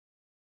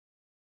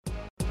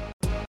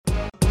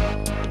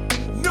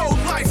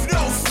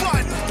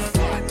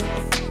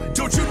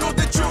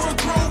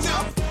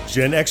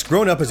Gen X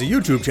Grown Up is a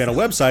YouTube channel,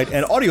 website,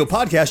 and audio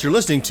podcast you're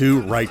listening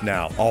to right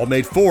now. All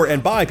made for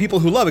and by people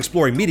who love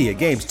exploring media,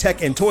 games,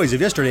 tech, and toys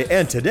of yesterday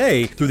and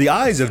today through the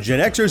eyes of Gen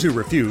Xers who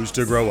refuse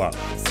to grow up.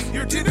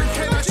 Your dinner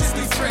cannot just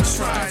be french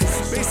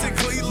fries.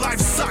 Basically, life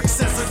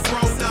sucks as a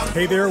grown up.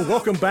 Hey there,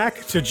 welcome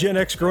back to Gen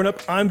X Grown Up.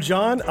 I'm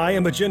John, I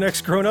am a Gen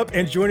X Grown Up,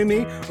 and joining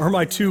me are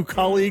my two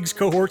colleagues,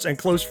 cohorts, and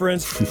close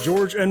friends,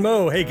 George and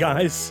Mo. Hey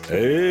guys.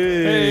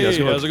 Hey,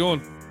 how's it going?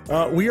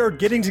 We are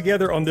getting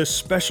together on this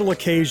special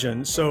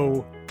occasion.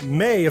 So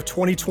May of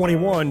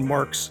 2021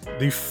 marks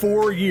the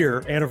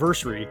 4-year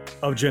anniversary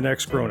of Gen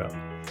X Grown Up.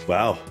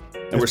 Wow.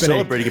 And we're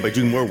celebrating it by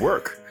doing more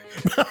work.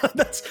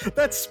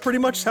 That's pretty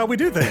much how we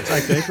do things, I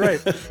think, right?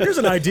 Here's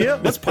an idea.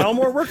 Let's pile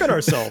more work on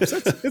ourselves.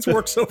 It's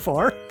worked so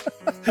far.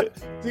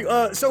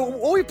 So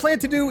what we plan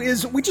to do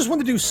is we just want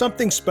to do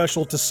something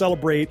special to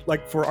celebrate,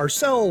 like for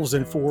ourselves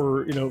and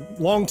for,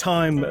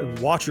 longtime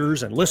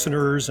watchers and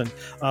listeners. And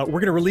we're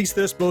going to release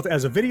this both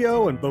as a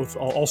video and both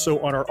also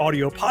on our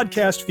audio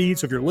podcast feed.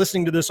 So if you're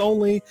listening to this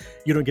only,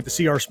 you don't get to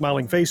see our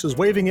smiling faces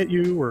waving at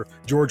you or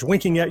George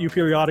winking at you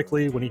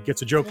periodically when he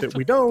gets a joke that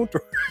we don't.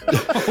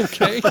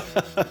 Okay.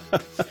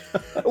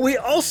 We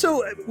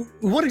also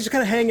want to just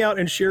kind of hang out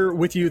and share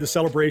with you the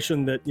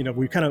celebration that,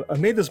 we kind of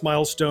made this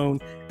milestone,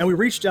 and we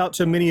reached out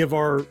to many of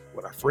our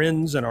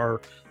friends and our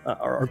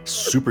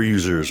super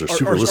users or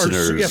super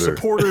listeners.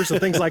 Supporters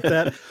and things like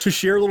that to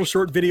share little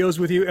short videos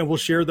with you, and we'll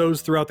share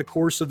those throughout the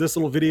course of this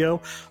little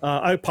video.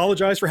 I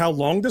apologize for how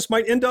long this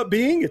might end up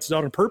being. It's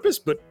not on purpose,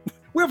 but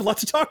we have a lot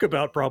to talk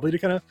about probably to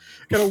kind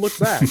of look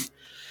back.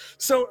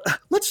 So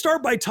let's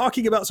start by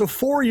talking about,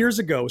 4 years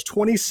ago, it was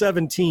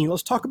 2017.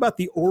 Let's talk about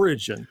the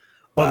origin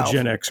of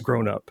Gen X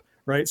Grown Up,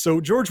 right?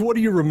 So George, what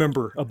do you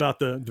remember about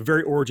the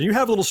very origin? You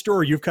have a little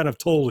story you've kind of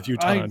told a few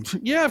times.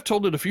 I've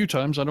told it a few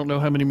times. I don't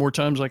know how many more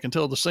times I can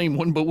tell the same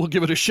one, but we'll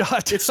give it a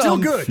shot. It's still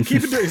good.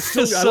 Keep it. It's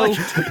still, I like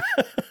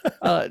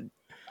it.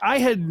 I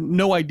had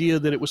no idea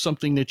that it was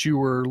something that you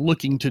were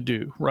looking to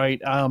do, right?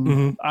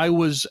 I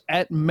was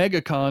at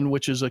MegaCon,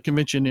 which is a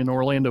convention in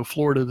Orlando,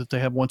 Florida that they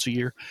have once a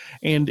year.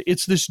 And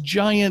it's this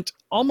giant,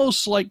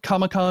 almost like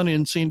Comic-Con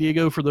in San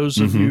Diego, for those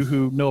of you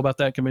who know about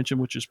that convention,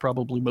 which is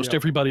probably most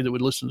everybody that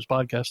would listen to this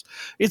podcast.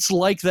 It's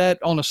like that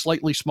on a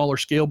slightly smaller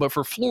scale, but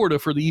for Florida,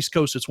 for the East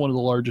Coast, it's one of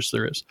the largest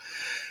there is.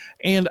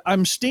 And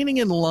I'm standing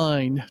in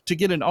line to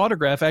get an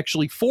autograph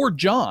actually for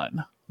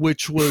John,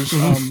 which was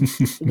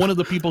one of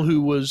the people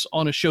who was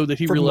on a show that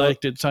he really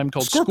liked at the time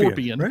called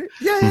Scorpion. Right?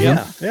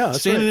 Yeah.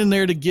 Standing in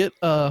there to get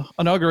an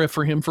autograph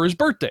for him for his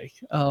birthday,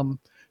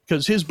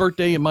 because his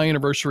birthday and my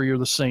anniversary are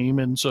the same.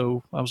 And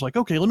so I was like,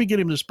 okay, let me get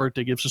him this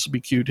birthday gift. This will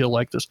be cute. He'll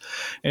like this.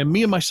 And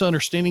me and my son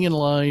are standing in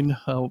line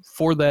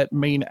for that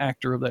main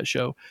actor of that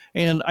show.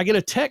 And I get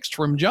a text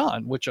from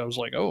John, which I was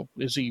like, oh,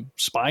 is he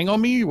spying on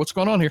me? What's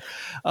going on here?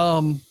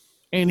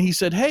 And he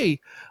said,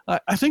 hey,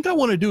 I think I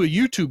want to do a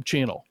YouTube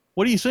channel.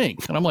 What do you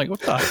think? And I'm like,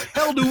 what the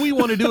hell do we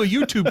want to do a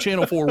YouTube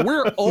channel for?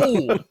 We're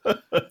old.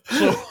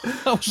 So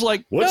I was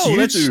like, what's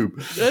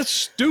YouTube? That's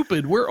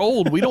stupid. We're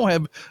old.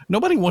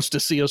 Nobody wants to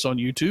see us on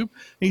YouTube. And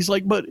he's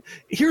like, but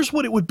here's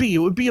what it would be. It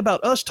would be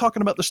about us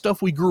talking about the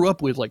stuff we grew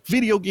up with, like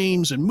video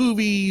games and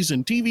movies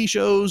and TV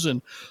shows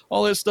and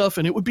all that stuff.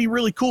 And it would be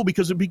really cool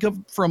because it'd be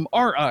from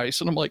our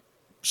eyes. And I'm like,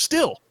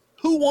 still,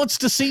 who wants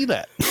to see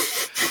that?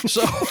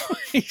 So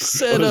he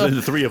said, the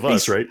three of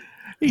us, right?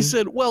 He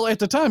said, well, at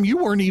the time, you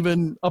weren't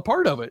even a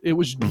part of it. It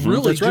was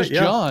really just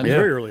John.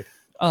 Very early.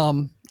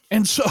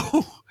 And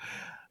so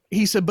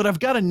he said, but I've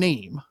got a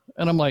name.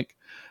 And I'm like,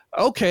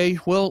 okay,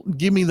 well,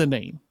 give me the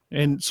name.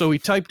 And so he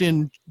typed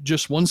in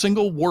just one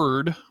single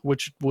word,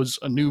 which was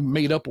a new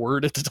made-up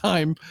word at the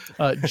time,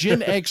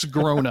 Gen X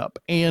Grown Up.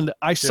 And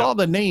I saw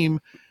the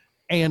name,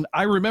 and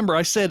I remember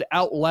I said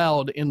out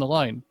loud in the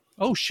line,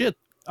 oh, shit,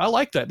 I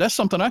like that. That's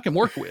something I can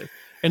work with.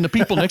 And the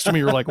people next to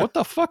me were like, what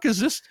the fuck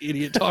is this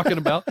idiot talking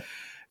about?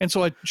 And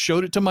so I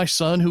showed it to my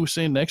son who was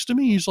sitting next to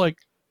me. He's like,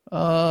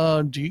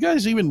 do you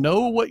guys even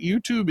know what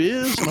YouTube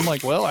is? And I'm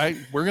like, well,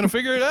 we're going to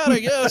figure it out, I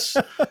guess.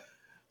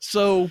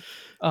 So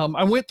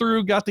I went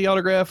through, got the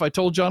autograph. I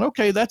told John,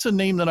 okay, that's a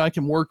name that I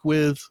can work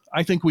with.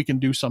 I think we can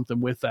do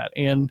something with that.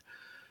 And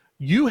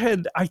you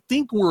I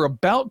think were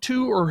about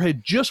to or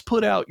had just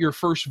put out your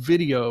first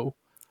video.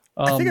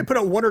 I think I put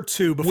out one or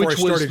two before I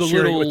started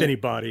sharing it with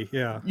anybody.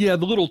 Yeah,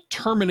 the little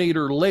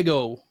Terminator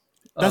Lego.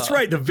 That's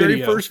right, the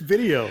very first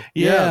video.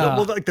 Yeah,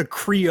 like the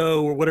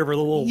Creo or whatever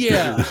the little.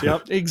 Yeah,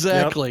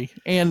 exactly.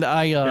 Yep.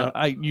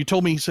 And you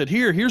told me, he said,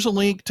 here's a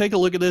link. Take a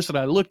look at this, and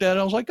I looked at it.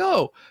 I was like,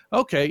 oh,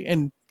 okay.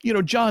 And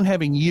John,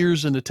 having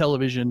years in the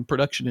television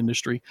production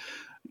industry,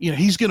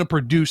 he's going to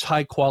produce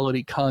high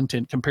quality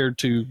content compared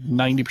to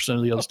 90%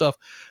 of the other stuff.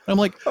 And I'm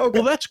like, okay.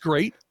 Well, that's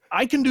great.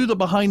 I can do the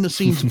behind the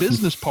scenes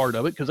business part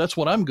of it because that's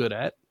what I'm good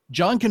at.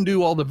 John can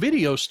do all the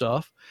video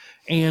stuff,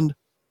 and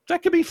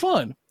that could be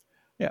fun.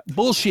 Yeah,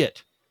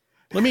 bullshit.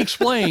 Let me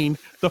explain.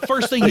 The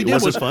first thing he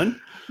did was fun.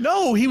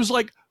 No, he was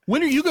like,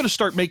 when are you going to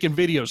start making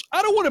videos?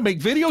 I don't want to make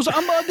videos.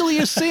 I'm ugly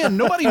as sin.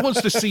 Nobody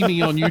wants to see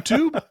me on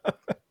YouTube.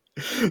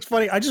 It's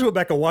funny. I just went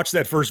back and watched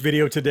that first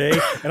video today,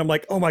 and I'm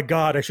like, oh my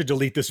God, I should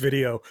delete this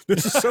video.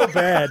 This is so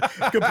bad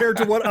compared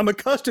to what I'm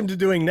accustomed to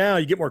doing now.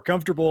 You get more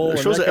comfortable. It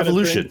shows an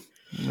evolution.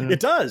 It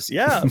does.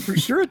 Yeah, for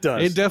sure it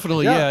does. It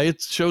definitely,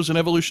 it shows an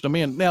evolution of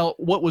man. Now,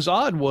 what was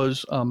odd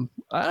was, I don't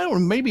know,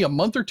 maybe a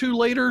month or two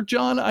later,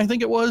 John, I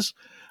think it was,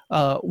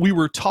 we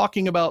were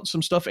talking about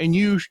some stuff, and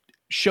you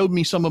showed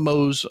me some of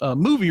Mo's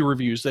movie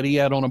reviews that he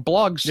had on a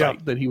blog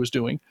site that he was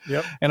doing.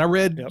 Yep. And I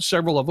read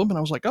several of them, and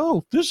I was like,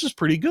 oh, this is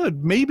pretty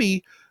good.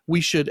 Maybe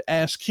we should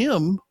ask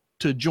him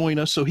to join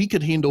us so he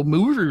could handle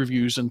movie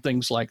reviews and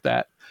things like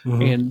that.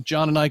 Mm-hmm. And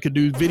John and I could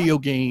do video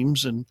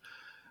games.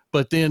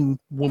 But then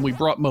when we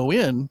brought Mo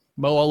in,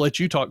 Mo, I'll let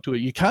you talk to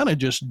it. You kind of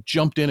just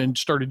jumped in and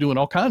started doing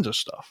all kinds of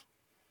stuff.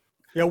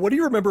 Yeah. What do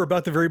you remember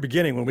about the very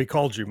beginning when we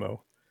called you,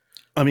 Mo?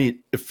 I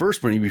mean, at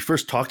first, when you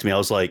first talked to me, I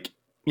was like,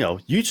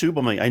 YouTube,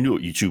 I'm like, I knew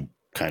what YouTube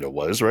kind of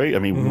was, right? I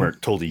mean, we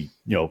weren't totally,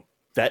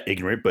 that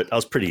ignorant, but I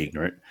was pretty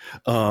ignorant.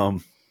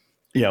 And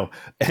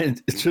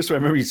it's just, I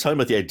remember you talking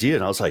about the idea,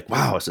 and I was like,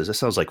 wow, that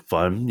sounds like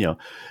fun,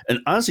 And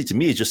honestly, to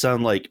me, it just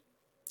sounded like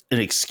an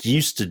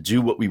excuse to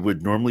do what we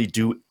would normally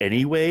do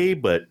anyway,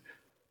 but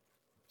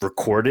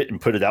record it and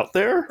put it out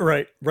there.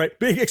 Right.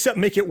 Except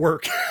make it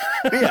work.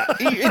 Yeah,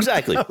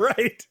 exactly.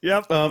 Right.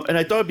 Yep. And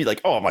I thought it'd be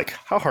like, oh, I'm like,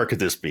 how hard could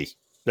this be?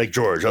 Like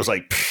George, I was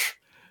like,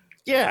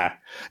 yeah,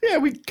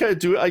 we kind of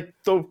do it. I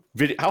throw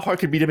video. How hard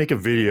could it be to make a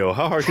video?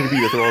 How hard could it be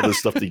to throw all this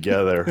stuff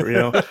together?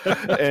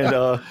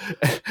 And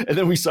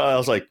then we saw. I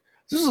was like,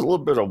 this is a little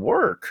bit of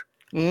work.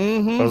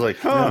 Mm-hmm. I was like,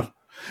 huh.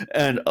 Yeah.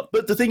 And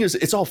but the thing is,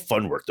 it's all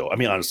fun work, though. I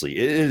mean, honestly,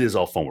 it is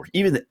all fun work.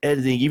 Even the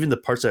editing, even the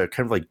parts that are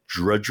kind of like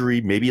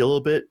drudgery, maybe a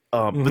little bit,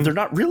 but they're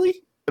not really.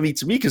 I mean,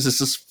 to me, because it's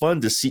just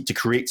fun to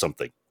create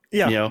something.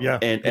 Yeah.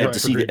 And to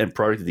see the end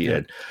product at the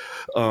end.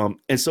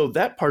 And so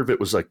that part of it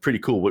was like pretty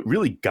cool. What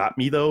really got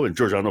me, though, and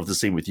George, I don't know if it's the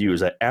same with you,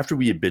 is that after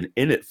we had been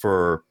in it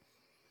for,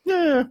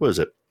 what was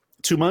it,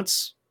 2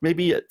 months,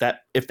 maybe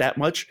if that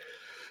much,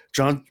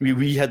 John,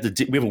 we have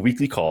a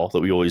weekly call that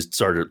we always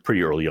started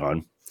pretty early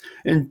on.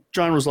 And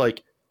John was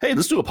like, hey,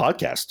 let's do a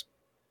podcast.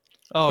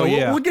 Oh,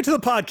 yeah. We'll get to the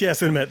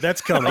podcast in a minute.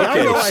 That's coming. I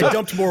know I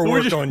dumped more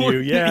work on you.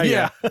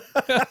 Yeah.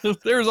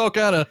 There's all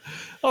kinds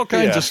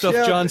of stuff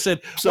John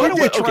said. So, why don't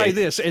we try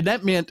this? And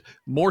that meant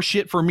more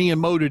shit for me and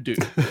Mo to do.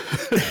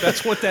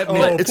 That's what that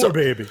meant. Poor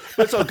baby.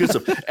 That's all good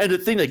stuff. And the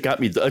thing that got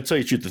me, I'll tell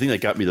you the truth, the thing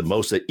that got me the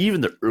most, that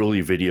even the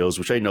early videos,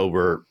 which I know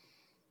were,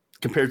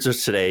 compared to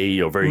today,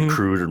 very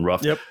crude and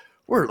rough,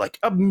 were like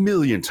a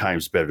million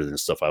times better than the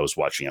stuff I was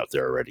watching out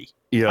there already.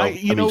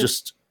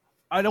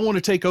 I don't want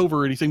to take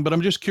over or anything, but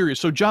I'm just curious.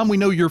 So, John, we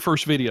know your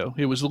first video.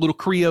 It was a little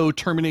Creo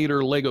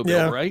Terminator Lego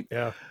build, right?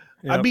 Yeah.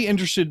 I'd be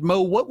interested,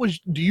 Mo,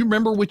 do you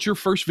remember what your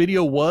first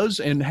video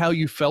was and how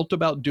you felt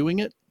about doing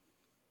it?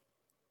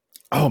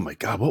 Oh my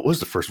God, what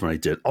was the first one I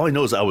did? All I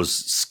know is I was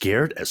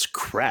scared as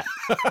crap.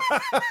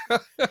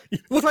 You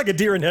look like a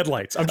deer in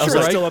headlights. I'm sure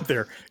it's still up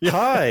there. Yeah.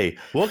 Hi,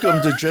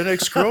 welcome to Gen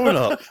X Growing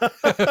Up.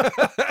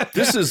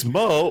 This is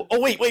Mo. Oh,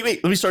 wait.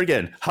 Let me start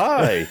again.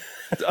 Hi.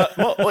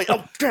 Mo, wait,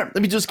 damn.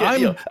 Let me just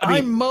get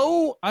I'm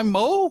Mo. I'm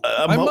Mo.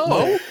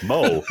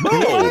 Mo.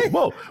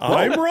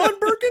 I'm Ron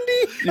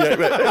Burgundy.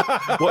 Yeah.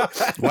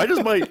 Why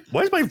does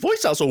my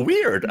voice sound so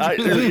weird?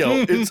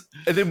 And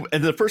then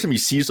the first time you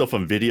see yourself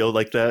on video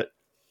like that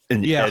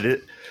and you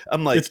edit,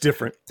 I'm like, it's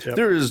different. Yep.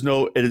 There is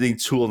no editing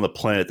tool on the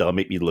planet that'll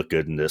make me look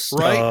good in this.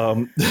 Right.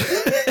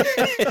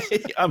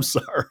 I'm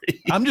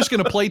sorry. I'm just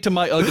going to play to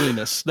my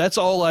ugliness. That's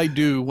all I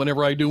do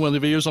whenever I do one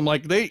of the videos. I'm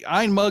like,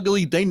 I'm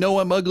ugly. They know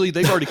I'm ugly.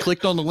 They've already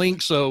clicked on the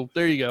link. So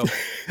there you go.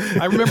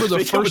 I remember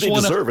the first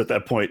one. Deserve at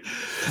that point.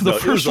 The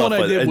first one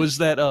I did was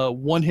that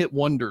One Hit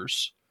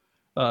Wonders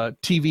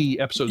TV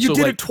episode. You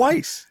did it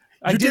twice.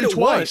 I did it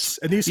twice.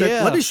 And he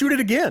said, let me shoot it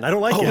again. I don't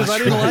like it. Because I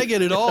didn't like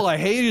it at all. I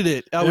hated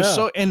it. I was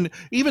and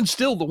even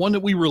still the one that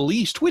we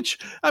released, which,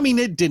 I mean,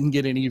 it didn't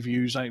get any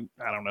views. I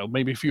don't know,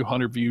 maybe a few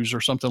hundred views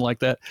or something like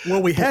that.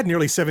 Well, we had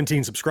nearly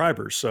 17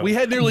 subscribers. So we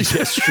had nearly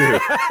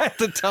at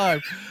the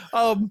time.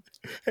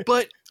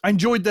 But I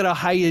enjoyed that I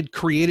had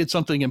created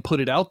something and put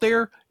it out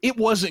there. It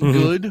wasn't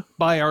good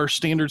by our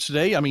standards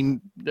today. I mean,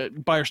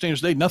 by our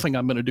standards today, nothing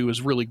I'm going to do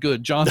is really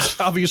good. John's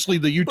obviously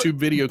the YouTube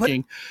video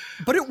king.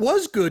 But it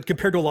was good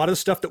compared to a lot of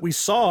stuff that we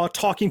saw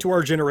talking to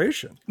our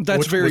generation.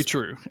 That's very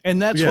true.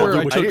 And that's where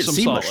I took some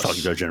solace. Much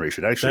talking to our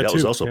generation. Actually, that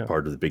was also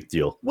part of the big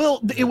deal.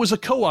 Well, it was a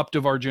co-opt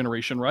of our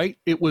generation, right?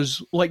 It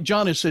was, like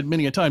John has said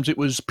many a times, it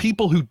was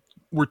people who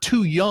were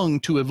too young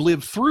to have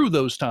lived through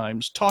those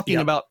times talking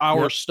about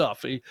our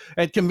stuff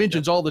at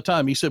conventions all the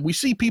time. He said, we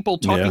see people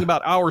talking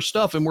about our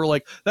stuff and we're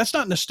like, that's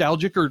not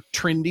nostalgic or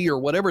trendy or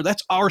whatever.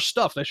 That's our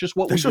stuff. That's just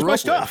what we grew up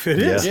stuff. with.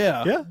 It is.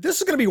 Yeah. This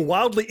is going to be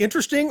wildly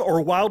interesting or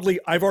wildly,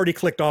 I've already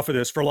clicked off of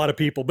this for a lot of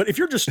people, but if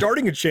you're just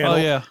starting a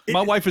channel.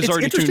 My wife is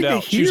already tuned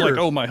out. She's like,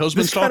 oh, my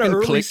husband's talking,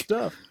 click.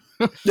 Stuff.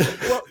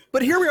 Well,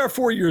 but here we are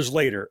 4 years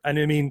later. And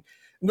I mean,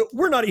 No,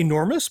 we're not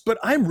enormous, but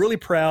I'm really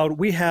proud.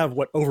 We have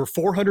over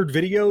 400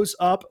 videos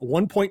up,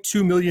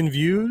 1.2 million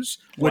views,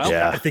 which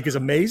Wow. I think is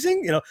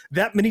amazing.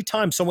 That many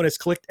times someone has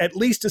clicked at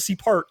least to see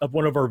part of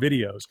one of our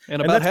videos.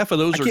 And about half of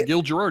those I are can't-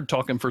 Gil Gerard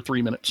talking for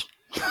 3 minutes.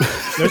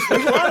 There's a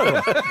lot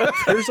of them.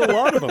 There's a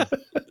lot of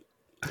them.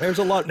 There's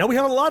a lot. Now we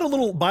have a lot of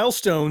little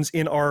milestones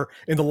in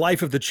the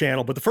life of the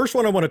channel, but the first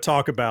one I want to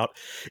talk about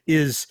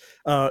is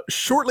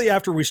shortly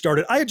after we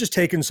started. I had just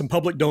taken some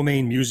public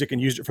domain music and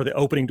used it for the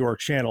opening to our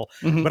channel,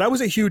 but I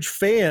was a huge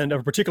fan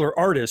of a particular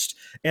artist,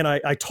 and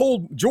I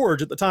told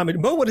George at the time,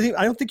 Mo,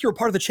 I don't think you're a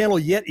part of the channel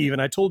yet. Even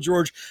I told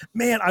George,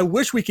 man, I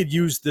wish we could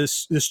use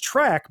this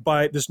track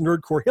by this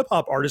nerdcore hip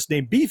hop artist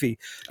named Beefy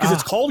because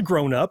it's called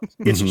Grown Up.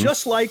 It's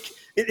just like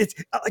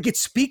it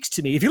speaks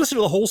to me. If you listen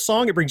to the whole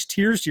song, it brings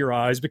tears to your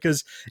eyes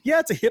because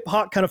it's a hip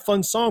hop kind of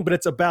fun song, but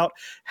it's about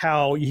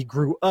how he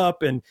grew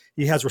up and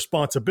he has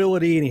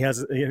responsibility and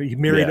he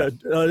married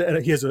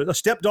he has a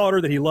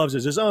stepdaughter that he loves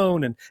as his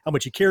own and how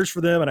much he cares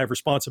for them and I have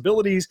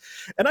responsibilities.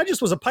 And I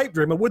just was a pipe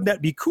dream. And wouldn't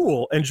that be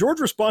cool? And George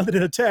responded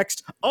in a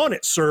text, "On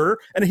it, sir."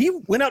 And he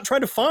went out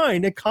trying to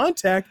find and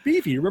contact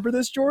Beefy. You remember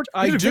this, George?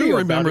 I There's a do video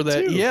remember about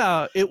it, that. too.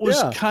 Yeah, it was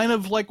Yeah. kind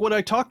of like what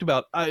I talked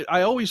about.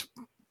 I always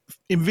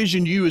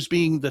envisioned you as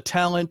being the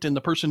talent and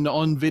the person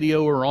on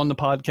video or on the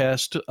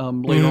podcast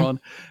later on,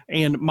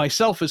 and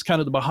myself as kind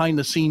of the behind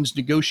the scenes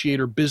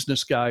negotiator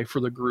business guy for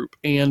the group.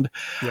 And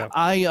Yeah.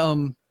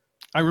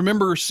 I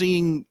remember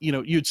seeing,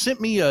 you'd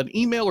sent me an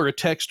email or a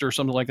text or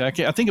something like that.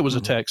 I think it was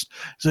a text.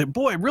 Said,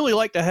 "Boy, I'd really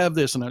like to have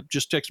this," and I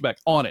just texted back,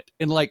 "On it."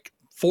 And like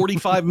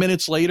 45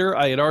 minutes later,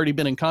 I had already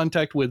been in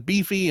contact with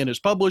Beefy and his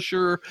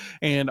publisher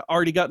and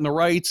already gotten the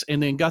rights,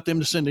 and then got them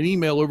to send an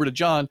email over to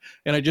John.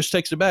 And I just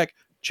texted back,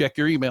 "Check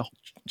your email."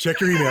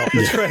 Check your email.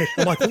 That's right.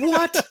 I'm like,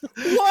 what?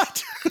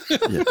 What?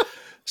 Yeah.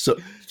 So,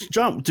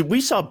 John, we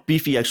saw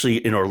Beefy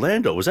actually in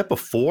Orlando. Was that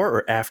before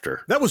or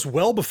after? That was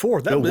well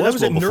before. That That was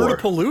was at well before.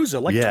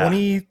 Nerdapalooza, like Yeah.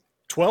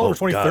 2012 or Oh,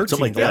 2013. God,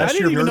 something like the that. I last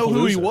didn't year even of know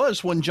who he Nerdapalooza.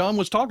 was when John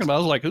was talking about it. I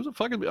was like, "Who's the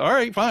fucking? All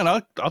right, fine.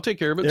 I'll take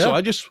care of it." Yeah. So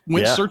I just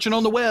went Yeah. searching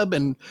on the web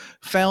and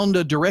found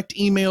a direct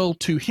email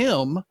to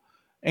him.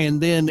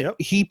 And then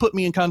he put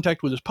me in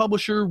contact with his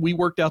publisher. We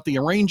worked out the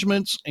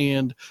arrangements.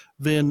 And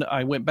then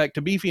I went back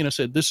to Beefy and I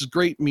said, "This is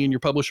great. Me and your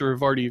publisher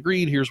have already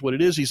agreed. Here's what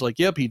it is." He's like,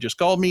 "Yep." He just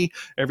called me.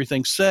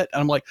 Everything's set. And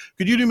I'm like,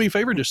 "Could you do me a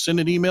favor? Just send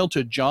an email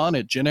to John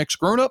at Gen X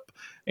Grown Up."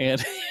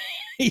 And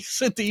he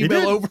sent the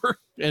email over.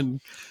 And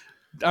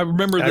I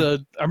remember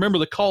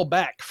the call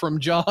back from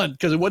John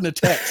because it wasn't a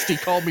text. He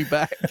called me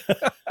back.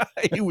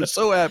 He was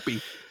so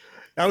happy.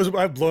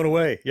 I'm blown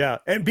away. Yeah.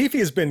 And Beefy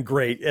has been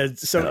great. And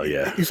so Oh,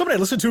 yeah. he's somebody I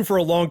listened to for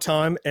a long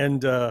time.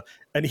 And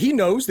he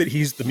knows that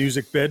he's the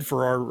music bed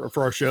for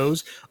our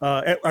shows.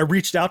 I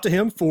reached out to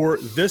him for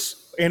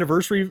this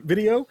anniversary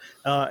video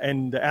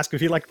and asked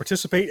if he'd like to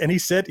participate. And he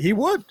said he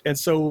would. And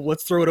so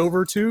let's throw it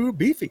over to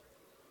Beefy.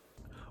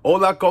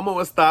 Hola, ¿cómo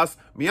estás?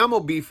 Me llamo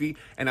Beefy,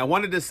 and I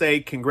wanted to say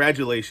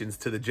congratulations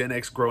to the Gen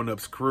X Grown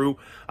Ups crew.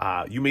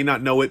 You may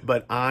not know it,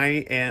 but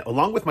I, and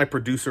along with my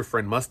producer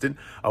friend Mustin,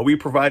 we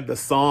provide the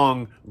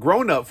song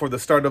Grown Up for the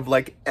start of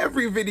like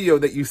every video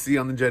that you see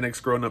on the Gen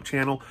X Grown Up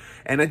channel.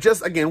 And I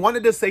just, again,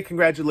 wanted to say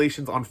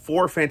congratulations on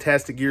 4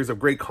 fantastic years of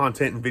great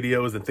content and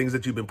videos and things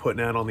that you've been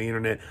putting out on the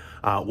internet.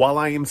 While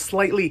I am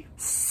slightly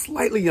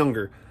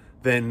younger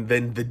than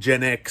the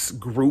Gen X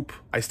group,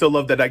 I still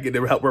love that I get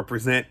to help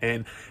represent,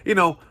 and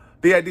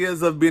the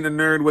ideas of being a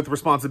nerd with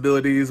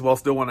responsibilities while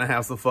still want to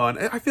have some fun,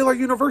 I feel are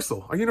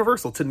universal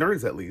to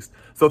nerds at least.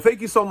 So thank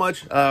you so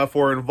much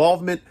for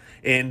involvement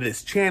in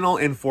this channel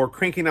and for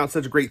cranking out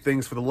such great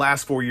things for the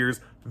last 4 years.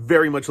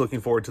 Very much looking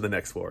forward to the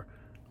next 4.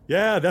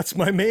 Yeah, that's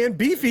my man,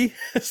 Beefy.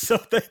 So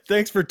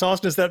thanks for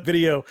tossing us that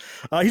video.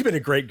 He's been a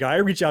great guy. I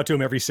reach out to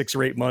him every 6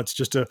 or 8 months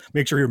just to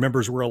make sure he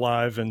remembers we're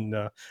alive. And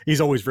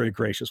he's always very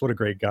gracious. What a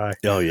great guy.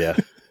 Oh, yeah.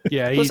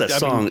 Yeah. Plus that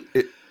song,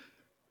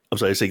 I'm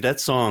sorry, that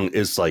song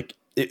is like,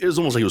 it was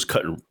almost like it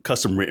was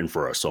custom written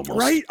for us almost.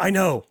 Right? I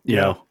know. You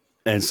know?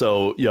 And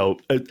so,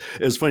 it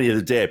was funny the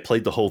other day I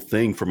played the whole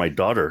thing for my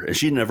daughter and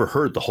she never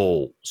heard the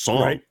whole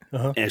song. Right.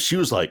 Uh-huh. And she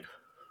was like,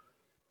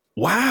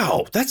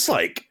 wow, that's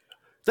like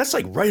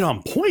right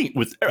on point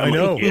with. I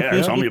know.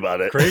 Yeah, tell me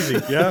about it. Crazy.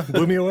 Yeah.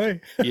 Blew me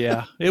away.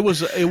 Yeah. It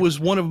was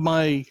one of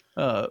my,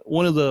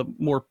 one of the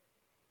more,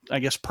 I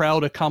guess,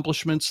 proud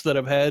accomplishments that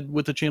I've had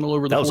with the channel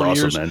over the 4 awesome,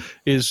 years man.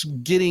 is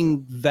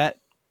getting that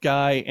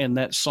guy and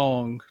that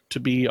song to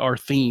be our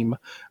theme.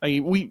 I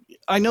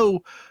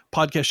know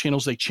podcast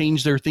channels, they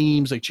change their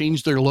themes, they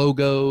change their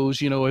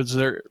logos, as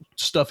their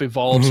stuff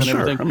evolves and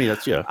everything. I mean,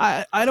 that's, yeah.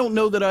 I don't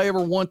know that I ever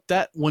want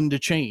that one to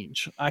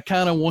change. I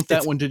kind of want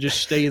that one to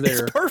just stay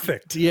there. It's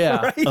perfect.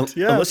 Yeah. Right.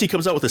 Yeah. Unless he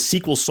comes out with a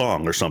sequel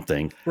song or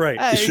something. Right.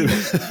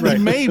 Right.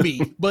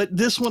 Maybe, but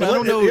this one, I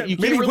don't know. Yeah, You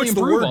maybe can't really puts the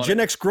improve word on Gen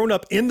it. X Grown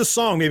Up in the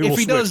song. Maybe If we'll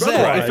he switch. does that,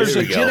 Otherwise, if there's a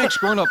there you Gen go. X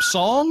Grown Up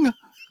song,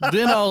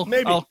 then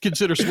I'll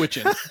consider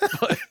switching.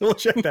 we'll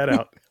check that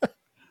out.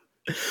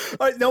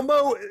 All right, now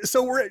Mo.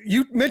 So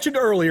you mentioned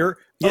earlier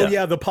Oh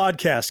yeah, the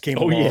podcast came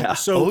along. Yeah.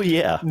 So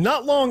yeah.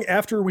 not long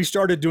after we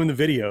started doing the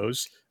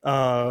videos,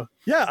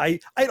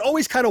 I'd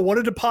always kind of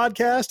wanted to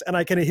podcast, and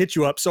I kind of hit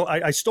you up. So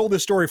I stole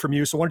this story from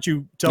you. So why don't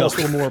you tell us a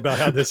little more about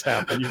how this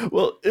happened?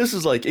 Well, this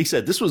is like he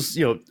said, this was,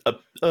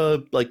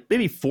 like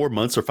maybe 4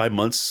 months or 5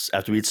 months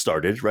after we had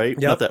started, right?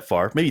 Yep. Not that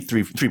far, maybe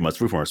 3 months,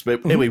 4 months.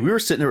 But anyway, we were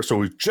sitting there. So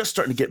we were just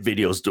starting to get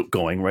videos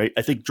going, right?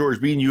 I think,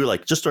 George, me and you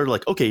like just started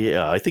like, okay,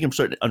 yeah, I think I'm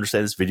starting to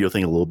understand this video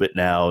thing a little bit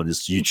now, and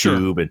this YouTube.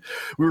 Sure. And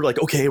we were like,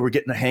 okay, we're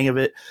getting the hang of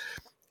it.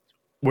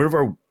 One of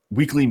our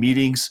weekly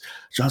meetings,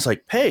 John's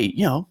like, hey,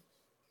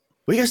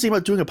 what do you guys think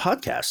about doing a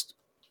podcast?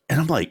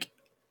 And I'm like,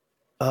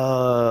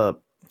 I'm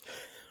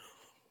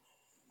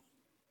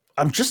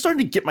just starting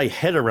to get my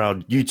head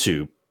around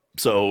YouTube.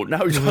 So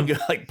now we're talking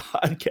like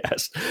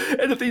podcast.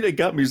 And the thing that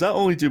got me is not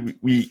only did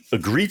we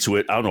agree to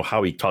it, I don't know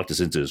how he talked us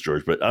into this,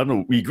 George, but I don't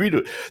know, we agreed to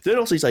it. Then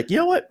also he's like, you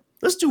know what?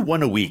 Let's do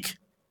one a week.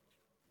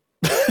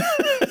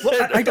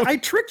 Well, I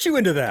tricked you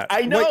into that.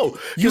 I know.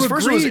 Because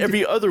first it was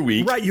every other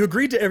week. Right. You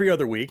agreed to every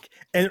other week.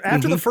 And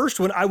after the first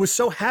one, I was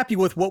so happy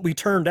with what we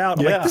turned out.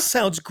 I'm like, this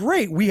sounds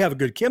great. We have a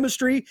good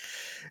chemistry.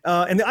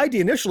 And the idea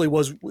initially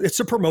was it's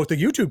to promote the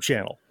YouTube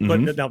channel.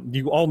 But now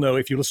you all know,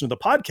 if you listen to the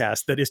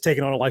podcast, that is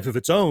taking on a life of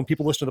its own.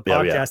 People listen to the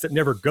podcast that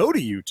never go to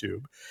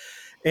YouTube.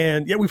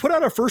 And we put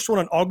out our first one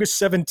on August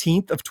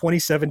 17th of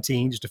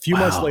 2017, just a few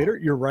months later.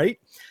 You're right.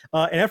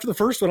 And after the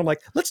first one, I'm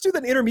like, let's do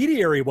that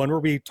intermediary one where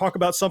we talk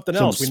about something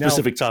else.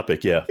 Specific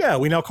topic, yeah. Yeah,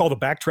 we now call the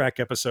backtrack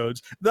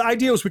episodes. The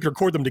idea was we could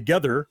record them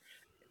together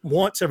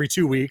once every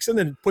 2 weeks and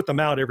then put them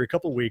out every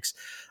couple of weeks.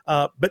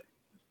 But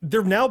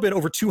there have now been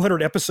over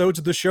 200 episodes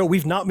of the show.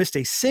 We've not missed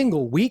a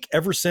single week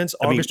ever since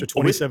August of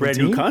 2017. With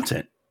brand new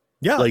content.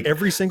 Yeah, like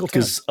every single time.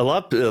 Because a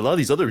lot of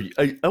these other,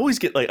 I always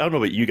get like, I don't know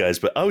about you guys,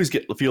 but I always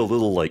feel a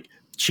little like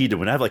cheated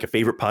when I have like a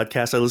favorite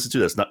podcast I listen to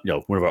that's not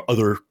one of our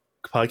other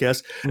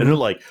podcasts, and they're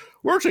like,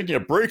 we're taking a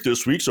break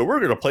this week, so we're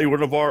going to play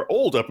one of our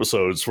old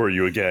episodes for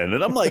you again.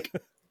 And I'm like,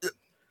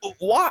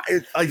 why?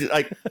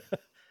 I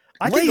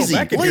lazy.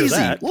 I'm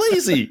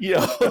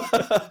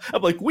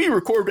like, we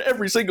record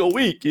every single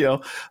week,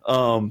 But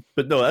no,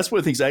 that's one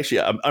of the things.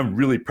 Actually, I'm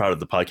really proud of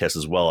the podcast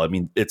as well. I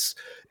mean, it's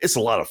a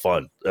lot of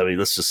fun. I mean,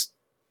 let's just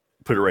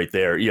put it right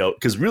there,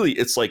 because really,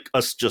 it's like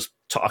us just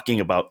talking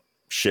about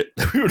shit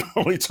that we would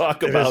normally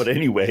talk about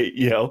anyway.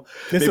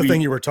 That's the thing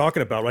you were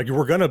talking about. Like,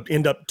 we're going to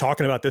end up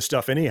talking about this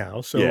stuff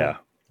anyhow. So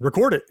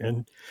record it.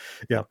 And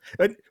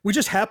and we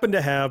just happen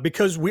to have,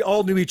 because we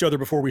all knew each other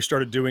before we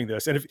started doing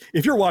this. And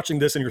if you're watching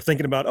this and you're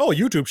thinking about, a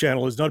YouTube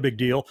channel is not a big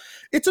deal.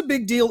 It's a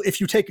big deal if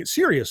you take it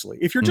seriously.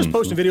 If you're just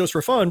posting videos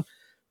for fun,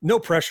 no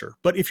pressure.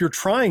 But if you're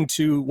trying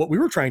to, what we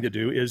were trying to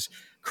do is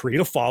create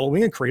a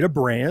following and create a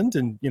brand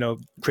and,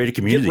 create a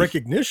community, get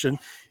recognition.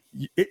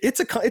 It's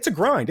a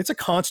grind. It's a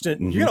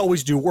constant. You gotta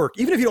always do work.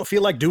 Even if you don't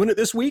feel like doing it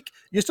this week,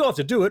 you still have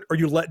to do it, or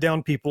you let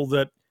down people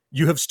that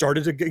you have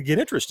started to get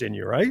interest in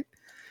you, right?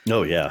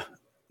 Oh yeah.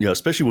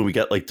 Especially when we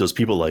got like those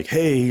people like,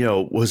 hey,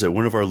 was it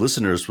one of our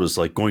listeners was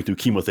like going through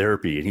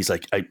chemotherapy, and he's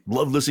like, I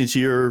love listening to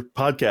your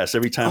podcast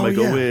every time I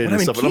go in and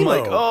stuff. And I'm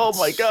like, oh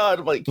my God.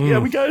 I'm like,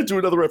 we got to do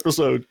another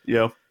episode.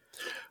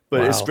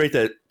 But it's great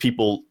that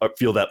people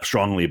feel that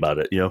strongly about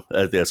it.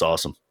 That's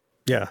awesome.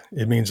 Yeah,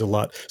 it means a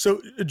lot.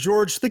 So,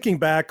 George, thinking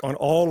back on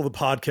all of the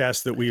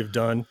podcasts that we have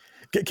done,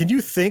 can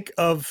you think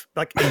of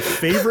like a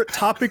favorite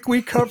topic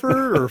we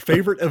covered or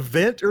favorite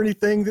event or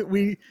anything that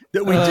we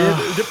did?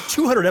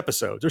 200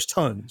 episodes. There's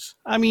tons.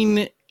 I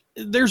mean,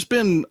 there's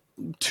been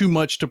too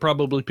much to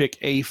probably pick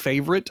a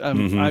favorite. I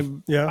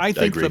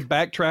think the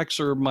backtracks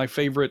are my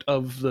favorite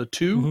of the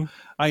two.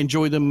 I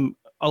enjoy them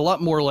a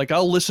lot more. Like,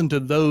 I'll listen to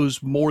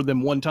those more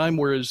than one time,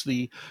 whereas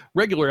the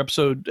regular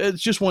episode,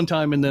 it's just one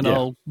time and then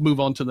I'll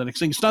move on to the next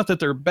thing. It's not that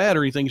they're bad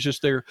or anything. It's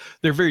just they're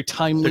very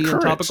timely and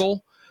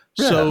topical.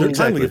 Yeah, so they're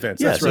timely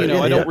events. That's right.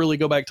 I don't really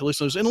go back to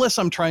listen to those unless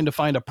I'm trying to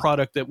find a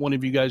product that one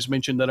of you guys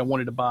mentioned that I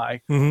wanted to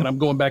buy, and I'm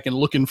going back and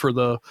looking for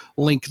the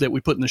link that we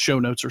put in the show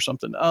notes or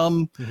something.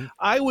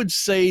 I would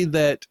say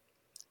that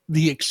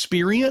the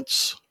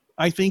experience,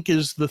 I think,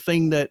 is the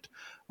thing that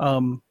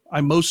I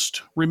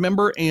most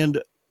remember.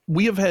 And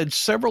we have had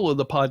several of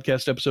the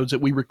podcast episodes that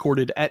we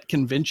recorded at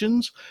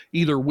conventions,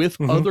 either with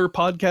other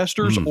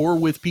podcasters or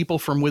with people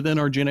from within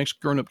our Gen X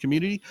grown up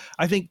community.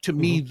 I think to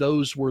me,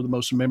 those were the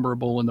most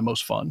memorable and the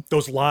most fun.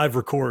 Those live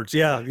records.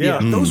 Yeah.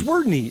 Those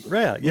were neat.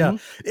 Yeah.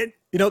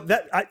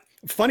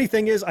 Funny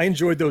thing is, I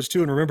enjoyed those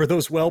too and remember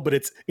those well, but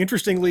it's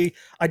interestingly,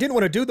 I didn't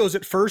want to do those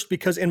at first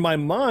because in my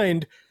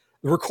mind,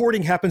 the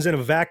recording happens in a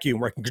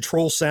vacuum where I can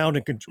control sound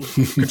and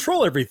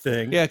control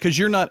everything. Yeah, because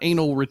you're not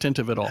anal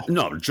retentive at all.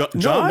 No, John,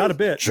 not a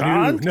bit.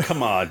 John,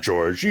 come on,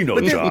 George. John.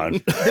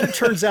 Then it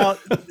turns out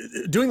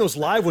doing those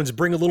live ones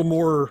bring a little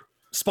more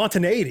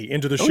spontaneity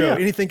into the show.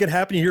 Anything could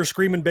happen. You hear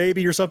screaming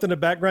baby or something in the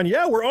background.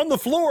 Yeah, we're on the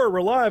floor.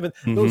 We're live. And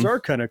those are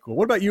kind of cool.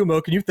 What about you,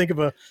 Mo? Can you think of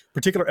a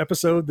particular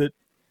episode that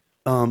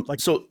I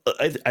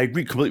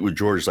agree completely with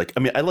George. Like, I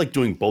mean, I like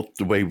doing both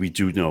the way we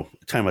do,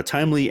 kind of a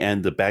timely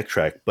and the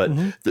backtrack, but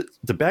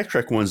the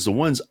backtrack ones, the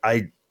ones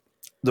I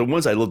the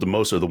ones I love the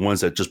most are the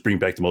ones that just bring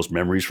back the most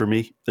memories for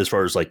me, as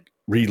far as like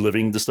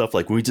reliving the stuff.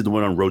 Like when we did the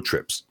one on road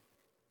trips.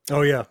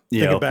 Oh yeah,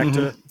 thinking back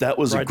to that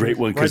was a great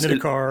one because riding in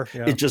a car.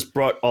 Yeah. It just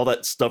brought all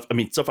that stuff. I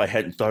mean, stuff I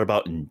hadn't thought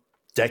about in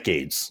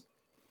decades.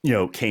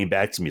 Came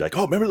back to me like,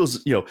 oh, remember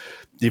those, the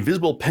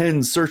Invisible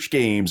Pen search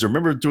games, or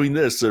remember doing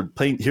this, or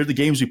playing. Here are the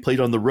games we played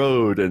on the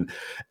road, and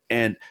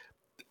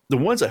the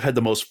ones that had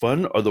the most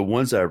fun are the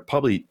ones that are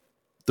probably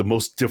the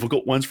most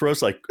difficult ones for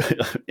us. Like,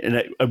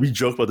 and we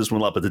joke about this one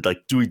a lot, but the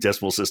like Dewey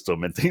Decimal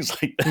System and things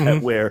like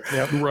that, where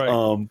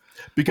right,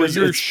 because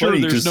you're it's sure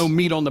funny, there's no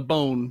meat on the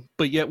bone,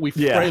 but yet we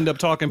end up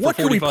talking for what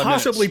 45 could we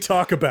possibly minutes.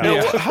 talk about?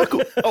 No, how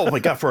cool, oh my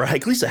god, for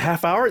at least a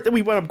half hour, then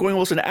we wound up going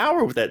almost an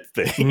hour with that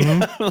thing.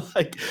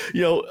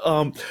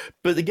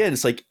 But again,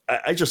 it's like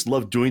I just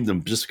love doing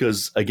them just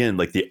because, again,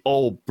 like they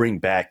all bring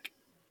back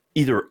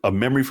either a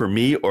memory for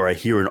me or I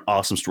hear an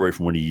awesome story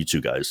from one of you two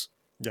guys.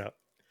 Yeah.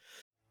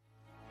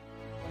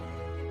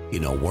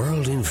 In a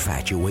world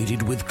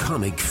infatuated with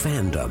comic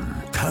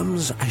fandom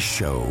comes a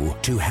show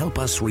to help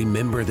us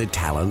remember the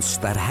talents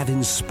that have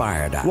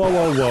inspired us.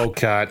 Whoa,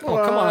 cut.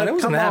 Oh, come on. It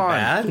wasn't that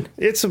bad.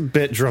 It's a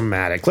bit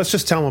dramatic. Let's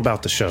just tell them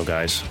about the show,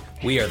 guys.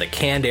 We are the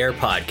Canned Air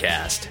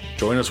Podcast.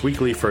 Join us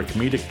weekly for a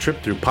comedic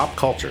trip through pop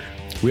culture.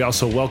 We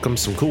also welcome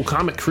some cool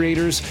comic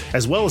creators,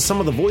 as well as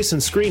some of the voice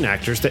and screen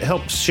actors that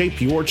helped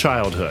shape your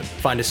childhood.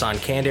 Find us on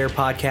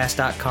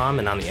cannedairpodcast.com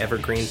and on the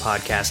Evergreen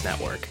Podcast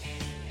Network.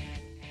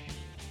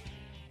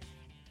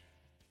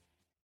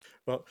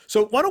 Well,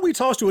 so why don't we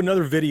toss to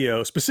another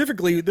video?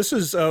 Specifically, this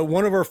is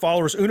one of our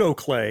followers, Uno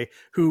Clay,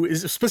 who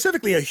is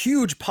specifically a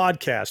huge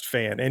podcast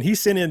fan, and he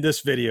sent in this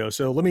video.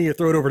 So let me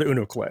throw it over to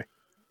Uno Clay.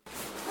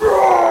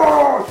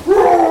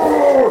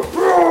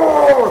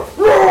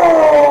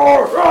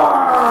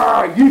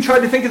 You tried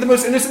to think of the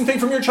most innocent thing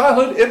from your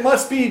childhood? It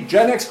must be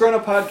Gen X Grown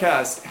Up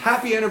Podcast.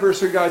 Happy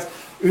anniversary, guys.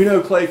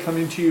 Uno Clay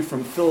coming to you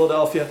from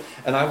Philadelphia,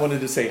 and I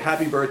wanted to say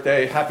happy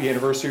birthday, happy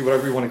anniversary,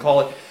 whatever you want to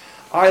call it.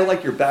 I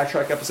like your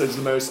backtrack episodes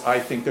the most. I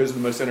think those are the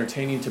most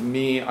entertaining to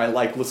me. I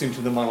like listening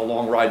to them on a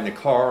long ride in the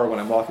car or when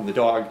I'm walking the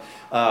dog.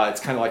 It's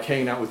kind of like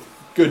hanging out with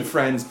good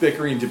friends,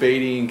 bickering,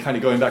 debating, kind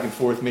of going back and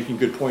forth, making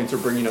good points or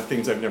bringing up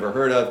things I've never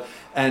heard of.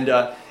 And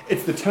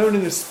it's the tone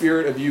and the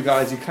spirit of you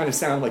guys. You kind of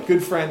sound like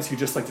good friends who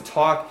just like to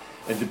talk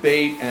and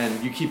debate,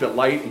 and you keep it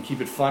light and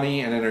keep it funny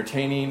and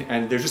entertaining,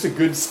 and there's just a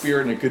good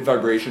spirit and a good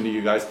vibration to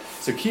you guys.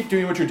 So keep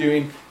doing what you're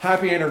doing.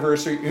 Happy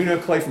anniversary. Uno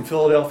Clay from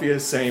Philadelphia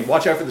is saying,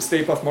 watch out for the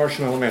Stay Puft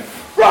Marshmallow Man.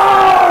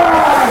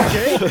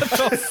 Okay. What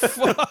the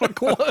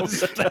fuck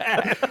was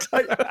that?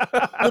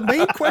 The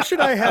main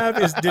question I have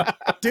is,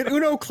 did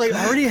Uno Clay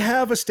already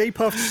have a Stay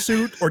Puft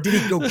suit, or did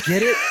he go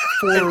get it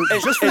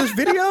just for this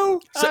video?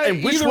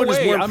 And which Either one way,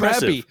 is more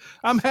impressive?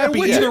 I'm happy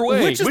Which- either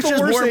way. which is Which the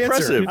is worst more answer?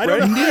 impressive, I don't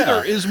right? know.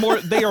 Neither is more.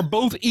 They are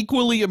both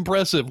equally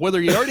impressive.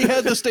 Whether you already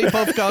had the Stay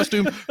Puft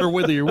costume or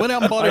whether you went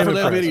out and bought it I'm for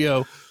that impressed.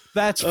 video,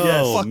 that's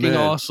Oh, fucking man.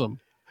 awesome.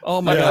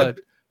 Oh my Yeah. god!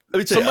 Let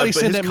me tell you, Somebody but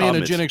send his that man a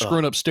comments- Gen X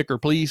Grown Up sticker,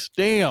 please.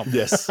 Damn.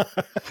 Yes.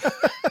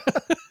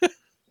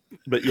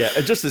 But yeah,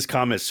 and just his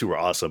comments too were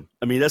awesome.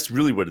 I mean, that's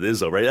really what it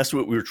is, though, right? That's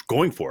what we were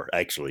going for,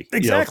 actually.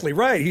 Exactly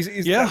right. He's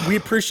Yeah. We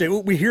appreciate.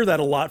 We hear that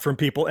a lot from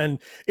people, and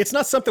it's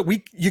not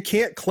something you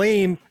can't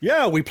claim.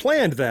 Yeah, we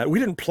planned that. We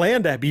didn't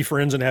plan to be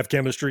friends and have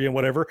chemistry and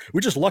whatever. We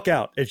just luck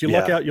out. If you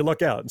luck Yeah. out, you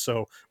luck out. And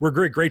so we're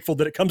very grateful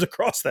that it comes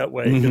across that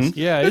way. Mhm. 'cause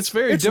Yeah, it's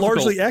very it's difficult.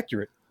 largely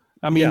accurate.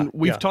 I mean, Yeah,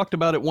 we've yeah. talked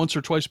about it once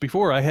or twice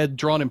before. I had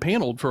Drawn and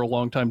Paneled for a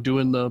long time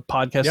doing the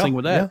podcast Yeah, thing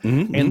with that. yeah.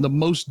 Mhm, And the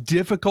most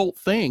difficult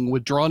thing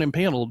with Drawn and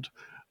Paneled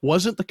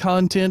wasn't the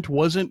content,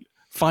 wasn't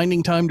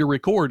finding time to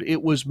record.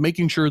 It was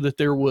making sure that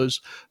there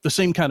was the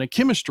same kind of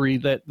chemistry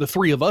that the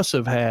three of us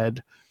have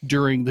had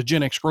during the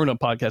Gen X Grown Up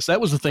podcast. That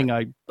was the thing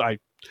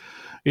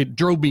it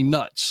drove me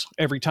nuts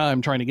every time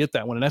trying to get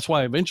that one. And that's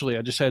why eventually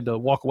I just had to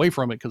walk away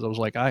from it because I was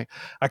like, I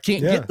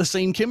can't Yeah. get the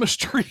same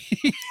chemistry.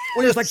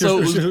 Well, it's like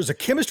So there's a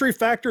chemistry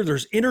factor.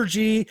 There's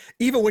energy.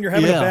 Even when you're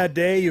having a bad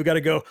day, you got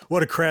to go,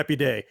 what a crappy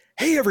day.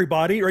 Hey,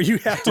 everybody. Or you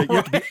have to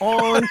be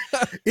on.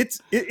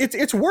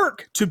 It's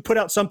work to put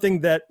out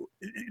something that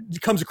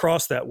comes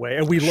across that way.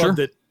 And we love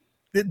that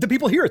the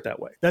people hear it that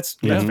way. That's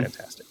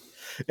fantastic.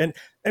 And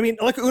I mean,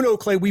 like Uno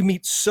Clay, we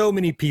meet so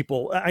many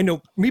people. I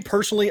know me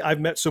personally, I've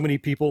met so many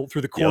people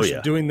through the course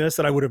of doing this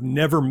that I would have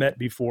never met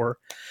before.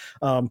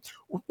 One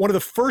of the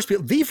first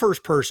people, the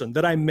first person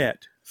that I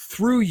met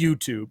through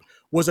YouTube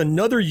was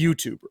another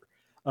YouTuber.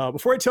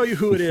 Before I tell you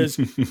who it is,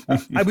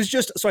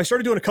 I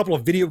started doing a couple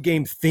of video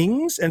game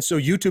things. And so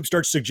YouTube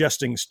starts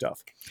suggesting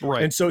stuff.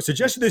 Right. And so it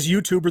suggested this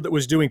YouTuber that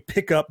was doing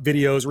pickup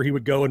videos where he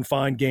would go and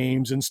find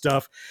games and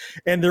stuff.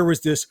 And there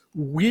was this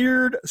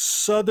weird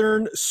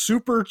Southern,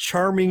 super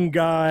charming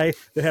guy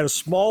that had a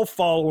small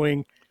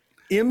following,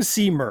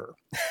 MC Murr.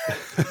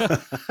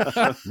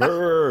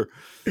 Murr.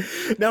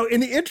 Now, in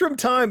the interim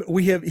time,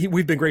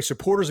 we've been great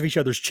supporters of each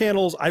other's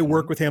channels. I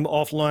work with him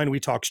offline. We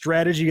talk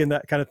strategy and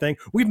that kind of thing.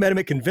 We've met him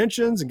at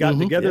conventions and gotten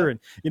together and,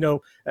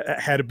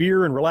 had a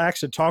beer and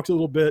relaxed and talked a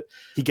little bit.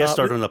 He guest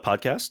started on the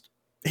podcast?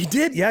 He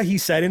did. Yeah, he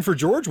sat in for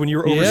George when you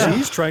were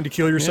overseas trying to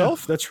kill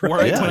yourself. That's right.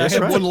 Right, when I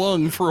had one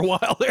lung for a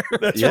while there.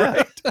 That's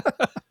right.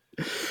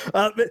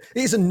 But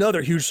he's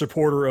another huge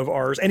supporter of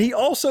ours. And he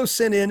also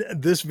sent in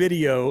this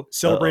video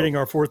celebrating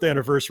our 4th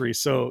anniversary.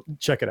 So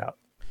check it out.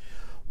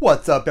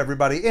 What's up,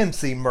 everybody?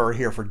 MC Murr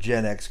here for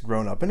Gen X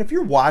Grown Up. And if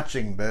you're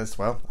watching this,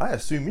 well, I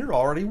assume you're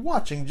already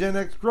watching Gen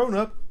X Grown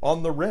Up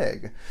on the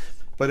reg.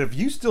 But if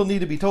you still need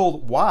to be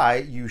told why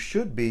you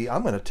should be,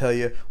 I'm going to tell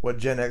you what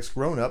Gen X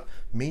Grown Up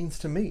means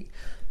to me.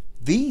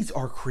 These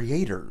are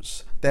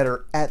creators that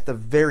are at the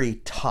very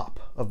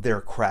top of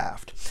their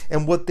craft.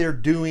 And what they're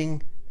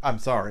doing,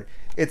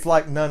 it's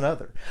like none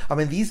other. I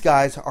mean, these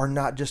guys are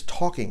not just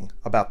talking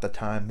about the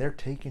time, they're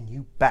taking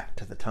you back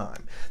to the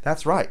time.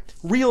 That's right.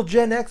 Real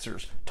Gen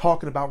Xers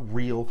talking about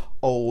real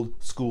old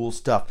school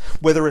stuff.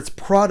 Whether it's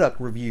product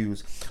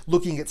reviews,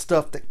 looking at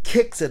stuff that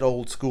kicks at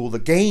old school, the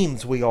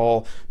games we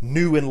all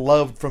knew and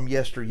loved from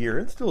yesteryear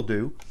and still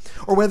do,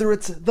 or whether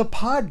it's the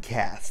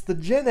podcast. The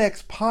Gen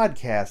X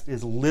podcast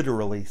is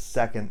literally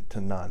second to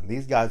none.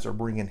 These guys are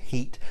bringing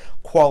heat,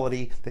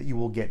 quality that you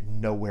will get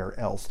nowhere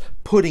else,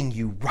 putting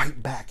you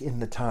right back in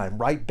the time,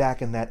 right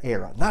back in that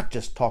era. Not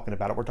just talking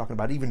about it, we're talking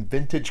about even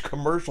vintage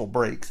commercial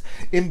breaks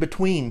in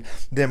between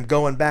them,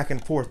 going back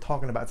and forth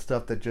talking about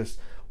stuff that just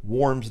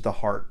warms the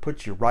heart,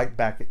 puts you right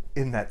back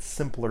in that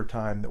simpler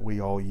time that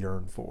we all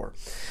yearn for.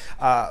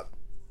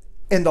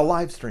 And the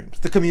live streams,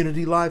 the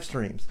community live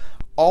streams,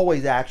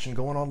 always action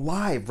going on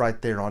live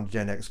right there on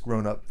Gen X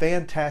Grown Up.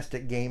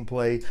 Fantastic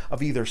gameplay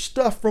of either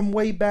stuff from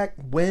way back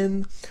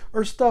when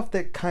or stuff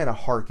that kind of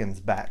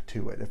harkens back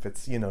to it, if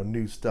it's,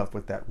 new stuff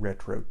with that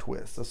retro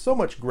twist. So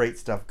much great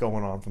stuff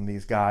going on from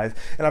these guys,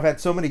 and I've had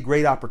so many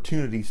great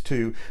opportunities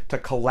to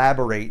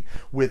collaborate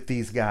with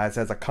these guys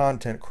as a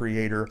content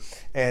creator,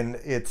 and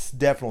it's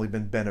definitely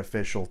been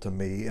beneficial to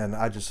me. And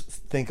I just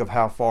think of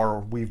how far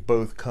we've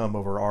both come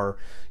over our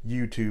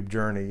YouTube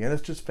journey, and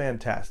it's just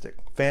fantastic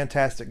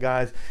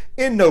guys.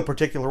 In no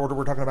particular order,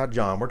 we're talking about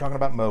John, we're talking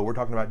about Mo, we're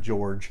talking about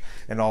George,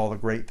 and all the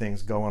great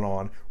things going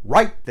on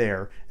right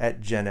there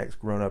at Gen X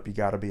Grown Up. You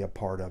got to be a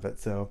part of it.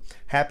 So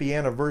happy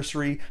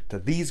anniversary to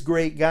these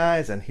great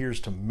guys, and here's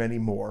to many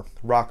more.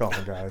 Rock on,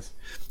 guys.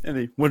 And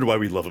they wonder why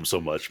we love him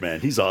so much, man.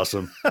 He's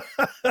awesome.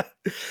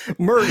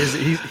 Murr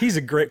he's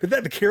a great, but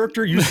the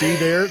character you see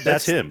there,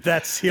 that's him.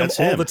 That's him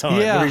all the time.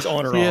 Yeah. Whether he's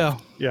on or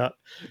off. Yeah.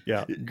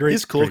 Great.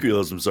 His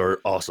colloquialisms are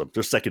awesome.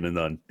 They're second to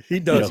none. He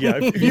does.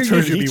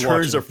 He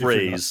turns a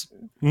phrase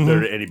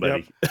better than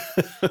anybody.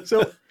 Yep.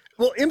 So,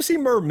 well, MC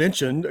Murr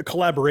mentioned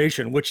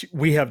collaboration, which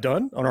we have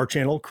done on our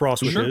channel,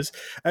 Cross with His.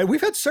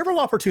 We've had several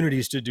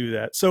opportunities to do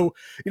that. So,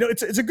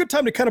 it's a good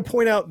time to kind of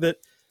point out that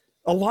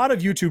a lot of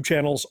YouTube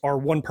channels are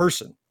one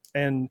person.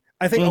 And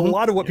I think a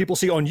lot of what people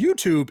see on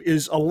YouTube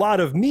is a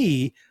lot of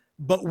me,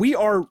 but we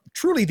are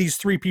truly these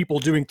 3 people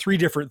doing 3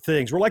 different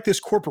things. We're like this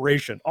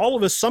corporation. All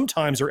of us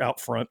sometimes are out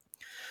front.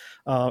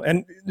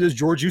 And as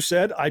George, you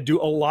said, I do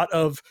a lot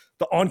of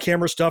the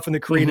on-camera stuff and the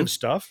creative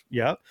stuff.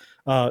 Yeah.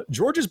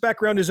 George's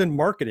background is in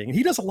marketing, and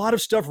he does a lot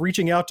of stuff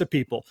reaching out to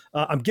people.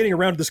 I'm getting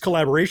around to this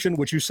collaboration,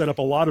 which you set up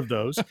a lot of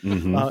those.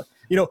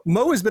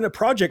 Mo has been a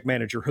project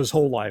manager his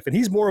whole life, and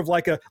he's more of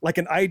like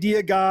an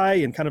idea guy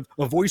and kind of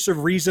a voice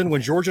of reason.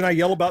 When George and I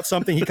yell about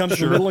something, he comes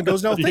in the middle and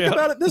goes, "No, think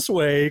about it this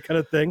way," kind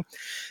of thing.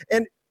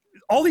 And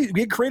all these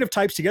big creative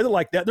types together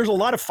like that, there's a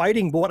lot of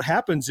fighting, but what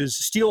happens is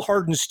steel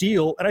hardens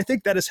steel. And I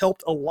think that has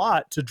helped a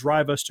lot to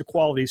drive us to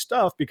quality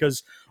stuff,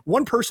 because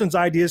one person's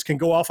ideas can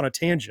go off on a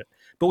tangent.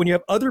 But when you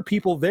have other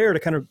people there to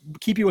kind of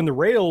keep you in the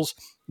rails,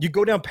 you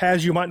go down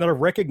paths you might not have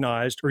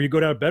recognized, or you go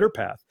down a better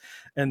path.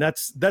 And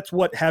that's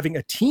what having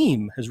a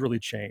team has really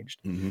changed.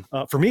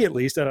 For me, at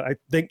least. I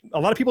think a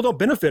lot of people don't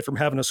benefit from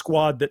having a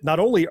squad that not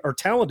only are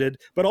talented,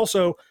 but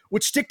also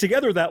would stick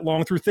together that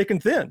long through thick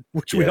and thin,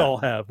 which we all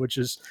have, which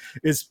is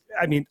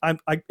I'm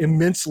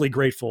immensely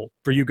grateful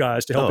for you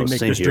guys to helping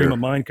make this dream of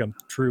mine come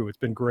true. It's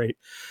been great.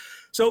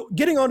 So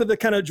getting on to the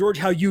kind of, George,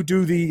 how you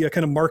do the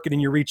kind of marketing,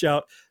 you reach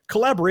out.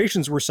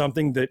 Collaborations were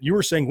something that you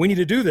were saying, we need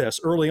to do this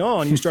early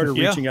on. You started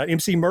reaching out.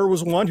 MC Murr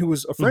was one who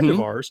was a friend of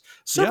ours.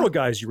 Several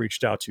guys you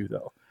reached out to,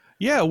 though.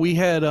 Yeah, we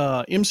had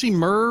MC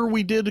Murr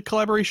we did a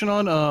collaboration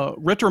on,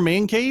 Retro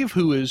Man Cave,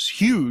 who is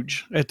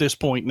huge at this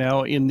point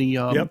now in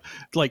the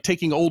like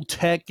taking old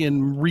tech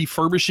and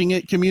refurbishing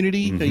it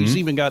community. He's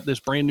even got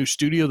this brand new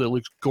studio that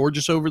looks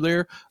gorgeous over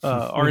there.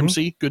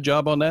 RMC, good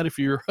job on that if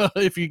you're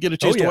if you get a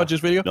chance to watch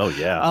this video. Oh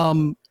yeah.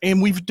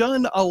 And we've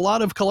done a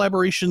lot of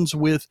collaborations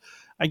with,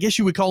 I guess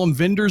you would call them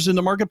vendors in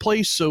the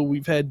marketplace. So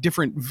we've had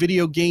different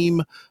video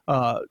game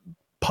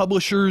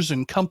publishers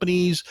and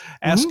companies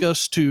ask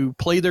us to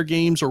play their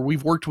games, or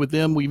we've worked with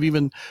them. We've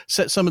even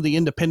set some of the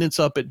independents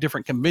up at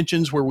different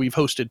conventions where we've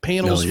hosted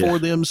panels for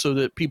them so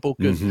that people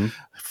could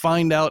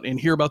find out and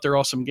hear about their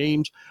awesome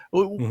games.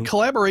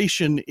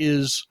 Collaboration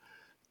is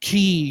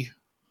key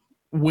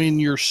when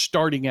you're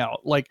starting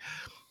out. Like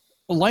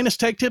Linus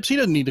Tech Tips, he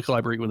doesn't need to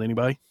collaborate with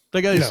anybody.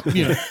 That guy's,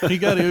 he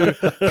got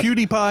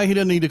PewDiePie. He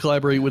doesn't need to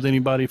collaborate with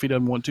anybody if he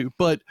doesn't want to.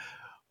 But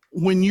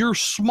when you're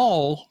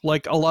small,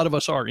 like a lot of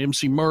us are,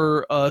 MC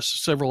Murr, us,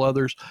 several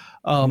others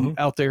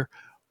out there,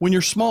 when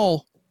you're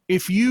small,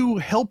 if you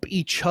help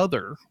each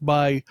other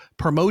by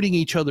promoting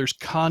each other's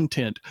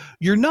content,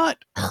 you're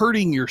not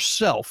hurting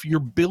yourself. You're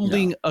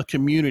building a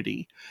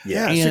community.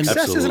 Yeah, and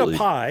success isn't a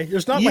pie.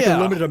 There's not like a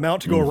limited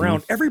amount to go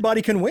around.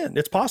 Everybody can win.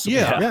 It's possible.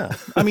 Yeah.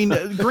 I mean,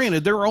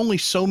 granted, there are only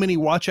so many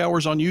watch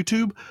hours on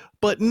YouTube,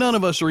 but none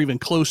of us are even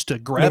close to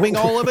grabbing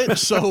all of it.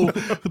 So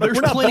there's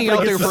plenty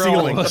out there for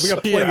all of us. We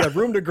got plenty of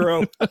room to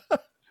grow.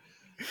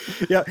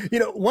 Yeah,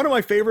 one of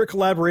my favorite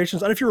collaborations, I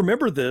don't know if you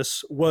remember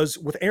this, was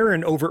with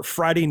Aaron over at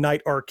Friday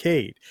Night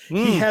Arcade.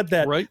 He had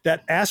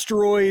that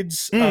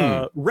Asteroids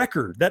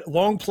record, that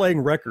long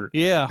playing record.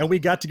 Yeah. And we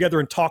got together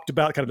and talked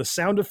about kind of the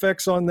sound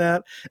effects on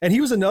that. And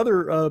he was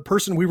another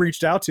person we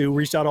reached out to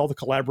all the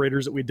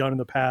collaborators that we'd done in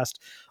the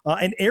past.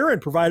 And Aaron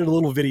provided a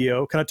little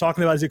video kind of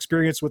talking about his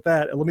experience with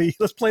that.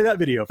 Let's play that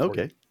video for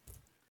you.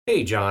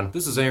 Hey, John,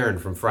 this is Aaron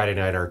from Friday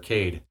Night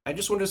Arcade. I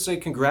just wanted to say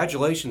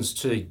congratulations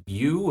to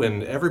you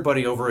and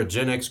everybody over at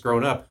Gen X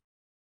Grown Up.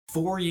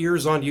 4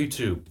 years on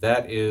YouTube.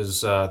 That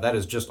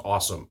is just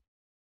awesome.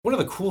 One of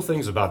the cool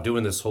things about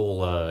doing this whole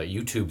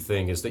YouTube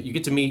thing is that you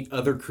get to meet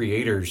other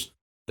creators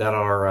that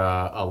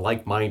are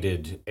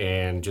like-minded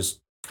and just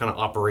kind of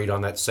operate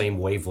on that same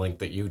wavelength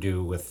that you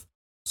do with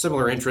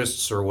similar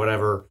interests or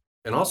whatever.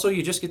 And also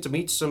you just get to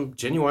meet some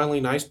genuinely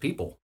nice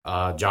people.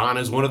 John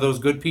is one of those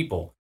good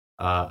people.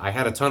 I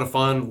had a ton of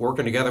fun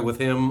working together with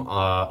him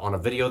on a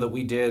video that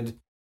we did.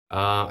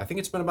 I think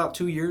it's been about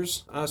 2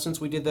 years since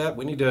we did that.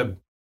 We need to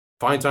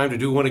find time to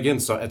do one again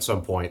at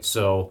some point.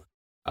 So,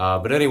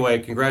 but anyway,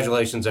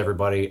 congratulations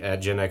everybody at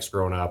Gen X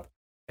Grown Up.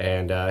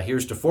 And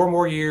here's to 4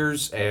 more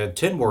years and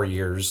 10 more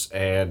years.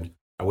 And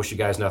I wish you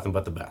guys nothing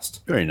but the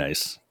best. Very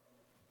nice.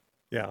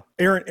 Yeah,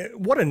 Aaron,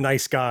 what a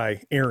nice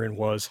guy Aaron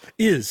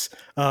is.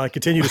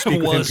 Continue to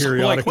speak with him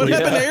periodically. What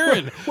happened to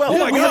Aaron? Well,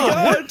 my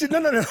God.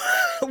 No.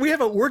 We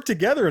haven't worked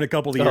together in a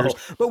couple of years,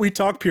 but we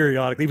talk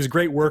periodically. It was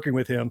great working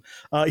with him.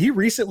 He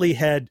recently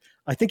had,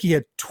 I think he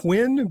had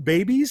twin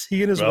babies,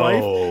 he and his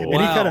wife. And he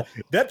kind of,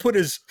 that put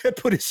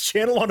his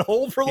channel on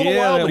hold for a little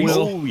while.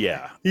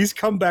 But he's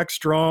come back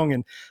strong,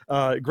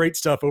 and great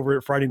stuff over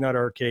at Friday Night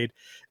Arcade.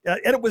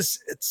 And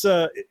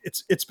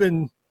it's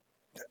been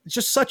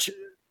just such...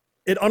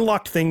 It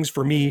unlocked things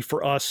for me,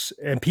 for us,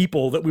 and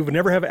people that we would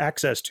never have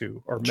access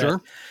to or met.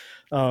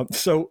 Sure.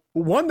 So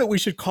one that we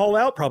should call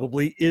out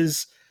probably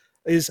is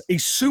a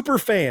super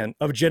fan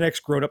of Gen X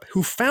Grown Up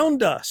who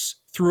found us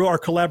through our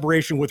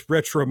collaboration with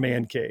Retro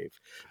Man Cave.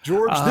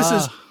 George, this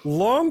is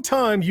long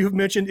time you've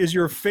mentioned is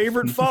your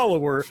favorite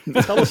follower.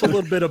 Tell us a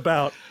little bit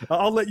about,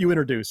 I'll let you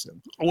introduce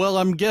him. Well,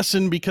 I'm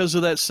guessing because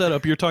of that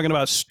setup, you're talking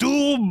about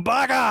Stu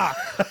Baca.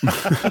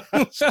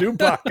 Stu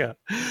Baca.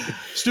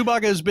 Stu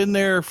Baca has been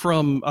there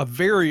from a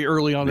very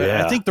early on.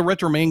 Yeah. I think the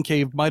Retro Man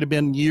Cave might have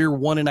been year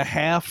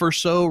 1.5 or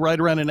so, right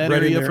around in that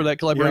area for that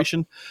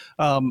collaboration.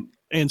 Yep.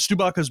 And Stu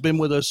Baca has been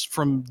with us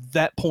from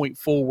that point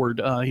forward.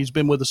 He's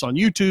been with us on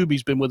YouTube.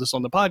 He's been with us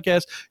on the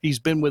podcast. He's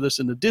been with us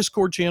in the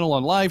Discord channel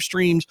on live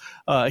streams.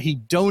 He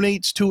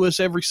donates to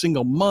us every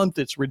single month.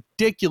 It's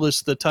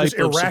ridiculous the type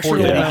of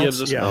support that he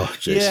gives us.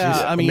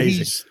 I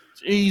mean,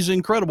 he's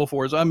incredible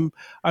for us.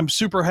 I'm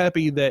super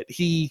happy that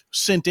he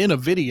sent in a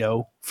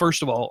video.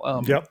 First of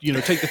all,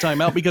 take the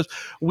time out, because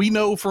we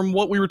know from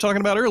what we were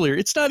talking about earlier,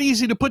 it's not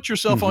easy to put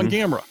yourself on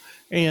camera.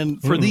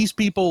 And for these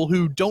people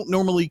who don't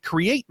normally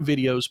create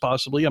videos,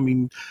 possibly, I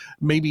mean,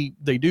 maybe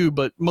they do,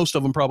 but most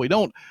of them probably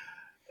don't.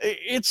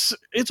 It's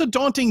a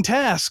daunting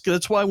task.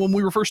 That's why when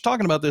we were first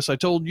talking about this, I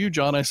told you,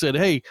 John, I said,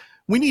 hey,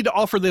 we need to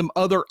offer them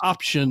other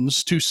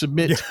options to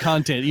submit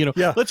content.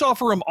 Let's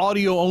offer them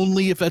audio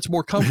only if that's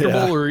more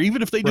comfortable, or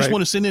even if they just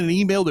want to send in an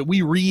email that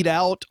we read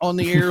out on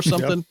the air or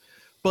something.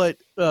 But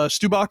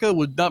Stu Baca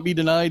would not be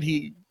denied.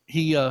 He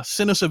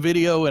sent us a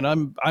video, and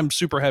I'm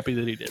super happy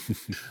that he did.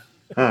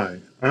 Hi,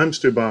 I'm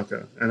Stu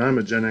Baca, and I'm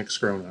a Gen X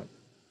Grown Up.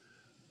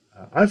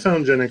 I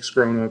found Gen X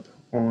Grown Up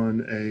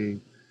on a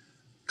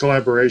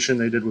collaboration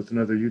they did with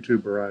another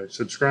YouTuber I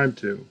subscribed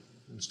to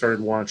and started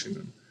watching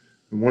them.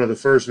 And one of the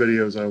first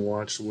videos I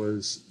watched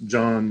was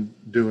John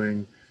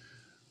doing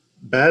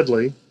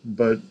badly,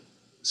 but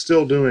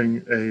still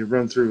doing a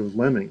run-through of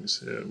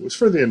Lemmings. It was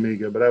for the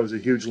Amiga, but I was a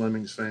huge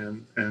Lemmings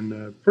fan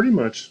and pretty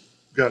much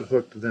got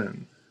hooked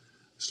then.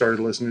 Started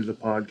listening to the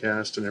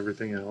podcast and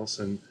everything else,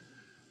 and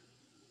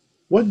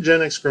what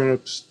Gen X Grown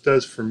Ups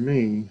does for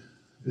me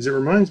is it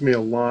reminds me a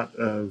lot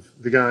of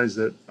the guys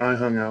that I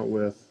hung out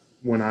with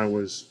when I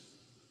was,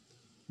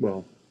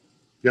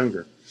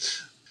 younger.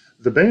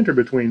 The banter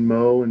between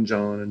Mo and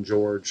John and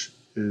George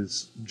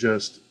is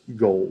just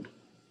gold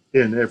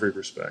in every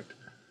respect.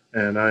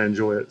 And I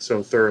enjoy it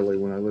so thoroughly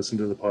when I listen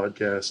to the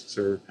podcasts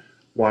or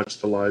watch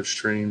the live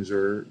streams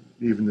or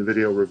even the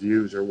video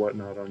reviews or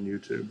whatnot on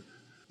YouTube.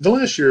 The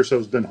last year or so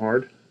has been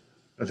hard.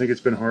 I think it's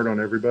been hard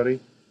on everybody.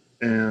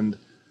 And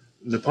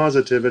the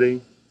positivity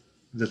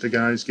that the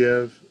guys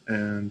give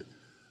and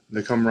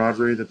the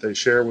camaraderie that they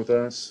share with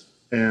us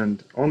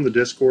and on the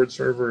Discord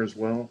server as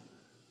well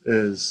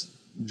is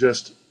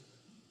just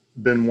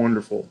been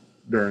wonderful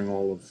during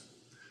all of,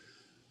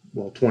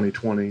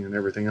 2020 and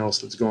everything else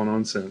that's gone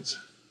on since.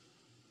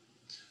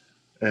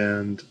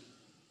 And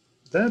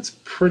that's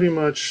pretty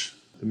much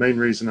the main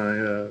reason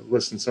I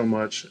listen so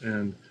much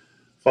and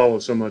follow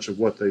so much of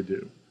what they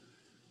do.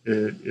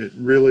 It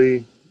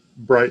really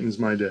brightens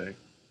my day,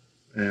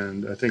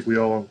 and I think we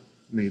all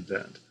need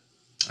that.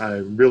 I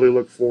really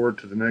look forward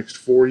to the next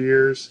 4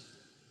 years.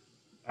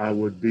 I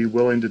would be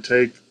willing to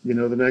take, the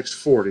next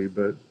 40,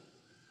 but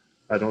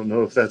I don't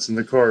know if that's in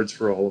the cards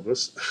for all of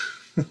us.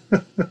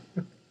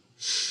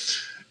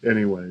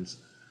 Anyways,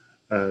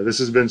 this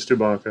has been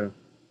Stubaka.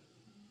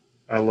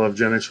 I love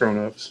Gen X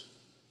Grown-Ups,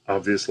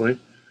 obviously,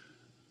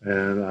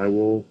 and I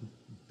will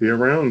be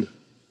around.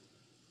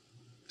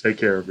 Take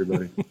care,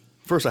 everybody.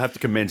 First, I have to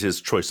commend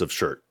his choice of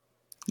shirt.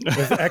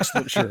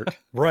 Excellent shirt.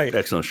 Right.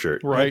 Excellent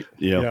shirt. Right.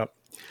 Yeah.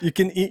 You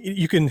can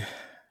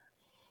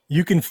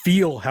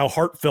feel how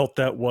heartfelt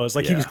that was.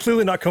 Like he was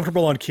clearly not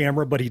comfortable on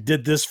camera, but he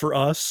did this for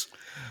us.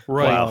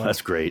 Right. Wow,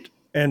 that's great.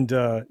 And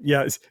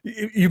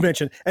you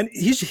mentioned, and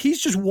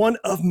he's just one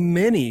of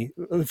many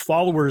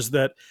followers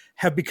that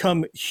have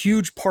become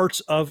huge parts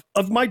of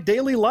my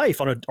daily life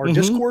on our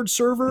Discord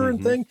server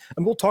and thing.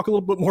 And we'll talk a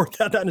little bit more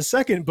about that in a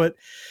second. But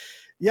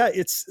yeah,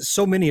 it's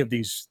so many of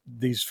these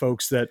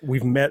folks that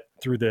we've met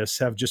through this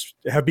have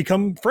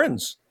become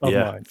friends of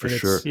mine. For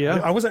sure. Yeah,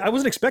 I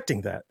wasn't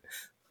expecting that.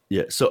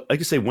 Yeah, so I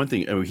can say one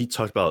thing. I mean, he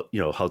talked about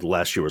how the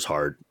last year was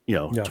hard.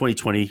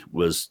 2020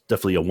 was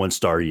definitely a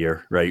 1-star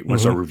year, right?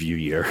 1-star review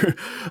year.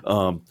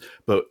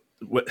 But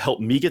what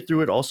helped me get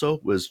through it also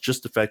was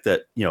just the fact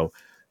that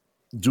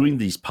doing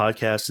these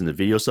podcasts and the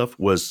video stuff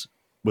was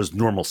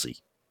normalcy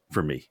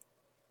for me.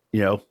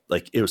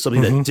 Like it was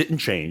something that didn't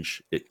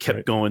change. It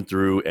kept going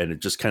through, and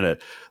it just kind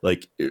of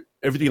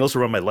everything else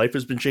around my life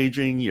has been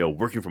changing.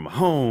 Working from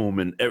home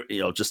and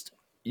just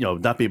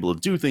not being able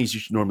to do things you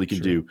normally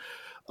can do.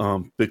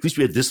 But at least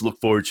we had this to look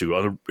forward to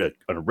on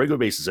a regular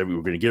basis. We're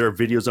going to get our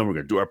videos on. We're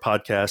going to do our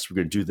podcast. We're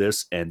going to do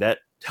this, and that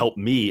helped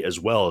me as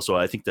well. So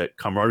I think that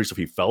camaraderie stuff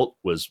he felt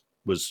was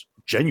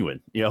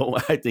genuine.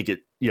 I think it.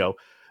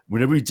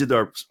 Whenever we did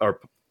our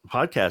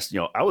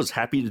podcast, I was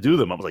happy to do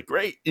them. I was like,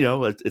 great.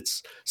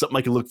 It's something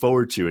I can look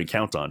forward to and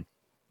count on.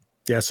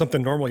 Yeah,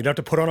 something normal. You don't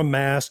have to put on a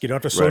mask. You don't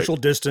have to social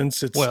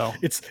distance. It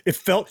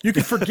felt you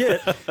can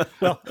forget.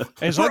 Well,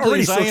 as ugly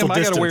as I am,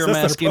 I got to wear a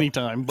mask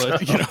anytime. But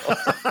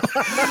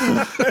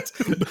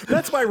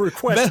that's my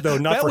request, though.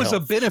 Not that for was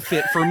health. A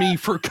benefit for me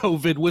for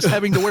COVID was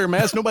having to wear a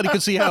mask. Nobody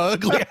could see how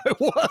ugly I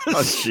was.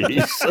 Oh,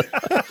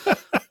 jeez.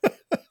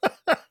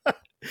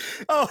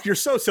 Oh, you're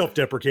so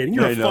self-deprecating.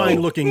 You're a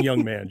fine-looking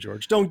young man,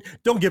 George. Don't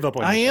give up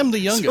on I yourself. am the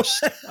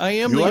youngest. I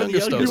am the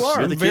youngest. You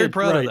are. I'm very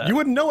proud of that. You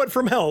wouldn't know it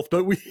from health,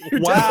 but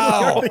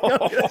Wow.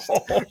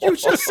 You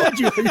just said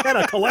you had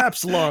a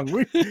collapsed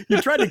lung.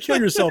 You tried to kill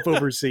yourself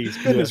overseas.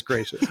 Goodness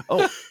gracious.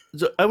 Oh,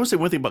 so I will say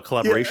one thing about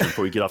collaboration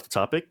before we get off the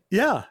topic.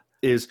 Yeah.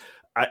 Is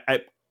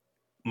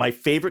my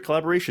favorite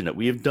collaboration that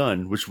we have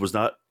done, which was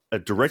not a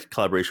direct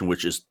collaboration,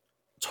 which is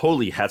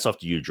totally hats off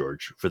to you,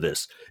 George, for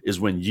this, is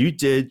when you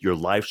did your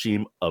live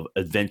stream of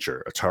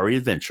Atari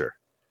Adventure,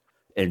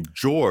 and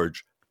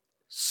George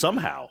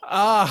somehow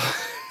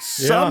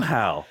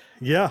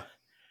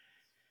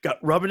got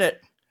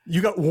Robinette.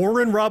 You got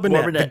Warren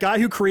Robinette, the guy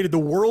who created the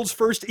world's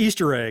first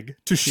Easter egg,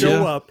 to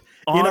show up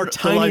in our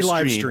tiny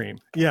live stream.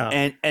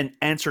 Yeah. And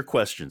answer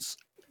questions.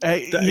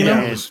 And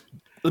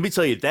let me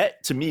tell you,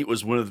 that to me it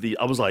was one of the,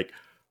 I was like,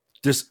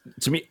 this,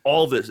 to me,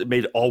 all this, it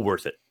made it all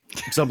worth it.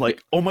 Because I'm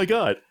like, oh my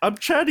God, I'm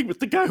chatting with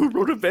the guy who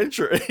wrote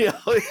Adventure. It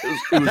was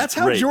That's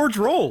great. how George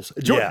rolls.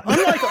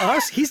 Unlike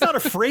us, he's not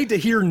afraid to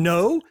hear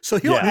no, so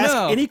he'll ask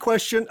any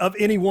question of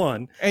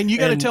anyone. And you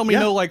got to tell me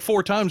no like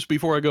 4 times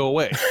before I go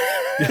away.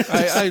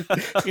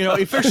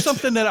 If there's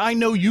something that I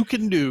know you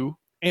can do,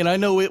 and I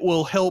know it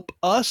will help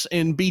us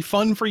and be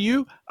fun for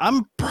you,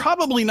 I'm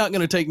probably not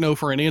going to take no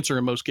for an answer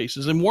in most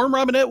cases. And Warren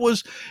Robinette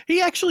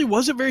he actually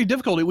wasn't very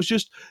difficult. It was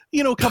just,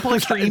 a couple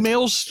extra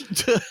emails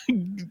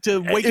to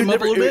wake him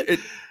up a little bit.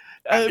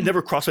 It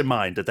never crossed my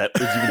mind that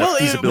was even a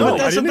feasibility.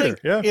 That's the thing.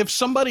 Yeah. If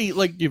somebody,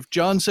 if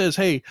John says,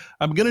 hey,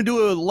 I'm going to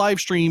do a live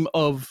stream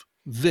of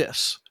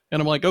this, and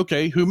I'm like,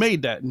 okay, who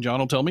made that? And John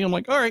will tell me. I'm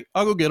like, all right,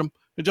 I'll go get him.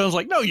 And John's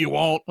like, no, you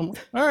won't. I'm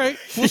like, all right,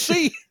 we'll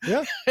see.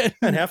 Yeah.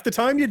 And half the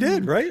time you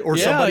did, right? Or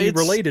somebody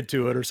related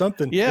to it or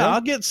something. Yeah, I'll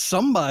get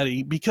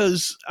somebody,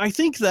 because I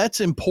think that's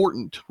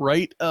important,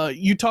 right?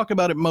 You talk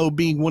about it, Mo,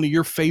 being one of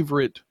your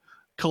favorite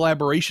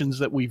collaborations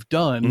that we've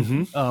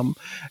done.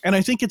 And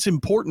I think it's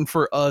important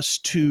for us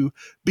to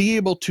be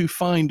able to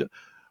find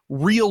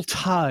real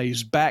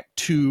ties back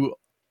to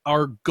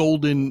our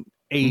golden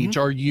age,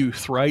 our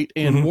youth, right?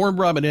 And Warren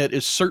Robinette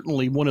is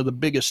certainly one of the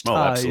biggest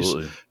ties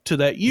to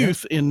that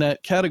youth in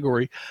that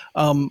category.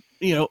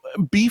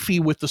 Beefy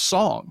with the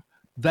song.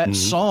 That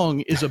song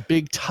is a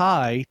big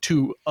tie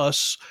to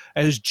us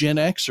as Gen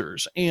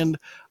Xers. And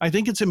I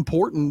think it's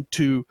important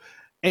to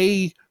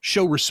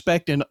show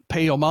respect and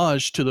pay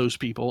homage to those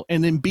people,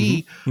 and then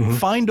B,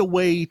 find a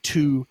way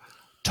to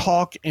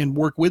talk and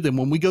work with them.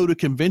 When we go to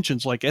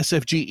conventions like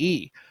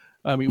SFGE,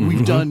 I mean,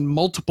 we've done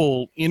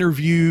multiple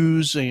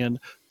interviews and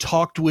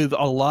talked with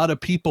a lot of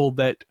people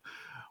that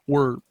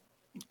were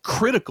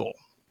critical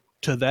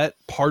to that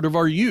part of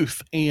our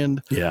youth.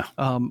 And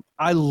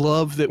I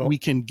love that we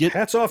can get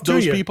hats off to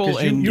those you, people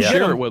 'cause you and get share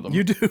them. it with them.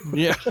 You do.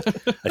 Yeah.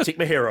 I take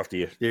my hair off to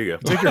you. There you go.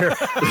 Take your hair.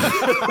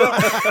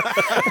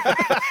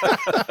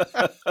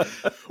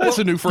 That's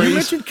a new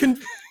phrase.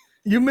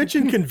 You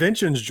mentioned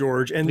conventions,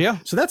 George, and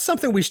so that's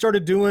something we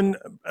started doing.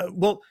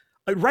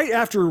 Right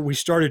after we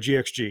started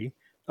GXG,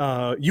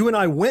 you and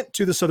I went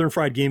to the Southern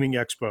Fried Gaming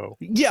Expo.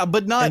 Yeah,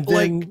 but not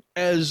then, like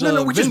as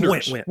no, we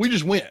vendors. just went. We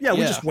just went. Yeah,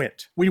 we just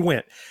went. We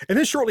went, and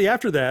then shortly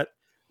after that,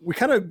 we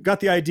kind of got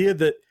the idea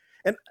that,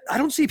 and I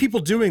don't see people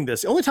doing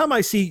this. The only time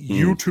I see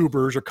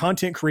YouTubers or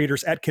content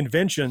creators at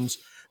conventions,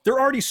 they're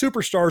already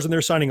superstars and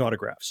they're signing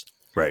autographs.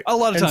 Right. A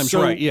lot of times,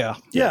 right? Yeah.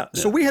 Yeah.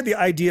 So we had the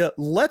idea,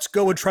 let's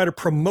go and try to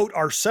promote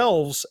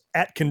ourselves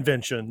at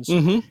conventions.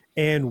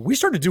 And we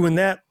started doing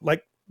that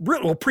like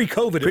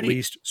pre-COVID at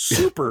least,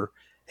 super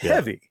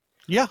heavy.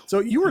 Yeah. So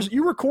you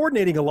were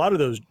coordinating a lot of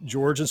those,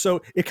 George. And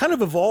so it kind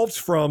of evolved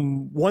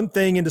from one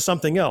thing into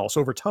something else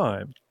over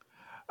time.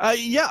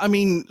 Yeah. I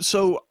mean,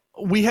 so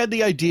we had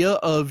the idea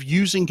of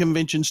using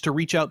conventions to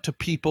reach out to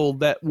people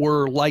that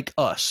were like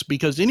us,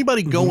 because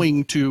anybody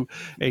going to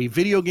a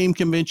video game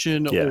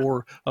convention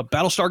or a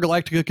Battlestar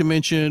Galactica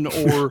convention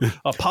or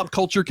a pop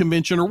culture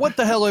convention or what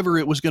the hell ever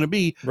it was going to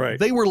be,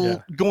 they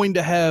were going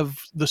to have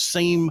the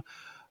same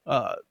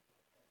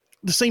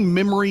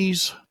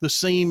memories, the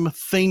same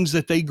things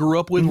that they grew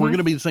up with were going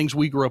to be the things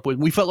we grew up with.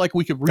 We felt like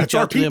we could reach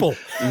out to them.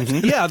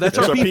 Yeah, that's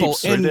our people.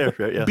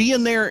 And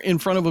being there in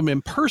front of them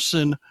in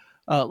person,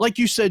 like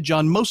you said,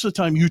 John, most of the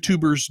time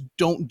YouTubers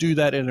don't do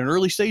that at an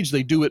early stage.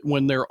 They do it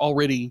when they're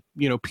already,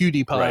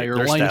 PewDiePie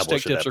or Linus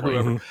Tech Tips or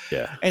whoever.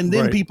 And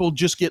then people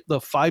just get the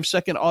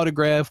 5-second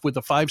autograph with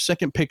a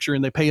 5-second picture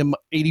and they pay them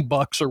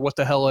 $80 or what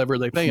the hell ever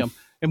they pay them.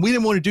 And we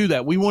didn't want to do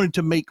that. We wanted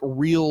to make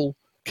real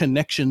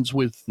connections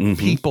with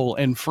people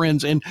and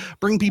friends and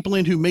bring people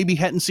in who maybe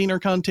hadn't seen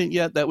our content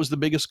yet. That was the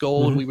biggest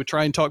goal. And we would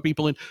try and talk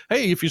people in.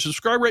 Hey, if you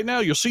subscribe right now,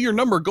 you'll see your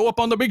number go up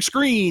on the big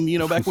screen,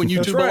 back when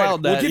YouTube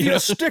allowed that. We'll give you a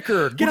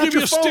sticker. Get out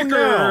your phone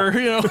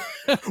now.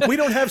 We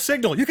don't have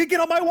signal. You can get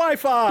on my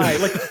Wi-Fi.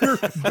 Like we're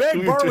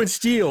beg, borrow, and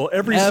steal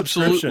every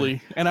subscription.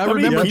 And I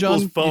remember, John,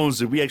 people's phones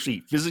did we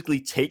actually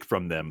physically take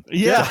from them?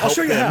 Yeah, I'll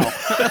show you how.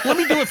 Let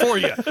me do it for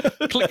you.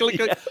 Click, click,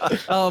 click.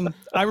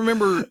 I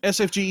remember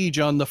SFGE,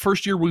 John, the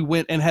first year we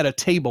went and had a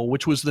table,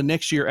 which was the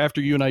next year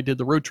after you and I did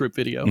the road trip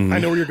video. I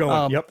know where you're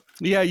going. Yep.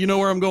 Yeah, you know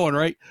where I'm going,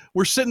 right?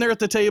 We're sitting there at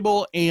the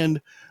table and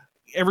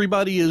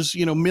everybody is,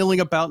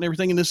 milling about and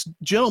everything. And this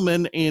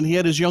gentleman, and he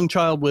had his young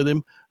child with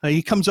him.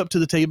 He comes up to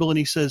the table and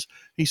he says,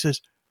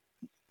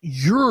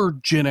 "You're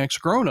Gen X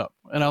grown up."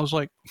 And I was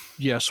like,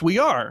 "Yes, we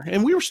are."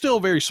 And we were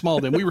still very small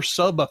then. We were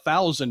sub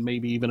 1,000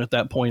 maybe even at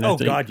that point. I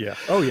think. God, yeah.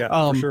 Oh yeah,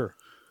 for sure.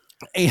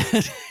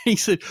 And he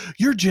said,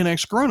 "You're Gen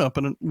X grown up."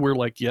 And we're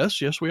like,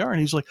 yes, we are. And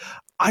he's like,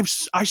 I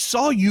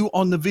saw you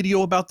on the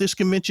video about this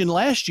convention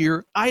last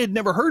year. I had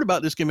never heard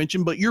about this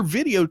convention, but your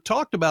video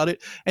talked about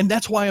it. And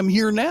that's why I'm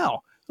here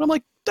now. And I'm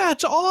like,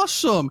 that's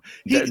awesome.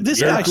 This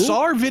guy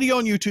saw our video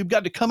on YouTube,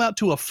 got to come out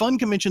to a fun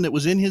convention that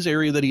was in his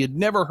area that he had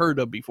never heard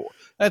of before.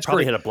 That's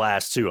Probably great. had a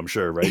blast too, I'm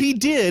sure, right? He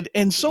did.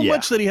 And so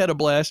much that he had a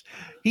blast.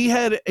 He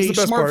had a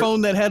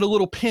smartphone that had a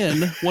little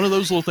pin, one of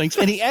those little things.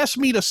 And he asked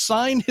me to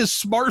sign his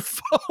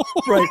smartphone.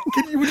 Right.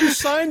 Would you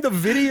sign the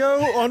video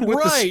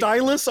with the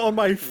stylus on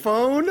my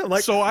phone?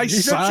 Like, so I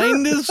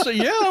signed this.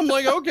 Yeah, I'm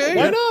like, okay.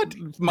 Why not?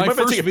 My you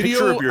first take a video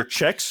picture of your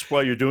checks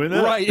while you're doing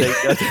that. Right.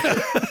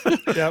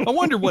 I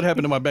wonder what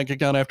happened to my bank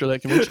account after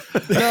that convention.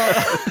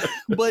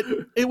 But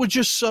it was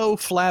just so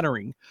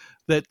flattering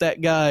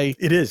that guy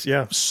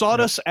sought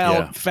us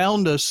out,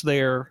 found us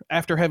there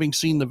after having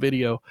seen the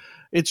video.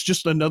 It's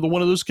just another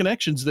one of those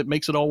connections that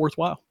makes it all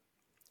worthwhile.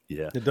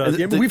 Yeah, it does.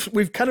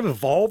 We've kind of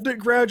evolved it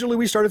gradually.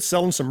 We started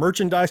selling some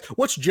merchandise.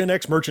 What's Gen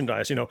X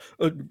merchandise?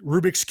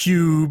 Rubik's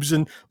cubes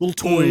and little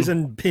toys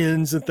and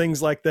pins and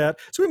things like that.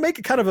 So we make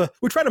it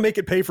we try to make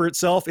it pay for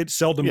itself. It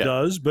seldom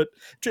does, but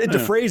it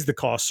defrays the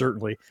cost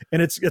certainly.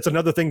 And it's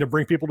another thing to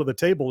bring people to the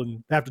table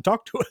and have to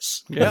talk to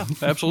us. Yeah,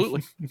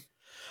 absolutely.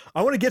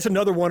 I want to get to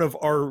another one of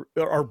our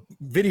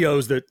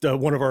videos that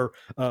one of our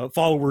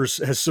followers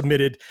has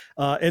submitted.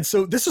 And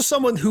so this is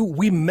someone who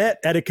we met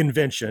at a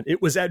convention.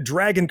 It was at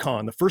Dragon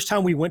Con, the first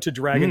time we went to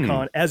Dragon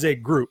Con as a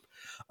group.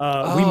 We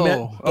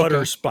met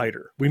Butter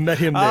Spider. We met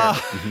him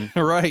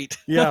there. Right.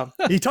 Yeah.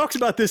 He talks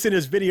about this in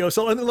his video.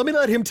 So let me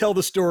let him tell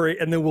the story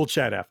and then we'll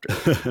chat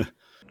after.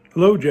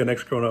 Hello, Gen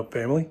X Grown Up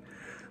family.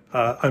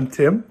 I'm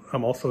Tim.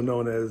 I'm also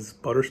known as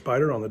Butter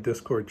Spider on the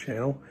Discord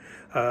channel.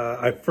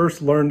 I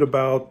first learned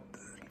about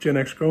Gen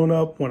X Grown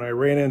Up when I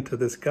ran into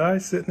this guy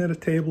sitting at a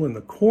table in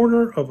the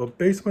corner of a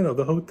basement of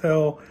the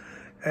hotel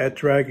at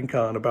Dragon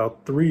Con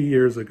about 3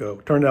 years ago.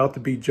 Turned out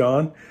to be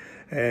John,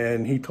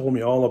 and he told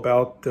me all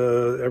about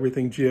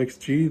everything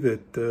GXG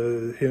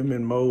that him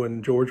and Mo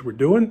and George were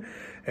doing.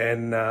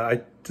 And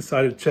I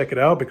decided to check it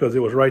out because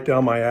it was right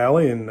down my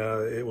alley, and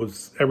it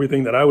was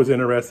everything that I was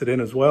interested in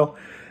as well.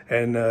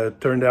 and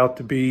turned out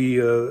to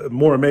be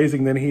more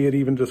amazing than he had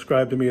even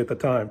described to me at the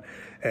time.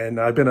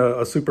 And I've been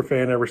a super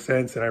fan ever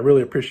since, and I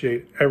really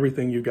appreciate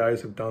everything you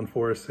guys have done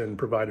for us and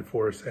provided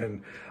for us.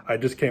 And I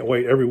just can't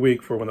wait every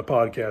week for when the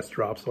podcast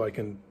drops so I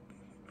can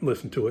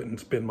listen to it and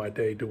spend my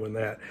day doing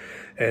that.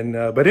 And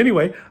but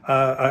anyway,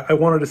 I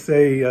wanted to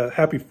say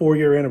happy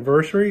 4-year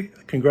anniversary.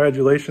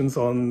 Congratulations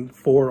on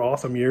 4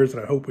 awesome years,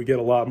 and I hope we get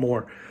a lot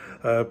more.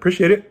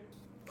 Appreciate it.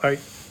 All right,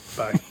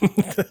 bye.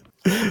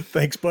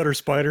 Thanks, Butter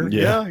Spider.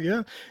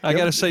 Yeah. I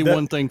got to say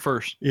one thing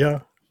first. Yeah.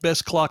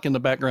 Best clock in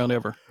the background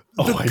ever.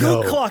 The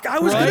goat clock. I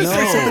was going to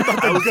say something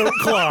about the goat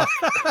clock.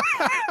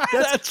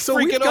 That's so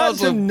freaking we've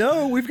gotten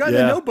awesome. We've gotten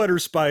to know Butter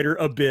Spider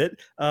a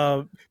bit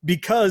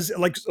because,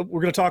 like,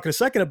 we're going to talk in a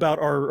second about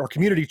our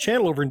community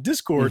channel over in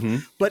Discord.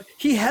 But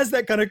he has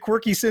that kind of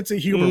quirky sense of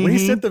humor. When he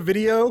sent the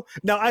video,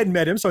 now I'd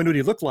met him, so I knew what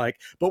he looked like.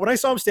 But when I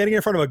saw him standing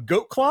in front of a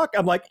goat clock,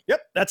 I'm like,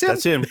 "Yep, that's him.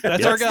 That's him.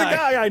 That's our guy. The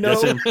guy I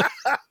know." That's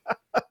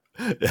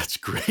him. That's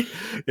great.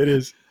 It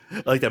is.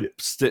 I like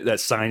that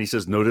sign. He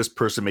says, "Notice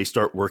person may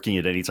start working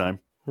at any time."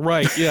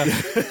 Right. Yeah.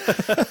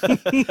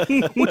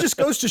 Well, it just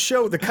goes to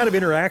show the kind of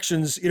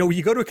interactions,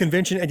 you go to a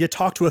convention and you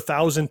talk to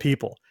 1,000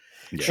 people.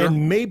 Sure.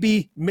 And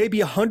maybe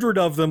 100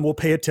 of them will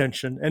pay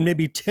attention, and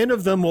maybe 10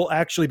 of them will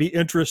actually be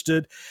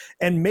interested,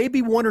 and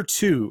maybe 1 or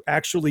 2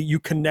 actually you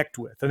connect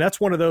with. And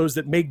that's one of those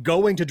that make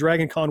going to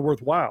Dragon Con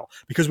worthwhile,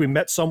 because we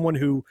met someone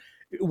who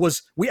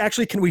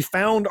we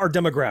found our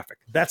demographic.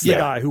 That's the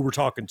guy who we're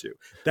talking to.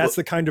 That's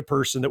the kind of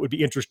person that would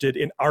be interested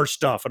in our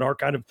stuff and our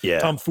kind of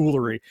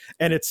tomfoolery.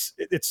 And it's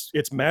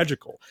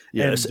magical.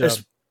 Yeah.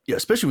 And,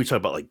 especially when we talk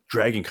about like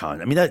Dragon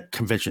Con. I mean, that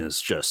convention is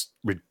just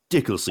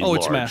ridiculously large,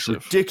 it's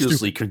massive,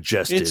 ridiculously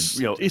congested.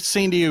 It's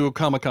San Diego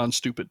Comic-Con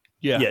stupid.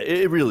 Yeah,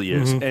 it really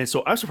is. And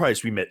so I'm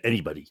surprised we met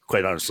anybody,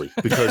 quite honestly,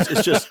 because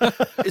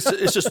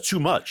it's just too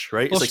much,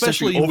 right? Well, it's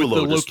especially like with the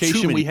overload.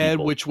 location we had,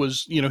 which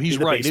was, he's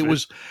right.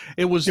 Basement.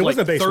 It was like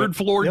the basement. 3rd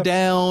floor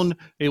down.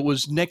 It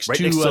was next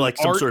to like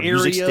some art sort of area,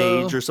 music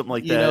stage or something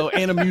like that,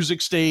 and a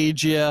music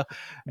stage. Yeah,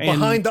 and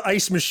behind the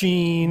ice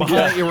machine.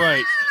 You're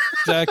right,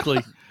 exactly.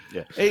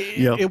 Yeah.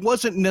 It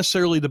wasn't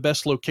necessarily the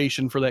best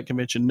location for that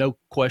convention, no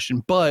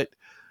question, but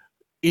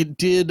it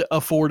did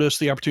afford us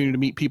the opportunity to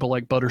meet people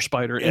like Butter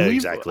Spider. And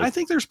exactly. I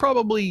think there's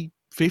probably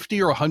 50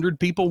 or 100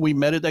 people we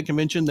met at that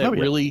convention that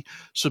really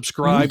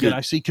subscribed, and I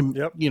see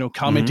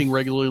commenting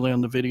regularly on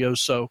the videos.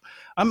 So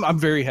I'm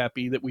very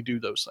happy that we do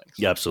those things.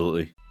 Yeah,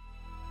 absolutely.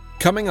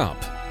 Coming up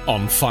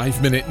on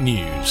 5 Minute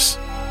News,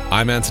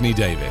 I'm Anthony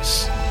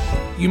Davis.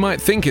 You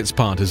might think it's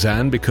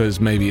partisan because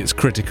maybe it's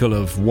critical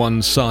of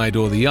one side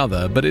or the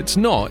other, but it's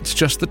not. It's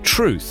just the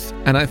truth.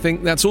 And I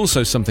think that's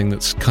also something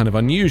that's kind of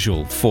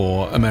unusual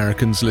for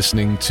Americans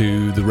listening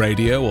to the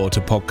radio or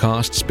to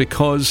podcasts,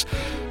 because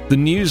the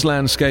news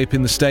landscape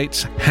in the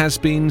States has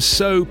been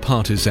so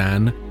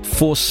partisan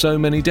for so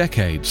many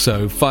decades.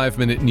 So 5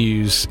 Minute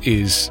News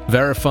is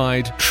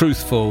verified,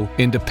 truthful,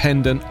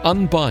 independent,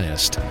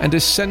 unbiased, and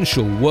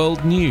essential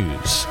world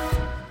news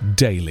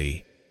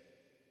daily.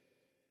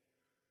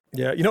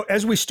 Yeah,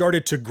 as we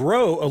started to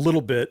grow a little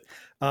bit,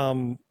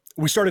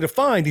 we started to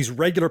find these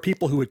regular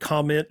people who would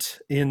comment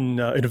in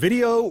a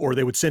video, or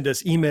they would send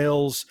us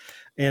emails.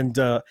 And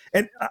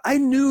I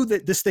knew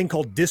that this thing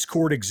called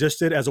Discord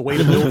existed as a way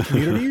to build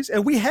communities,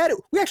 and we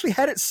actually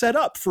had it set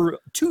up for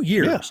 2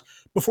 years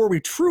before we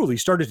truly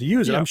started to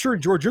use it. I'm sure,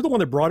 George, you're the one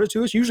that brought it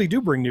to us. You usually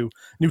do bring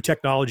new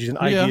technologies and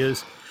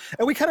ideas,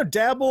 and we kind of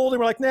dabbled, and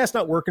we're like, nah, it's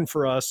not working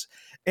for us.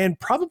 And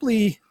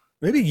probably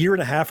maybe a year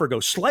and a half ago,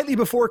 slightly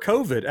before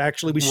COVID,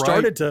 actually, we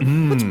started to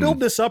let's build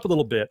this up a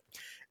little bit.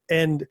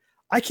 And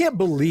I can't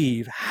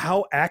believe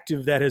how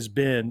active that has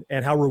been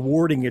and how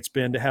rewarding it's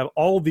been to have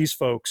all of these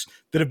folks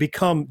that have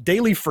become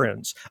daily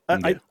friends.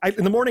 I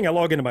in the morning, I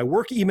log into my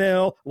work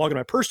email, log into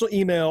my personal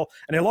email,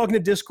 and I log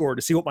into Discord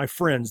to see what my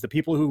friends, the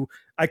people who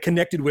I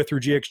connected with through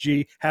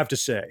GXG, have to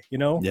say,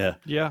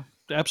 Yeah.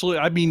 Absolutely.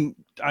 I mean,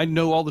 I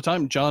know all the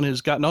time John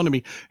has gotten on to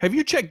me. Have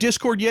you checked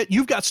Discord yet?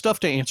 You've got stuff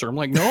to answer. I'm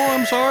like, no,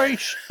 I'm sorry.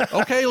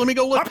 Okay, let me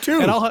go look.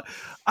 And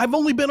I've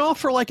only been off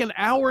for like an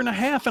hour and a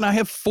half, and I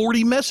have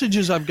 40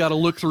 messages I've got to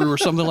look through or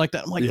something like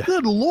that. I'm like,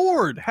 good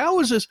Lord, how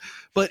is this?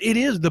 But it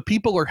is. The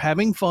people are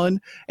having fun,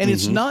 and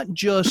it's not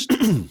just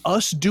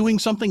us doing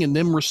something and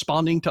them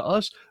responding to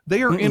us.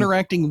 They are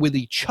interacting with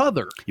each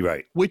other,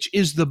 which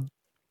is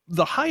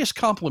the highest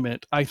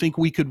compliment I think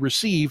we could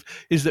receive,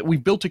 is that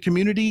we've built a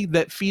community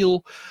that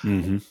feel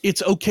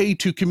it's okay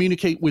to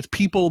communicate with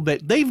people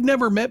that they've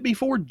never met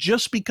before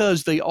just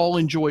because they all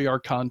enjoy our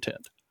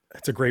content.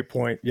 That's a great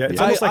point. Yeah,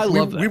 it's almost like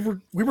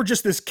we were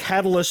just this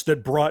catalyst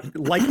that brought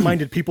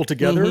like-minded people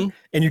together,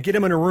 and you get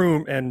them in a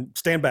room and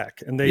stand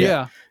back, and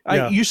they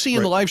you see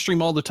in the live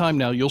stream all the time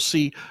now. You'll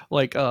see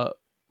like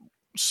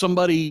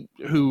somebody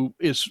who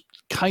is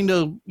kind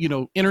of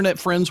internet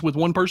friends with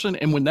one person,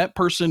 and when that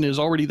person is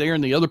already there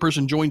and the other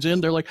person joins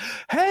in, they're like,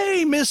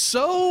 hey Miss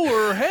So,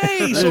 or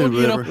hey so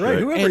whoever,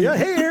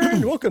 hey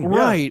Aaron, welcome.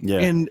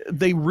 And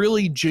they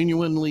really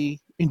genuinely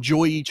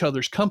enjoy each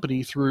other's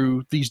company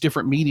through these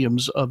different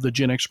mediums of the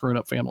Gen X Grown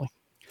Up family.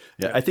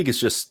 I think it's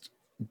just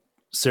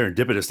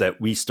serendipitous that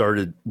we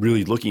started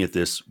really looking at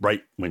this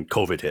right when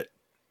COVID hit.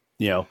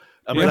 You know,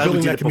 I'm glad building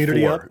we did that it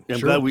community before. up. I'm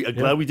Sure.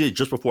 glad we did it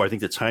just before. I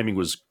think the timing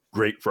was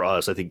great for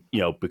us. I think,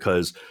 you know,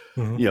 because,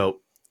 you know,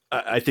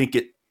 I think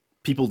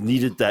people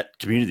needed that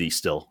community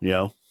still, you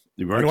know,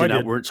 we weren't getting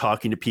out, weren't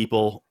talking to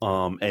people.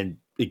 And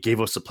it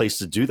gave us a place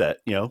to do that,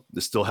 you know,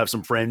 to still have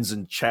some friends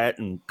and chat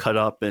and cut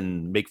up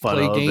and make fun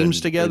of. Play games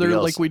together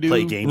like we do.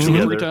 Play games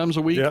together 3 times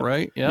a week,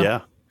 right?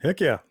 Yeah. Heck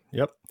yeah.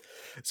 Yep.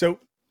 So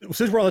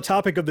since we're on the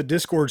topic of the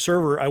Discord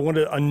server, I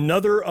wanted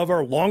another of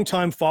our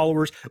longtime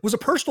followers, was a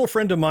personal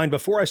friend of mine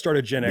before I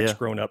started Gen X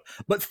Grown Up,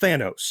 but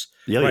Thanos,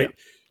 right?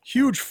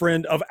 Huge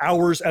friend of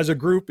ours as a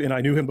group, and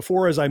I knew him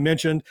before, as I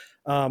mentioned.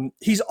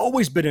 He's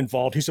always been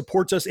involved. He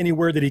supports us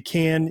anywhere that he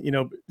can. You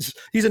know,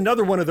 he's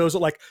another one of those that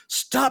like,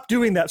 stop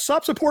doing that.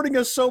 Stop supporting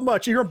us so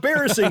much. You're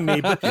embarrassing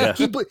me.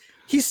 But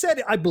he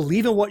said, I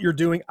believe in what you're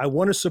doing. I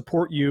want to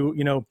support you,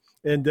 you know.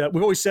 And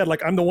we've always said,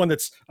 like, I'm the one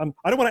that's, I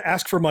don't want to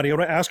ask for money. I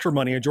want to ask for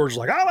money. And George is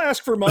like, I'll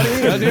ask for money.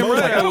 And Mo's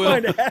like, I don't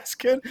mind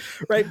asking.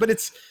 Right. But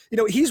it's, you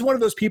know, he's one of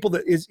those people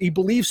that he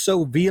believes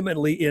so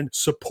vehemently in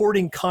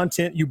supporting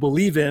content you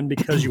believe in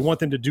because you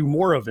want them to do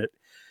more of it.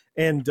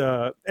 And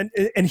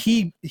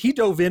he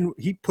dove in,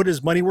 he put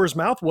his money where his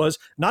mouth was.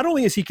 Not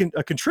only is he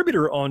a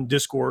contributor on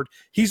Discord,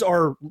 he's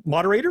our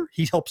moderator.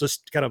 He helps us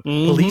kind of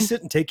police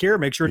it and take care,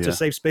 make sure it's a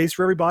safe space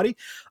for everybody.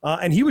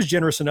 And he was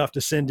generous enough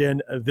to send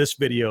in this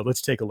video.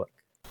 Let's take a look.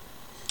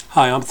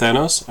 Hi, I'm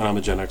Thanos, and I'm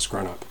a Gen X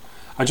grown-up.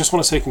 I just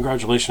want to say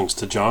congratulations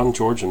to John,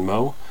 George, and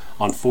Mo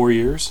on 4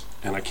 years,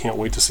 and I can't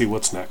wait to see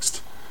what's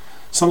next.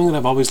 Something that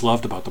I've always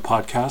loved about the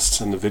podcasts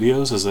and the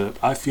videos is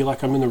that I feel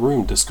like I'm in the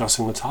room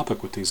discussing the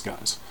topic with these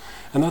guys.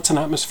 And that's an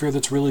atmosphere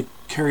that's really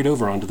carried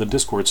over onto the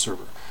Discord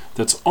server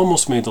that's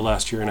almost made the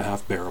last year and a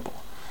half bearable.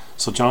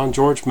 So John,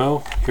 George,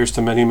 Mo, here's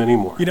to many, many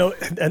more. You know,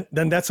 and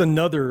then that's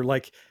another,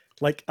 like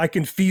I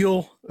can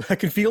feel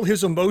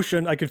his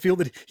emotion. I can feel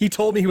that he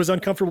told me he was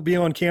uncomfortable being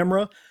on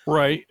camera.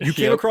 Right. You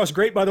came across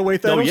great, by the way,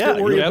 Thanos.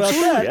 Don't worry about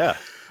that. Yeah.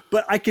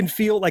 But I can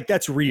feel like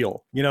that's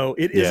real. You know,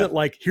 it isn't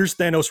like, here's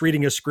Thanos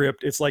reading a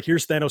script. It's like,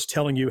 here's Thanos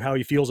telling you how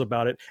he feels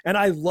about it. And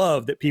I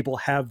love that people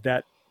have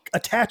that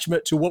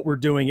attachment to what we're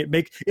doing. It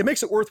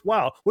makes it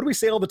worthwhile. What do we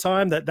say all the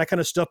time? That kind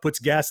of stuff puts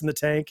gas in the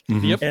tank.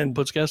 Yep. And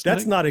puts gas in the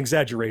that's tank. not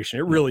exaggeration.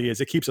 It really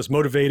is. It keeps us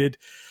motivated.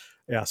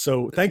 Yeah.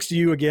 So thanks to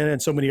you again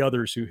and so many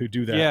others who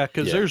do that. Yeah,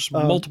 because there's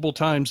multiple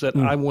times that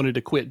I wanted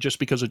to quit just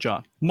because of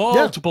John.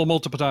 Multiple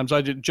times.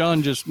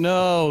 John just,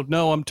 no,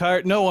 I'm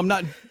tired. No, I'm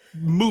not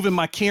moving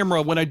my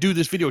camera when I do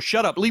this video.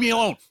 Shut up. Leave me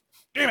alone.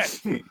 Damn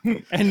it.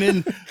 And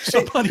then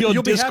somebody on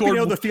You'll be Discord. happy to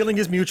know the feeling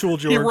is mutual,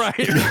 George. You're right.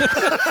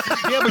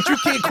 Yeah, but you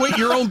can't quit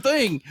your own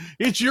thing.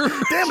 It's your,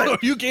 damn it. So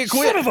you can't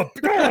quit. Son of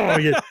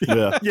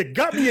a, you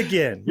got me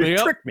again. You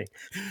tricked me.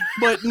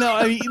 But no,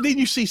 I mean, then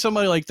you see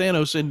somebody like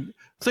Thanos, and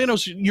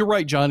Thanos, you're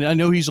right, John. I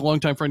know he's a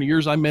longtime friend of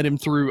yours. I met him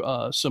through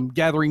some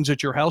gatherings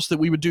at your house that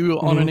we would do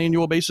on an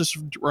annual basis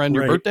around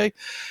your birthday.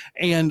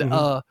 And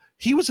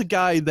he was a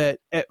guy that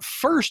at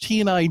first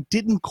he and I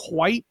didn't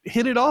quite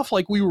hit it off.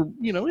 Like we were,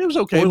 you know, it was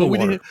okay, but we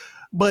didn't.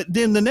 But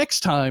then the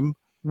next time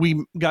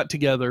we got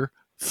together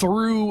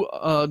through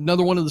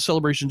another one of the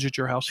celebrations at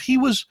your house, he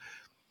was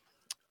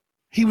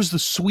the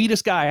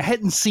sweetest guy. I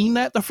hadn't seen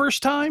that the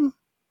first time,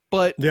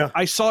 but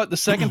I saw it the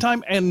second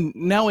time, and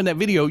now in that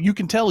video, you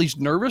can tell he's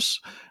nervous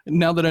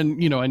now that I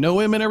know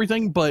him and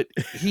everything, but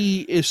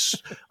he is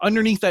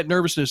underneath that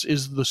nervousness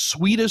is the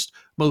sweetest,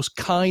 most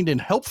kind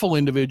and helpful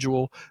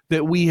individual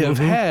that we have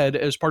had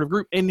as part of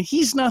group. And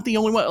he's not the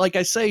only one. Like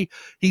I say,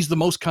 he's the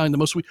most kind, the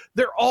most sweet.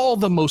 They're all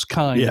the most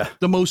kind,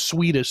 the most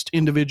sweetest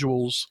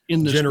indivievals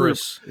in this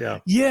generous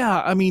group.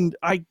 Yeah. I mean,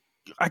 I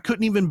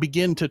couldn't even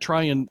begin to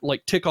try and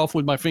like tick off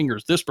with my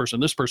fingers, this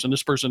person, this person,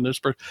 this person, this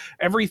person,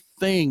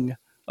 everything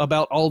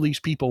about all these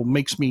people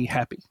makes me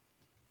happy.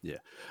 Yeah.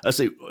 I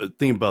say the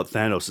thing about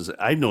Thanos is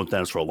I've known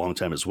Thanos for a long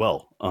time as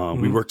well.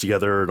 We worked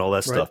together and all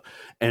that stuff.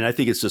 And I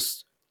think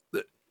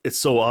it's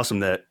so awesome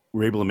that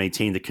we're able to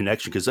maintain the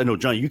connection. Cause I know,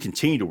 John, you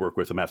continue to work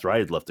with him after I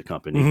had left the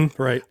company.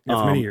 Right. Yeah,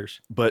 for many years.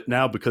 But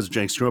now because of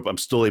Gen X Grown Up, I'm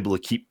still able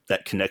to keep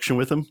that connection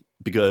with him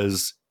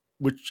because,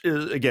 which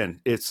is, again,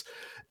 he's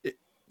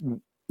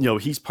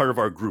part of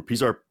our group.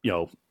 He's our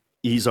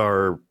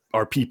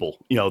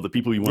people, the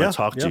people you want to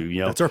talk to,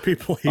 That's our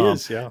people. He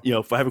is. Yeah.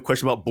 If I have a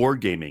question about board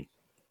gaming,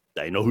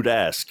 I know who to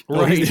ask.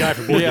 Right. He's the guy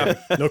for board gaming.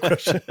 No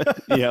question.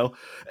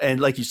 And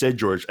like you said,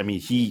 George, I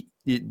mean,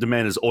 the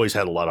man has always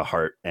had a lot of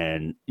heart,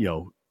 and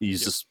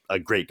he's just a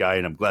great guy,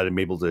 and I'm glad I'm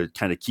able to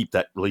kind of keep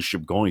that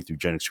relationship going through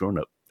Gen X Grown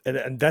Up.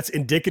 And that's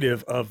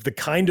indicative of the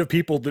kind of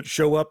people that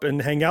show up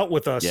and hang out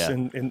with us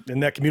in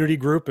that community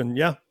group. And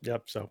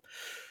so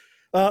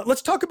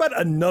let's talk about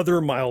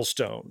another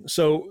milestone.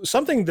 So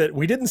something that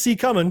we didn't see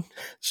coming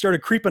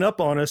started creeping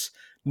up on us.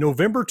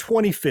 November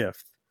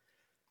 25th,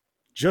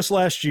 just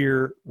last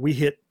year, we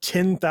hit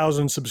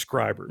 10,000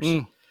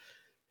 subscribers.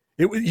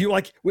 It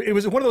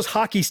was one of those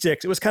hockey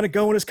sticks. It was kind of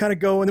going,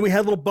 and then we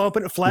had a little bump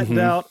and it flattened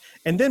out.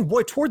 And then,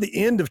 boy, toward the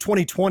end of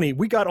 2020,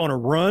 we got on a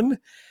run.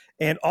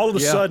 And all of a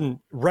sudden,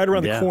 right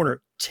around the Yeah.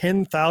 corner,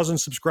 10,000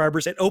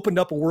 subscribers. It opened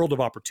up a world of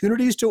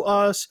opportunities to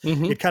us.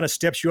 It kind of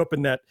steps you up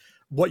in that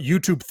what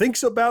YouTube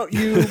thinks about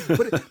you,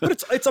 but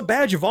it's a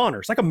badge of honor.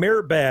 It's like a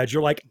merit badge.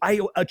 You're like, I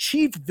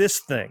achieved this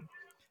thing.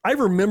 I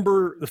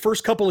remember the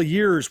first couple of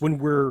years when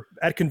we're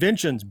at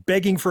conventions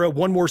begging for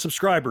one more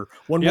subscriber,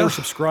 one more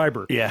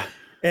subscriber. Yeah.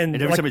 And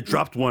every time it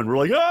dropped one, we're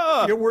like,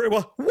 ah! Yeah,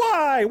 well,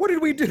 why? What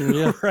did we do?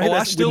 Yeah. Right?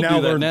 I still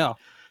do that now.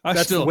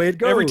 That's the way it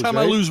goes. Every time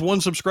I right? lose one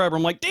subscriber,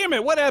 I'm like, damn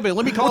it, what happened?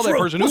 Let me call that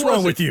person. What's Who was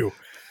wrong it? with you?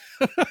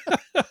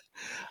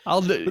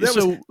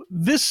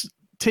 This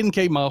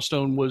 10K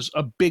milestone was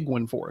a big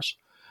one for us.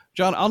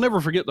 John, I'll never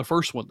forget the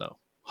first one, though.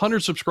 100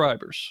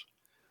 subscribers.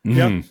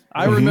 Yep.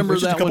 I remember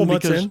Just a that couple one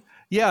months because, in.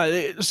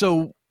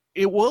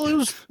 it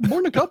was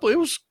more than a couple. It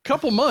was a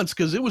couple months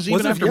because it was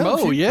even after Yeah,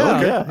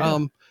 Mo.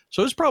 Okay.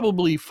 So it's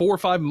probably 4 or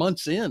 5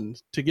 months in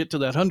to get to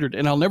that 100.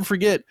 And I'll never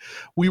forget,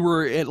 we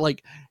were at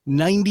like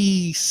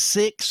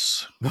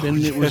 96.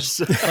 Then it was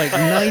like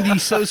 90.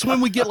 So it's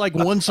when we get like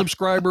one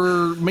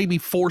subscriber, maybe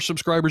 4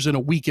 subscribers in a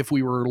week if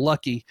we were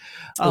lucky.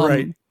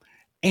 Right.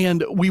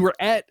 And we were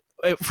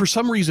for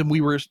some reason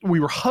we were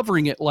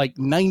hovering at like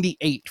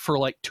 98 for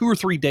like 2 or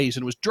 3 days,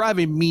 and it was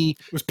driving me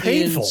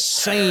painful.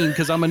 insane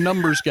because I'm a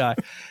numbers guy.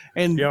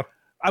 And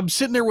I'm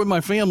sitting there with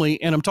my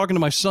family and I'm talking to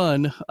my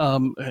son.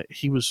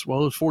 It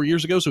was 4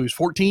 years ago, so he was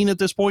 14 at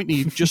this point, and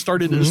he just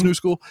started at his new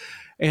school.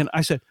 And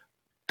I said,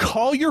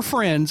 call your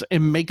friends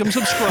and make them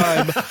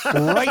subscribe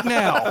right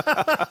now.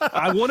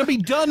 I want to be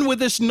done with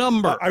this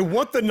number. I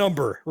want the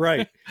number,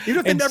 right? You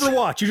don't have to never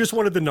watch. You just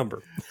wanted the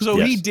number. So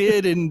he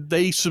did, and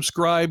they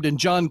subscribed, and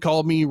John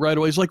called me right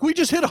away. He's like, we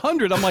just hit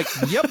 100. I'm like,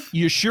 yep,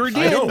 you sure did.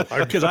 I know.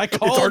 Because I It's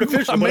called,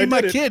 artificial, I but I made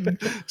my did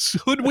kid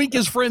hoodwink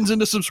his friends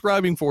into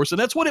subscribing for us. And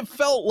that's what it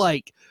felt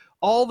like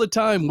all the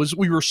time, was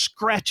we were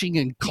scratching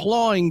and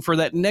clawing for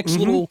that next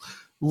little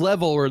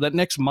level or that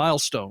next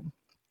milestone.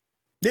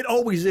 It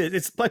always is.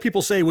 It's like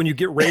people say when you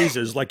get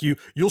raises, like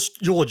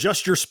you'll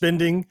adjust your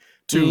spending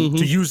to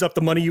use up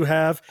the money you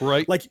have.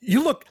 Right. Like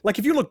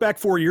if you look back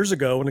 4 years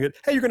ago and get,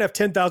 hey, you're gonna have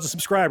 10,000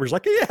 subscribers.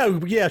 Like,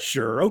 yeah,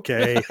 sure,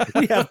 okay.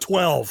 We have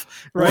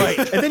 12, right?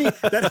 And then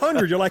that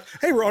 100, you're like,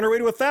 hey, we're on our way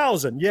to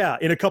 1,000. Yeah,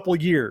 in a couple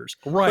of years.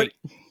 Right.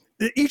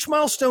 But each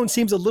milestone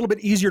seems a little bit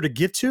easier to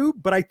get to,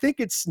 but I think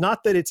it's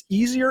not that it's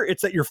easier;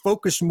 it's that you're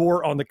focused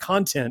more on the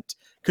content.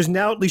 Because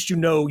now at least you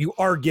know you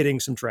are getting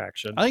some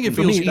traction. I think it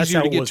feels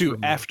easier to get to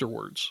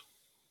afterwards.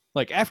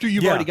 Like after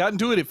you've already gotten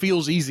to it, it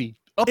feels easy.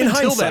 Up In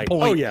until hindsight. that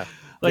point. Oh, yeah.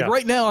 Like Yeah.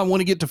 right now, I want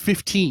to get to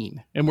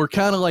 15, and we're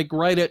kind of like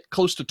right at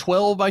close to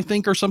 12, I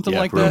think, or something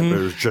like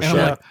that. Just And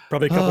I'm like,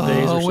 probably a couple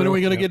days or so. when are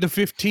we going to get to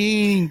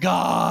 15?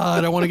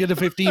 God, I want to get to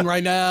 15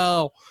 right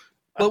now.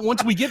 But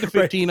once we get to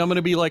 15, I'm going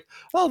to be like,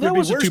 oh, that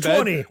wasn't too bad.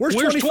 20? Where's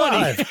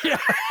 25? 20?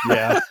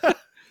 Yeah.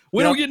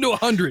 When are we getting to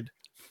 100?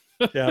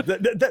 Yeah,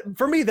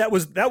 for me, that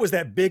was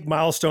that big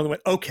milestone that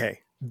went, okay,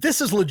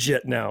 this is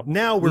legit now.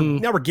 Now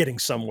we're getting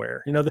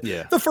somewhere. You know,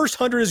 the first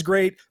 100 is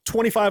great.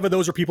 25 of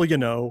those are people you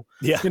know.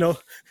 Yeah. You know,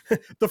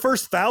 the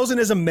first 1,000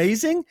 is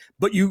amazing,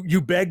 but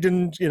you begged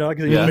and you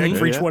begged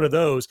for each one of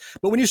those.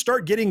 But when you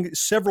start getting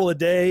several a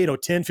day,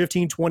 10,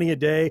 15, 20 a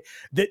day,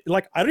 that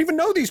like I don't even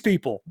know these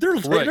people. They're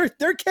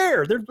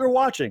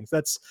watching.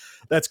 That's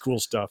cool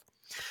stuff.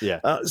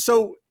 Yeah.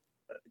 So.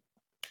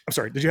 I'm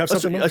sorry. Did you have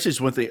something? That's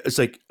just one thing. It's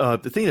like the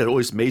thing that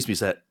always amazed me is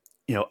that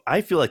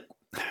I feel like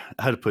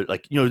how to put it,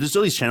 like there's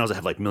all these channels that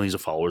have like millions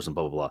of followers and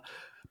blah blah blah,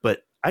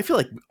 but I feel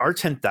like our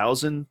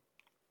 10,000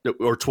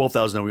 or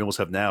 12,000 that we almost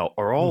have now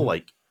are all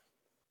like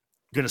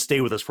going to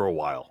stay with us for a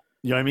while.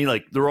 You know what I mean?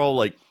 Like they're all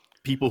like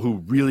people who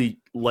really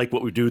like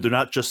what we do. They're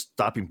not just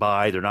stopping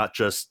by. They're not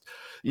just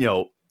we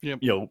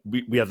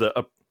have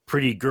a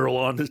pretty girl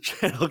on the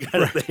channel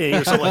kind of thing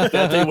or something like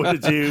that they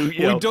want to do.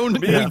 We don't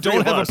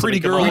have a pretty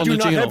girl on the channel. We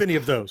do not have any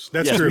of those.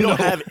 That's true. We don't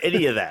have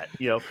any of that.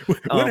 We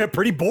don't have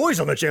pretty boys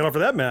on the channel for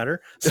that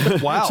matter.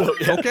 Wow.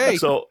 Okay.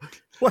 So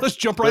let's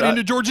jump right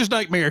into George's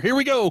nightmare. Here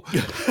we go.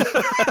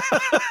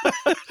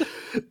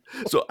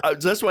 So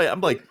that's why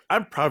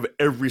I'm proud of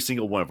every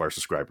single one of our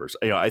subscribers.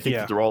 I think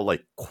that they're all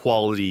like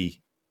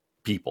quality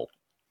people.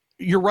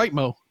 You're right,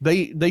 Mo.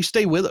 They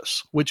stay with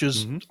us, which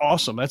is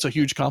awesome. That's a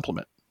huge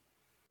compliment.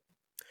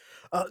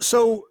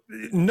 So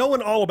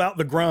knowing all about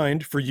the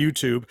grind for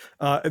YouTube,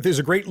 there's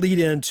a great lead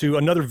in to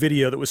another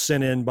video that was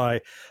sent in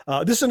by,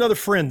 this is another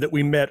friend that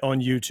we met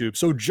on YouTube.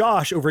 So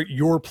Josh over at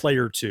Your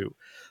Player 2,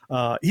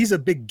 he's a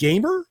big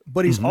gamer,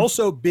 but he's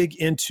also big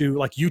into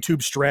like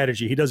YouTube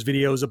strategy. He does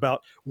videos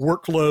about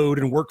workload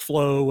and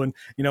workflow and,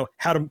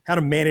 how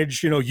to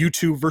manage,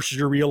 YouTube versus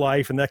your real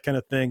life and that kind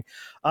of thing.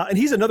 And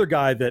he's another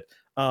guy that,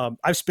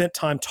 I've spent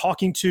time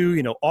talking to,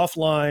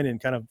 offline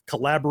and kind of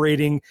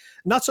collaborating.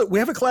 We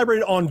haven't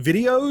collaborated on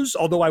videos,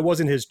 although I was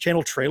in his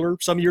channel trailer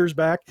some years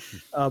back,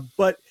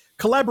 but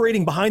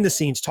collaborating behind the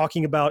scenes,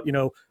 talking about,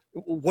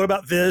 what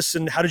about this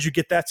and how did you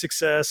get that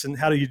success and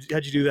how'd you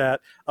do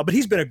that? But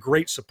he's been a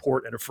great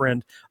support and a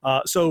friend.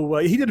 So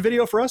he did a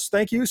video for us.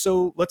 Thank you.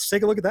 So let's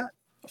take a look at that.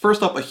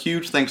 First up, a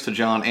huge thanks to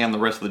John and the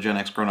rest of the Gen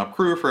X Grown Up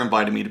crew for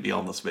inviting me to be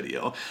on this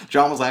video.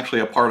 John was actually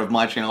a part of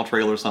my channel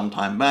trailer some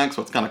time back,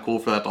 so it's kind of cool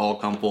for that to all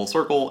come full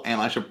circle, and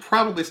I should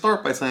probably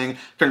start by saying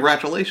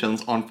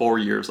congratulations on 4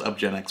 years of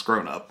Gen X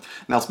Grown Up.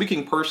 Now,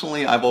 speaking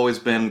personally, I've always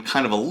been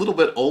kind of a little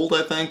bit old,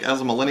 I think, as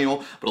a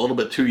millennial, but a little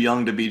bit too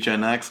young to be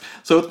Gen X,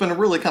 so it's been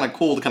really kind of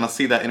cool to kind of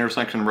see that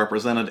intersection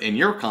represented in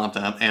your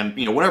content, and,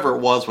 you know, whatever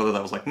it was, whether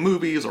that was like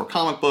movies, or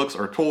comic books,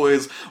 or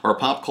toys, or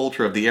pop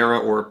culture of the era,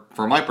 or,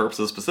 for my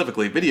purposes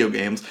specifically, video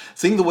games,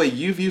 seeing the way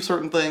you view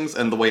certain things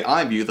and the way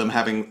I view them,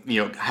 having,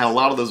 you know, had a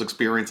lot of those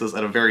experiences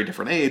at a very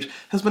different age,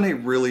 has been a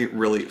really,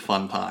 really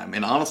fun time.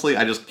 And honestly,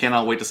 I just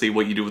cannot wait to see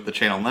what you do with the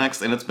channel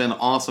next, and it's been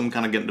awesome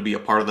kind of getting to be a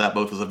part of that,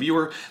 both as a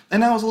viewer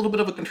and now as a little bit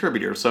of a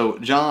contributor. So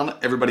John,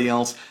 everybody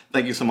else,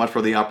 thank you so much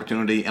for the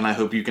opportunity, and I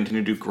hope you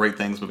continue to do great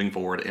things moving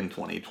forward in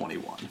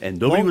 2021. And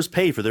nobody was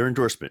paid for their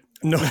endorsement.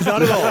 No,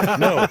 not at all.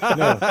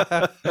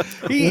 No.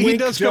 He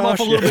does come off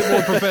a little bit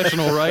more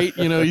professional, right?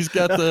 You know, he's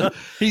got the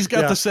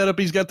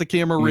setup, he's got the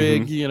camera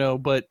rig, you know,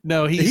 but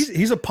no,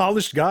 he's a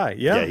polished guy.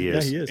 Yeah, he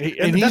is. he is.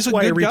 And he's a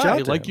good guy.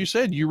 Out like you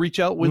said, you reach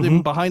out with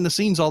him behind the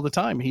scenes all the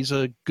time. He's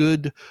a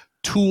good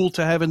tool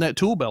to have in that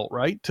tool belt,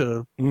 right?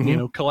 To, you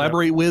know,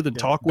 collaborate with and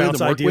talk with and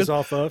work ideas with.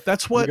 Off of.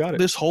 That's what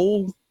this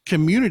whole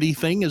community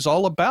thing is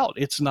all about.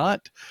 It's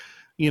not,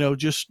 you know,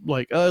 just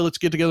like, let's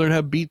get together and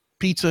have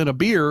pizza and a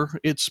beer.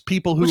 It's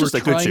people who are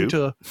trying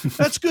to,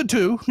 that's good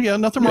too. Yeah,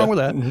 nothing wrong with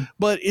that.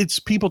 But it's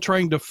people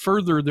trying to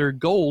further their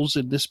goals,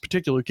 in this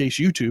particular case,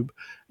 YouTube.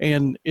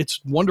 And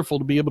it's wonderful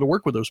to be able to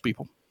work with those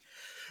people.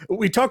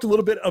 We talked a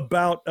little bit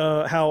about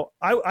how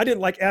I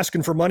didn't like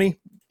asking for money.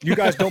 You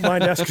guys don't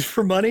mind asking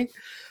for money.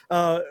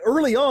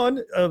 Early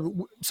on,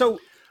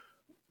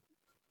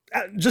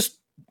 just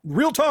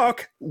real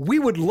talk, we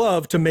would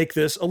love to make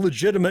this a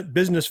legitimate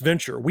business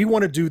venture. We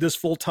want to do this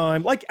full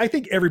time. Like, I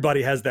think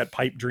everybody has that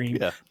pipe dream,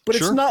 but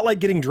it's not like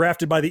getting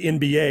drafted by the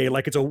NBA.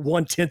 Like, it's a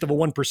 1/10 of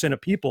 1%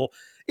 of people.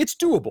 It's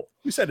doable.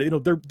 You said, you know,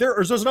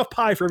 there's enough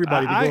pie for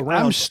everybody to go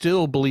around. I'm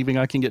still believing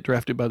I can get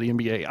drafted by the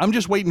NBA. I'm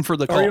just waiting for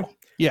the call. Are you?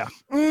 Yeah.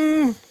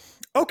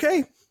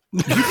 Okay.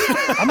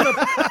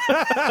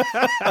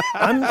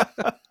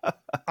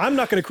 I'm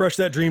not going to crush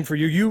that dream for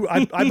you.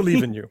 I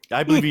believe in you.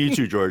 I believe in you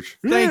too, George.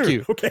 Thank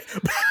you. Okay.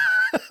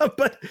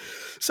 But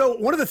so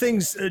one of the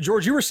things,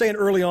 George, you were saying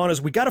early on is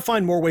we got to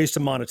find more ways to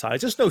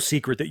monetize. It's no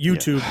secret that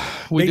YouTube,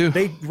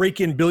 they rake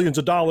in billions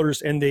of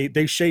dollars and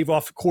they shave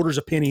off quarters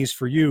of pennies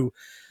for you.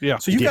 Yeah.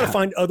 So you've got to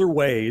find other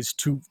ways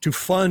to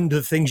fund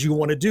the things you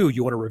want to do.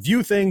 You want to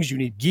review things. You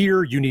need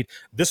gear. You need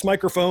this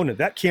microphone and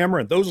that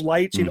camera and those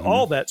lights. You need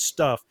all that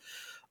stuff.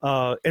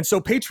 And so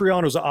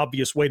Patreon was an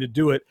obvious way to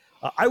do it.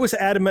 I was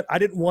adamant I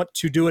didn't want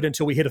to do it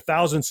until we hit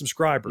 1,000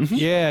 subscribers.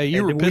 Yeah,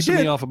 you were pissing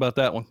me off about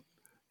that one.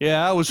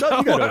 Yeah, I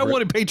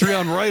wanted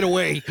Patreon right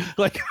away.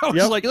 Like, I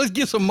was like, let's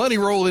get some money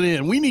rolling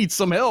in. We need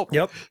some help.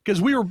 Yep.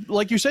 Because we were,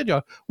 like you said,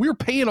 John, we were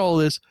paying all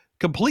this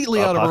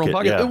completely out of our own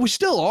pocket. Yeah. We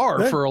still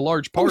are for a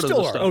large part of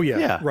the stuff. Oh,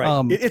 yeah.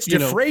 Right. It's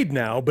defrayed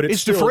now, but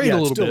it's still, defrayed a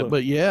little bit.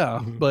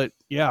 But but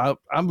yeah,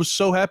 I was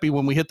so happy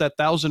when we hit that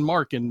 1,000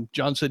 mark and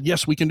John said,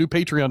 yes, we can do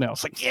Patreon now.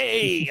 It's like,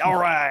 yay, all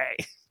right.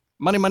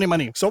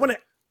 Money. So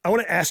I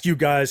want to ask you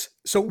guys,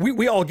 so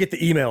we all get the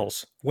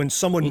emails when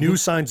someone new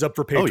signs up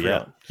for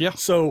Patreon. Oh, yeah.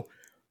 So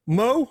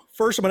Mo,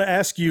 first I'm going to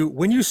ask you,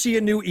 when you see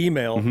a new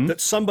email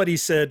that somebody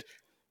said,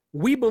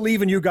 we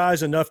believe in you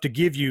guys enough to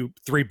give you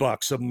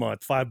 $3 a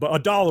month,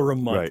 $1 a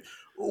month. Right.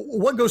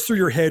 What goes through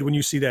your head when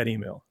you see that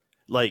email?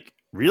 Like,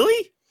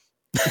 really?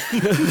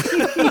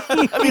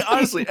 I mean,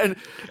 honestly,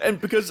 and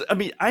because, I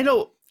mean, I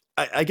know,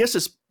 I guess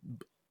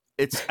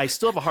it's, I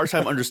still have a hard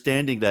time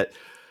understanding that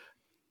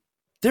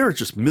there are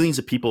just millions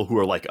of people who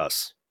are like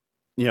us,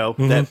 you know,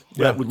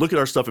 that would look at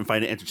our stuff and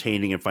find it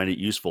entertaining and find it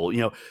useful, you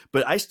know,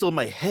 but I still in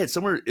my head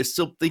somewhere, I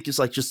still think it's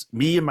like just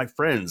me and my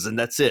friends and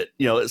that's it.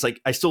 You know, it's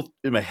like, I still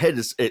in my head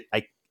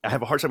I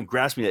have a hard time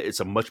grasping that it's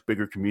a much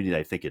bigger community than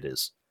I think it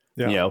is,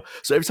 you know?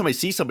 So every time I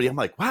see somebody, I'm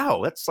like,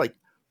 wow, that's like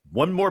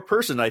one more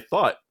person I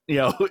thought, you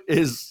know,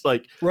 is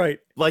like,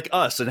 like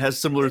us and has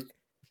similar.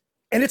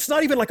 And it's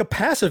not even like a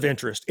passive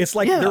interest. It's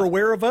like they're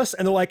aware of us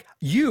and they're like,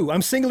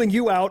 I'm singling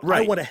you out.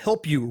 I want to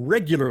help you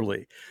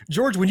regularly.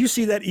 George, when you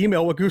see that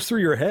email, what goes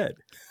through your head?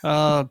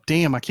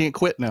 Damn, I can't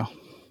quit now.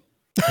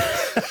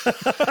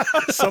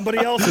 Somebody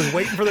else is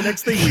waiting for the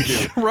next thing we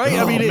do. Right.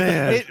 I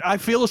mean, I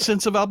feel a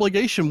sense of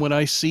obligation when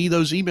I see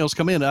those emails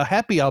come in, a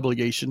happy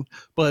obligation,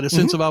 but a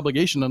sense of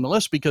obligation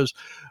nonetheless, because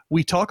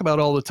we talk about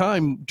all the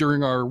time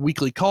during our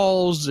weekly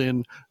calls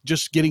and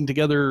just getting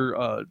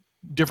together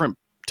different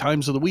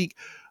times of the week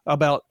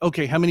about,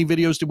 okay, how many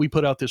videos did we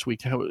put out this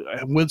week?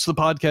 When's the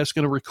podcast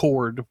going to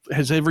record?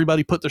 Has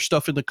everybody put their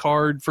stuff in the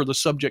card for the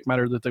subject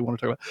matter that they want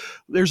to talk about?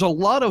 There's a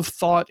lot of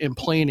thought and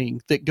planning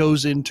that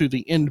goes into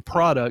the end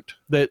product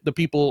that the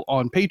people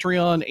on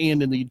Patreon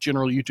and in the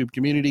general YouTube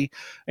community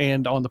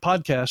and on the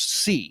podcast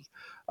see.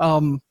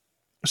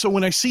 So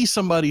when I see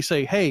somebody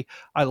say, hey,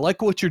 I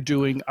like what you're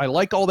doing, I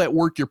like all that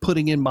work you're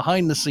putting in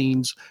behind the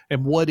scenes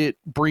and what it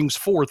brings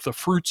forth, the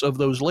fruits of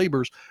those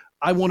labors,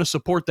 I want to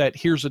support that.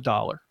 Here's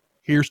 $1.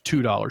 Here's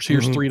 $2.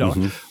 Here's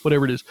 $3,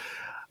 whatever it is.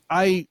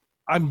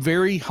 I'm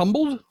very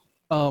humbled.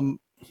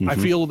 I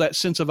feel that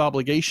sense of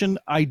obligation.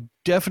 I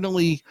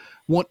definitely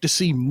want to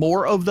see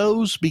more of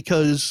those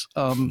because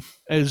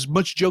as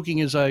much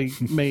joking as I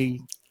may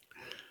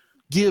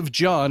give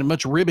John, and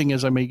much ribbing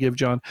as I may give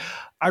John,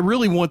 I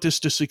really want this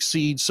to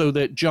succeed so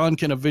that John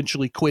can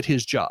eventually quit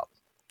his job.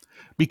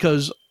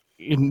 Because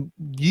in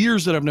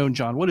years that I've known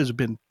John, what has it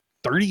been,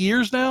 30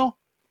 years now?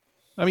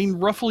 I mean,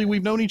 roughly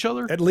we've known each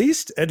other? At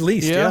least,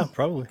 yeah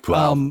probably.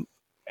 Wow.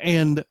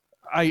 And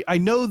I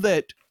know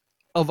that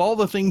of all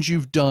the things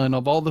you've done,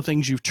 of all the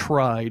things you've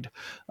tried,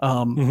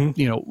 you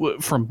know,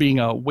 from being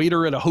a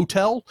waiter at a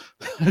hotel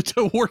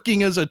to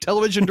working as a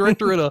television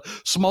director at a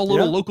small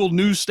little local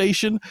news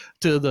station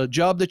to the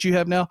job that you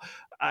have now,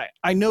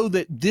 I know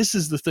that this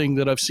is the thing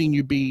that I've seen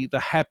you be the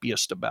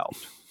happiest about.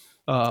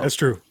 That's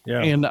true.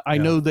 Yeah. And I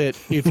know that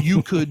if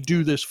you could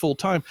do this full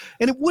time,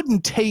 and it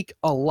wouldn't take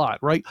a lot,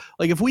 right?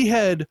 Like if we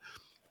had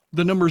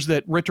the numbers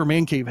that Retro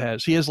Man Cave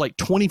has, he has like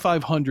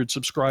 2,500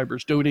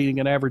 subscribers donating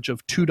an average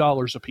of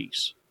 $2 a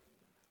piece.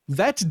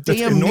 That's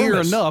damn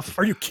near enough.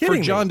 Are you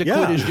kidding for John to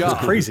quit his job?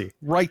 That's crazy.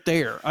 Right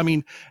there. I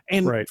mean,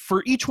 and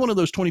for each one of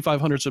those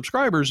 2,500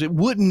 subscribers, it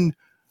wouldn't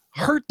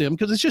hurt them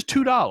because it's just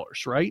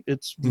 $2, right?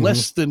 It's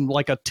less than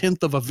like a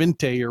tenth of a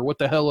Venti or what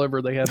the hell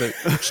ever they have at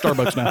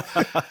Starbucks now.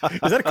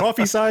 Is that a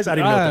coffee size? I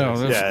don't know.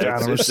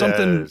 There's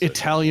something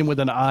Italian with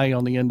an I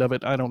on the end of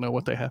it. I don't know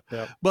what they have.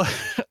 Yeah. But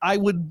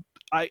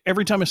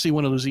every time I see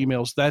one of those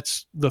emails,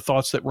 that's the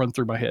thoughts that run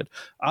through my head.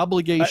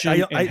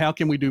 Obligation and how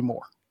can we do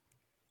more?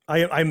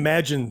 I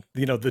imagine,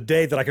 you know, the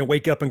day that I can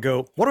wake up and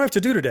go, what do I have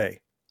to do today?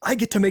 I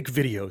get to make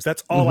videos.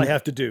 That's all I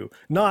have to do.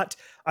 Not,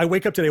 I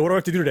wake up today, what do I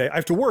have to do today? I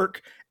have to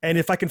work. And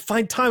if I can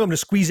find time, I'm going to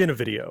squeeze in a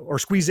video or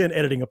squeeze in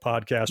editing a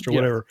podcast or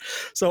whatever.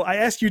 So I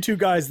asked you two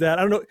guys that.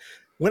 I don't know.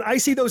 When I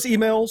see those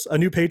emails, a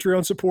new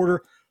Patreon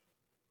supporter,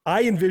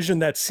 I envision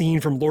that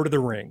scene from Lord of the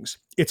Rings.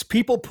 It's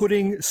people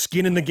putting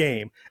skin in the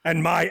game,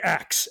 and my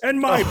axe, and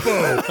my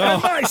bow,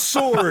 and my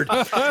sword.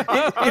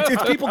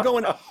 It's people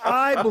going,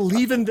 I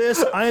believe in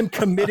this. I am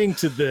committing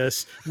to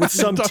this with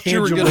some tangible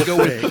you were gonna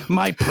go thing. With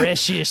my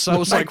precious. I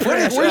was like,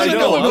 where's he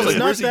going? It's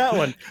not that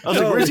one. I was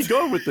like, where's he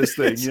going with this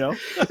thing? You know,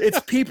 it's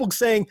people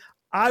saying,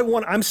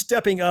 I'm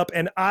stepping up,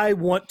 and I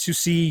want to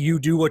see you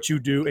do what you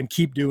do and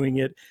keep doing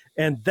it.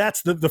 And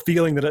that's the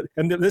feeling that,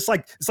 it's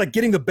like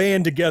getting the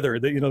band together.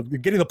 That, you know, you're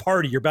getting the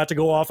party. You're about to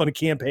go off on a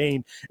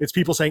campaign. It's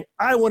people saying,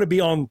 I want to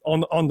be on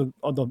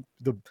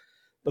the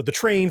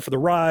train for the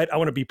ride. I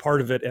want to be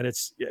part of it. And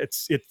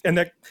and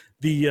that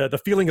the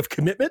feeling of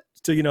commitment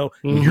to, you know,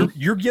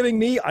 you're giving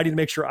me, I need to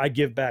make sure I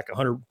give back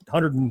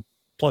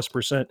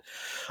 100+%.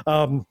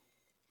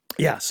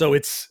 Yeah, so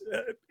it's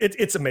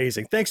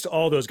amazing. Thanks to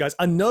all those guys.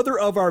 Another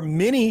of our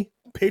many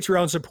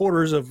Patreon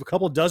supporters, of a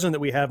couple dozen that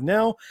we have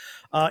now,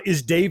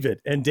 is David.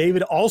 And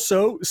David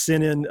also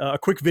sent in a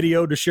quick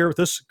video to share with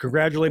us,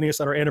 congratulating us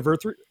on our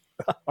anniversary.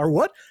 Our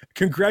what?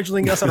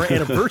 Congratulating us on our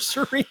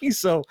anniversary.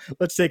 So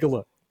let's take a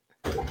look.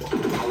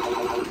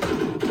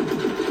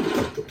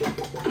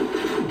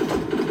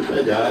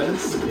 Hey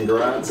guys,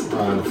 congrats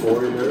on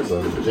 4 years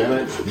of Gen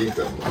X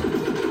Geekdom.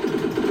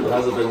 But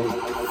has it been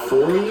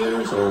 4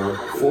 years or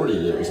 40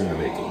 years in the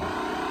making?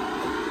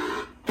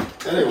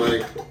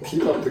 Anyway,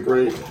 keep up the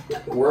great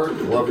work.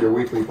 Love your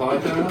weekly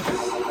podcasts.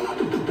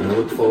 And I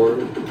look forward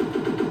to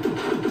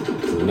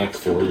the next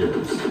 4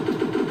 years.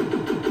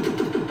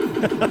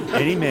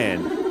 Any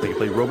man that can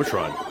play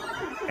Robotron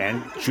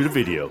and shoot a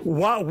video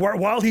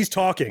while he's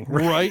talking,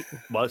 right?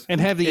 And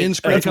have the end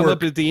screen come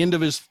up at the end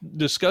of his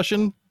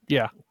discussion.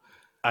 Yeah,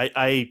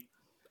 I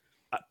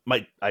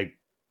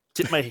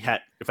tip my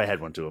hat if I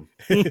had one to him.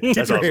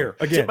 Tip your hair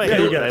again.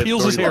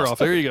 Peels his hair off.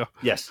 There you go.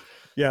 Yes.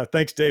 Yeah.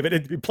 Thanks,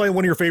 David. Playing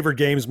one of your favorite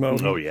games, Mo.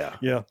 Oh yeah.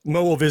 Yeah.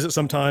 Mo will visit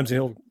sometimes, and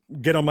he'll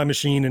get on my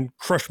machine and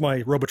crush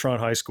my Robotron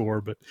high score.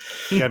 But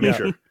make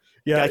sure.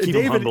 Yeah. Keep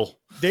him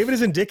humble. David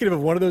is indicative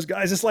of one of those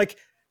guys. It's like,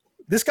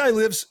 this guy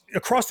lives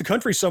across the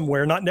country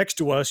somewhere, not next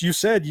to us. You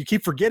said you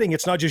keep forgetting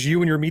it's not just you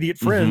and your immediate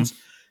friends.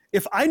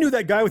 If I knew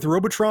that guy with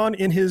Robotron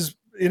in his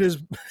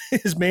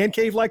man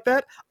cave like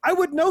that, I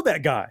would know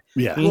that guy.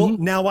 Yeah. Well,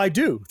 now I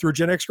do through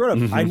Gen X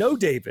Grown Up. I know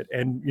David,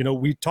 and you know,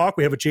 we talk.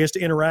 We have a chance to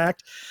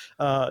interact.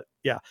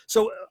 Yeah.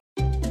 So.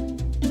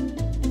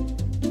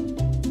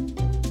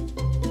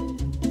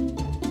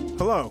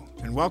 Hello,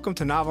 and welcome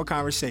to Novel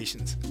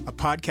Conversations, a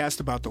podcast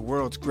about the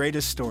world's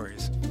greatest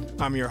stories.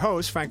 I'm your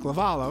host, Frank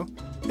Lavallo,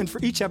 and for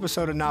each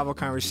episode of Novel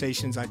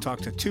Conversations, I talk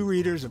to two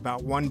readers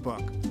about one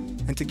book.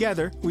 And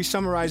together, we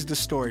summarize the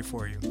story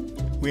for you.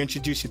 We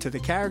introduce you to the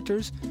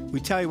characters, we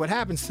tell you what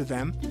happens to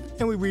them,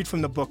 and we read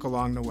from the book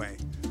along the way.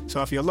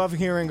 So if you love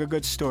hearing a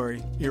good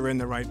story, you're in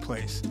the right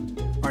place.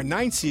 Our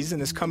 9th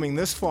season is coming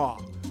this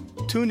fall.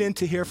 Tune in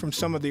to hear from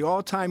some of the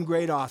all-time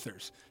great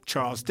authors,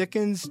 Charles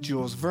Dickens,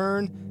 Jules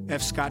Verne,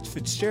 F. Scott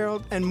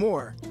Fitzgerald, and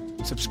more.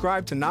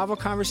 Subscribe to Novel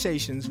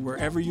Conversations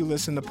wherever you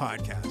listen to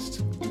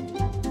podcasts.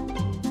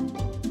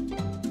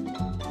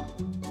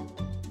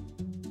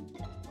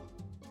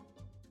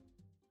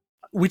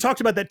 we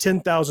talked about that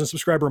 10,000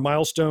 subscriber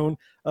milestone.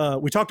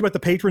 We talked about the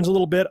patrons a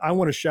little bit. I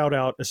want to shout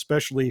out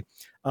especially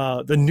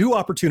the new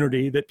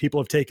opportunity that people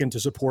have taken to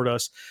support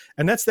us.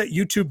 And that's that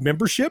YouTube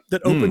membership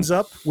that opens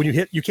up when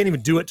you can't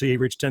even do it till you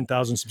reach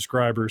 10,000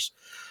 subscribers.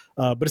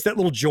 But it's that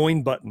little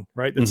join button,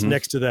 right? That's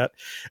next to that.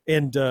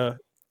 And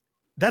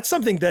that's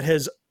something that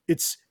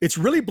it's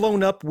really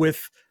blown up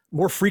with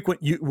more frequent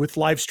with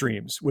live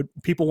streams when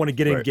people want to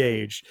get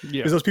engaged,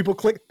 because those people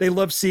they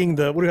love seeing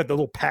the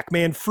little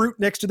Pac-Man fruit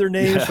next to their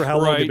names for how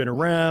long they've been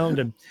around,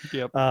 and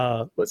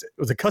was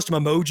a custom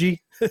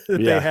emoji that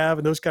they have,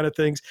 and those kind of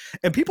things.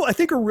 And people, I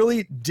think, are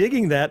really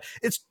digging that.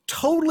 It's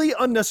totally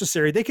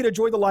unnecessary. They can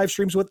enjoy the live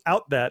streams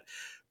without that.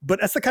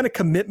 But that's the kind of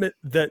commitment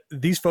that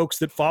these folks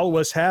that follow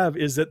us have,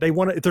 is that they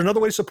want to, if there's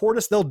another way to support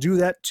us, they'll do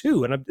that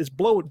too. And it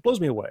blows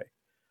me away.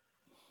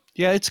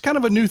 Yeah, it's kind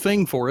of a new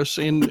thing for us,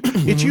 and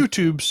it's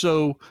YouTube,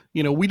 so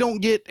we don't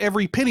get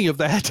every penny of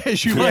that,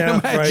 as you might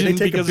imagine, right. They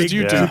take because a big,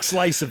 it's YouTube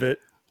slice of it.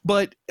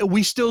 But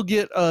we still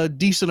get a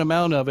decent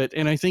amount of it,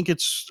 and I think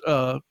it's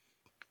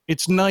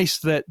nice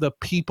that the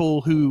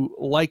people who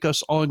like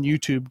us on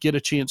YouTube get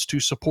a chance to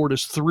support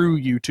us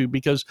through YouTube,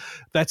 because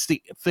that's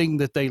the thing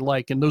that they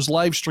like. And those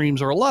live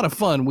streams are a lot of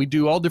fun. We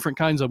do all different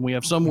kinds of them. We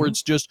have some where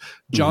it's just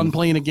John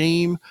playing a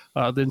game,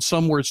 then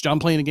some where it's John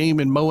playing a game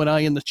and Mo and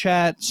I in the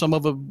chat, some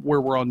of them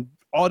where we're on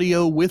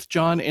audio with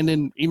John, and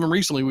then even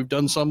recently we've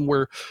done some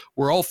where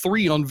we're all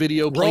three on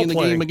video playing the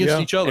game against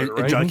each other.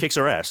 And John kicks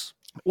our ass.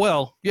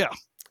 Well, yeah.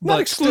 Not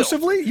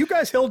exclusively. You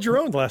guys held your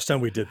own the last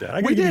time we did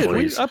that. We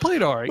did. I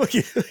played all right.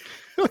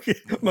 Look,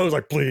 Mo was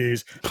like,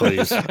 please.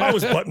 I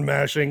was button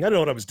mashing. I don't know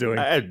what I was doing.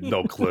 I had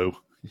no clue.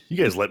 You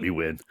guys let me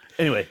win.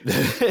 Anyway.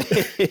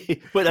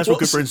 But that's what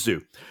good friends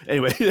do.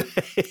 Anyway.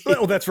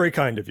 Well, that's very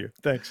kind of you.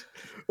 Thanks.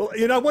 Well,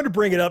 I wanted to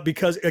bring it up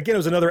because, again, it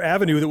was another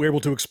avenue that we were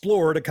able to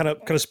explore to kind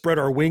of spread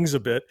our wings a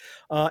bit.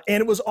 And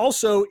it was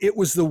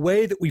the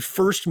way that we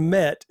first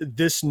met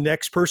this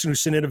next person who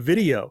sent in a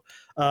video.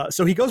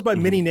 So he goes by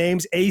many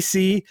names,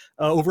 AC,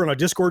 over on our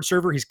Discord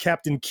server. He's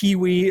Captain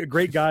Kiwi, a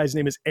great guy. His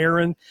name is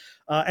Aaron.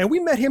 And we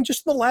met him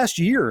just in the last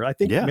year. I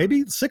think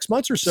maybe 6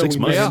 months or so. 6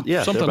 months,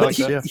 something like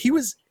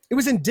that. It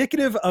was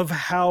indicative of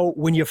how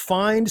when you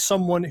find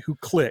someone who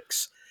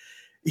clicks,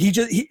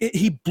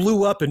 he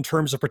blew up in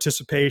terms of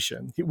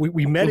participation.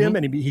 We met him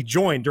and he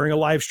joined during a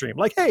live stream.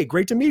 Like, hey,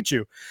 great to meet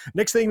you.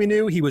 Next thing we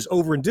knew, he was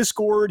over in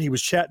Discord. He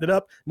was chatting it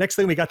up. Next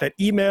thing we got that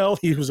email.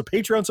 He was a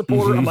Patreon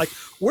supporter. I'm like,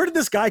 where did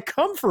this guy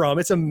come from?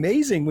 It's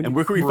amazing. And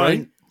where can we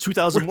find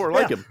 2,000 more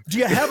like him? Do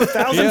you have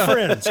 1,000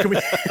 friends? Can we?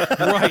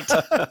 Right.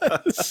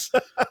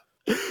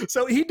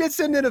 So he did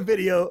send in a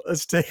video.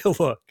 Let's take a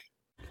look.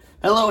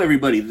 Hello,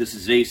 everybody. This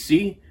is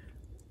AC.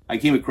 I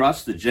came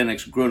across the Gen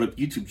X Grown Up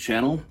YouTube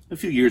channel a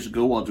few years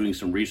ago while doing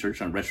some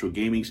research on retro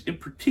gaming, in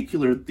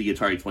particular the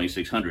Atari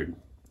 2600.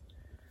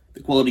 The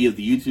quality of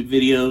the YouTube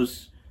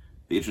videos,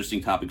 the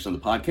interesting topics on the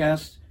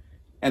podcast,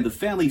 and the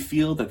family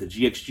feel that the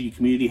GXG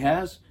community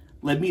has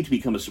led me to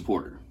become a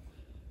supporter.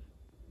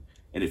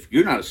 And if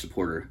you're not a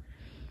supporter,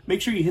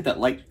 make sure you hit that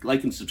like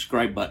and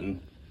subscribe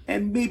button,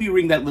 and maybe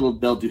ring that little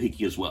bell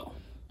doohickey as well.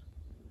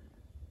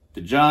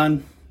 To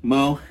John,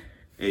 Mo,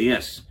 and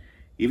yes,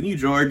 even you,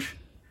 George,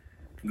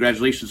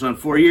 congratulations on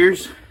 4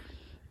 years.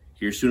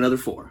 Here's to another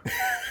 4.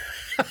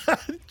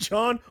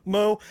 John,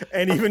 Mo,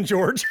 and even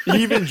George.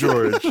 Even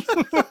George.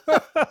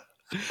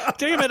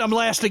 Damn it, I'm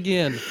last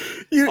again.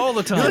 All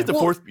the time. You're like the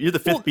fourth. You're the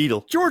fifth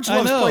Beatle. George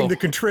loves playing the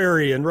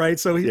contrarian, right?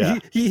 So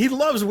he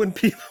loves when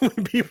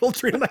people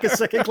treat him like a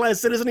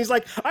second-class citizen. He's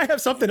like, I have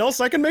something else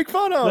I can make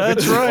fun of.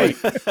 That's right.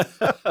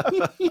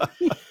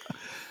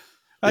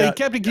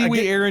 Captain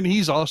Kiwi, Aaron,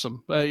 he's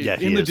awesome.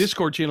 In the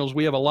Discord channels,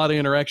 we have a lot of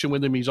interaction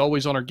with him. He's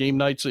always on our game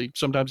nights.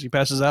 Sometimes he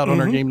passes out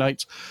on our game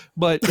nights.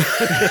 But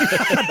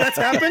that's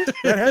happened.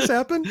 That has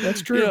happened.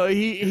 That's true.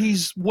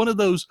 He's one of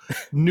those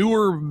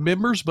newer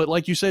members. But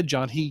like you said,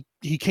 John, he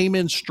came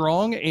in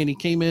strong, and he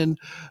came in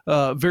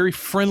very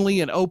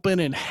friendly and open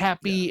and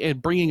happy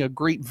and bringing a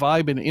great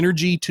vibe and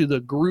energy to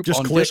the group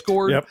on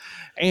Discord. Yep.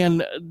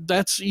 And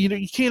that's,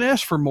 you can't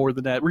ask for more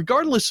than that,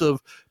 regardless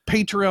of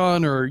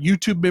Patreon or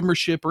YouTube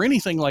membership or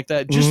anything like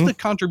that. Just the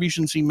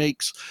contributions he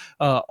makes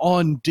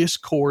on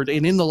Discord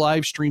and in the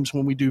live streams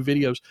when we do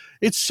videos.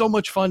 It's so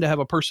much fun to have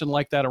a person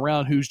like that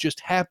around who's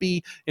just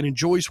happy and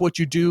enjoys what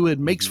you do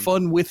and makes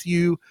fun with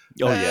you.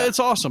 It's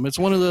awesome. It's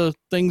one of the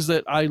things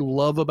that I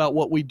love about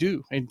what we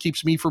do and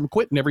keeps me from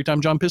quitting every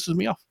time John pisses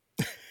me off.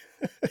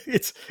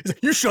 It's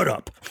you shut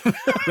up.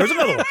 There's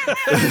another one.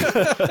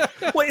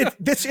 Well,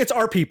 it's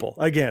our people.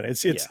 Again,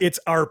 it's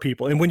our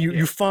people. And when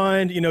you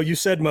find, you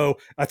said, Mo,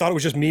 I thought it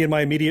was just me and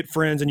my immediate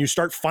friends, and you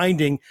start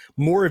finding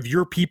more of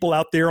your people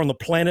out there on the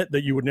planet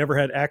that you would never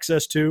had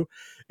access to.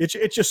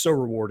 It's just so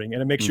rewarding,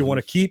 and it makes you want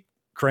to keep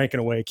cranking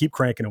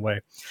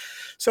away.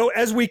 So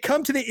as we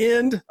come to the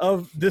end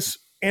of this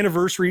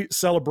anniversary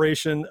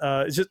celebration,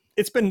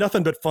 it's been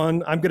nothing but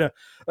fun.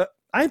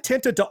 I'm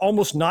tempted to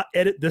almost not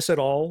edit this at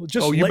all.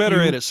 You better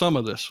edit some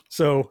of this.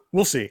 So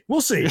we'll see. I'll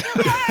see you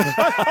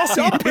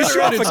piss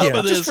you off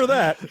again just for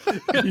that.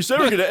 You said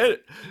we're going to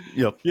edit.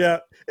 Yep. Yeah.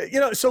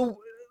 So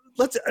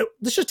let's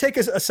just take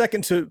a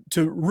second to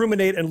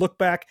ruminate and look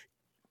back.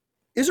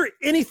 Is there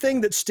anything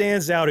that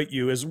stands out at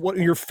you as what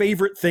are your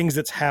favorite things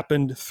that's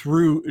happened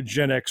through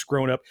Gen X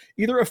Grown Up?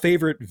 Either a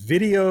favorite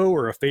video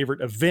or a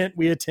favorite event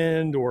we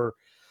attend, or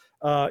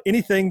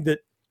anything that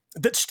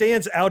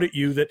stands out at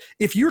you that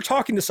if you're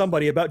talking to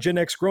somebody about Gen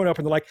X Grown Up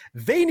and they're like,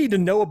 they need to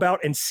know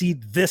about and see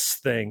this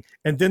thing,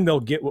 and then they'll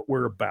get what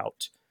we're about.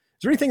 Is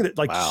there anything that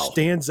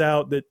stands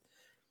out that,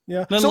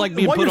 yeah. Nothing like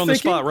being put on the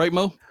spot, right,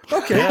 Mo?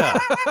 Okay. Yeah.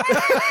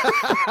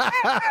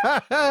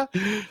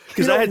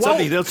 Because I had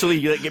something that's really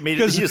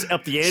made it. He just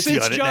upped the ante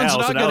since on it John's now.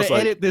 not So now going it's to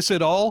like, edit this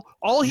at all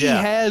he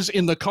has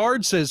in the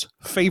card says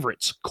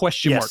favorites ?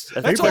 Yes,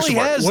 That's all he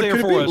has What there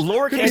could it for be? us.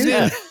 lowercase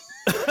f.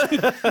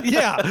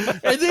 Yeah,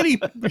 and then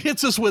he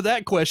hits us with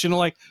that question. I'm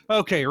like,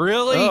 okay,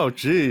 really? Oh,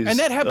 geez. And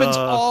that happens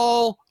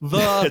all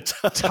the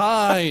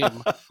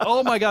time.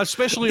 Oh my god,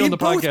 especially on in the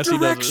both podcast.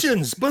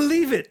 directions,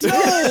 believe it.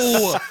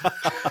 No.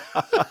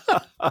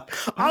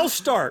 I'll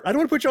start. I don't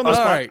want to put you on the All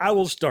spot. right. I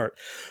will start.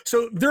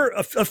 So there are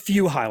a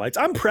few highlights.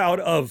 I'm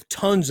proud of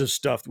tons of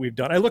stuff that we've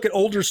done. I look at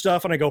older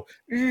stuff and I go,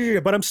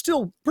 but I'm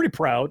still pretty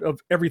proud of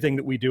everything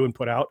that we do and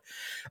put out.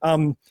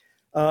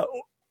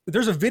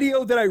 There's a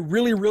video that I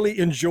really, really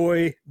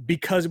enjoy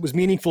because it was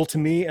meaningful to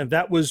me, and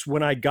that was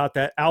when I got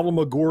that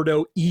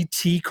Alamogordo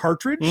ET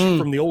cartridge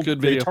from the old the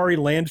Atari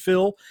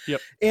landfill. Yep.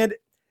 And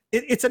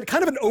it's a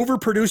kind of an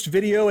overproduced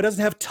video. It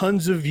doesn't have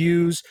tons of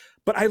views,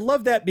 but I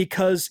love that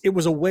because it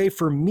was a way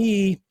for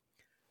me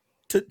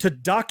to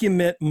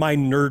document my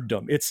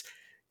nerddom. It's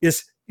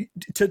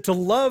to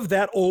love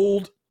that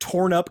old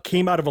torn up,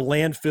 came out of a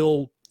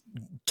landfill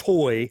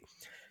toy.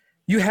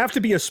 You have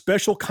to be a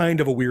special kind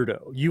of a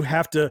weirdo.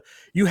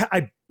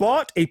 I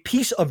bought a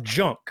piece of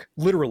junk,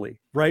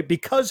 literally, right?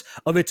 Because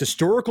of its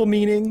historical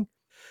meaning.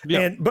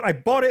 Yeah. But I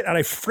bought it and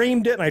I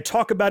framed it and I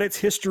talk about its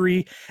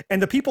history,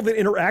 and the people that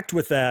interact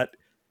with that,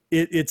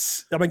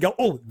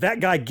 that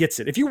guy gets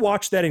it. If you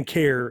watch that and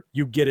care,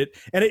 you get it.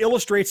 And it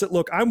illustrates that,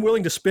 look, I'm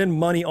willing to spend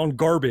money on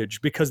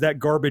garbage because that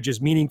garbage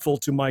is meaningful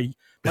to my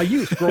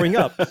youth growing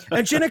up.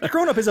 And Gen X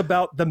Grown Up is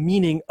about the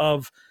meaning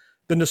of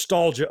the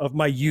nostalgia of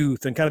my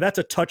youth, and kind of that's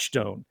a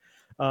touchstone.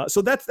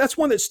 So that's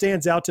one that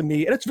stands out to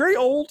me, and it's very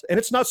old and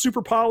it's not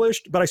super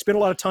polished, but I spent a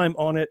lot of time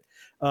on it.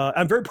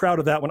 I'm very proud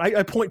of that one.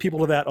 I point people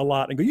to that a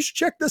lot and go, you should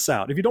check this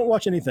out if you don't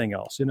watch anything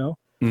else,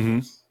 Mm-hmm.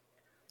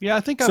 Yeah, I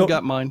think I've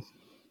got mine.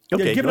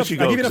 Okay, Yeah, give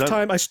you enough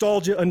time. I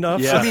stalled you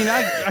enough. Yeah. I mean,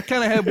 I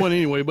kind of have one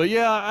anyway, but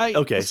yeah,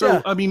 Okay. So,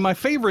 yeah. I mean, my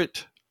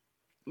favorite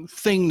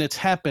thing that's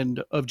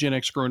happened of Gen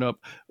X Grown Up,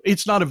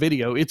 it's not a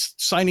video, it's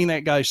signing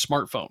that guy's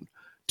smartphone.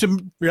 To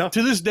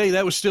this day,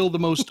 that was still the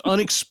most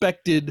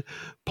unexpected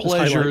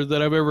pleasure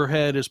that I've ever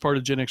had as part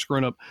of Gen X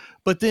Grown Up.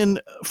 But then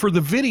for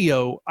the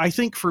video, I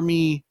think for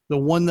me, the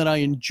one that I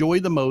enjoy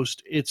the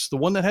most, it's the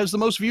one that has the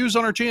most views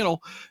on our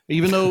channel,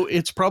 even though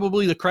it's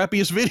probably the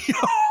crappiest video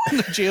on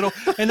the channel.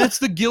 And that's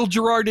the Gil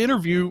Gerard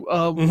interview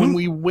when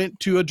we went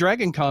to a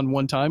Dragon Con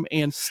one time.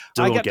 And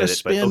I got to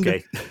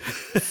spend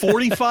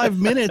 45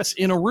 minutes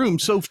in a room.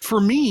 So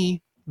for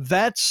me,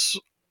 that's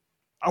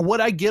what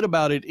I get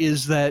about it,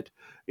 is that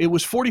it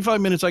was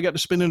 45 minutes I got to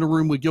spend in a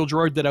room with Gil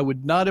Gerard that I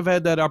would not have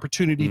had that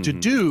opportunity to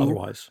do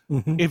otherwise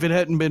if it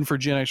hadn't been for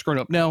Gen X Grown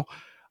Up. Now,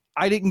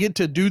 I didn't get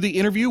to do the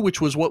interview,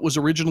 which was what was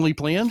originally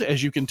planned.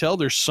 As you can tell,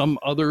 there's some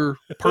other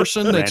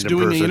person that's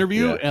doing the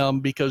interview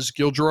because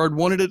Gil Gerard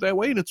wanted it that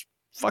way, and it's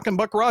fucking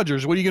Buck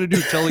Rogers. What are you going to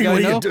do? Tell the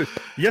guy no?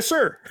 Yes,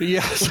 sir.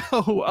 Yeah.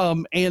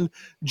 So, and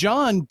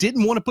John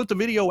didn't want to put the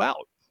video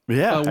out.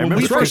 Yeah, when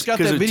we first got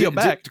that video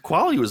back, the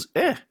quality was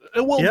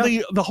Well,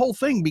 the whole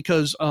thing,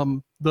 because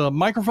the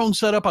microphone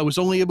setup, I was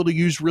only able to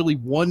use really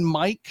one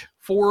mic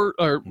for,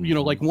 or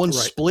like one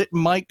split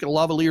mic, a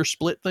lavalier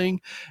split thing,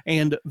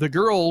 and the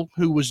girl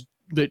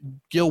that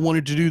Gil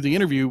wanted to do the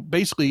interview,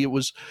 basically it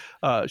was,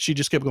 she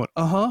just kept going,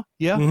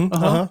 yes,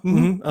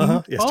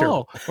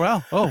 terrible.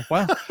 Wow, oh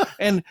wow,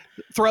 and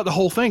throughout the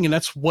whole thing, and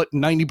that's what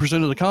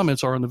 90% of the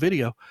comments are on the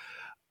video,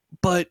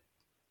 but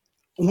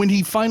when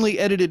he finally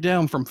edited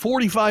down from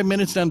 45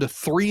 minutes down to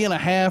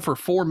 3.5 or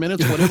 4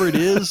 minutes, whatever it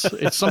is,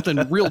 it's something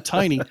real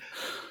tiny.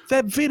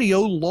 That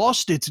video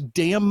lost its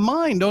damn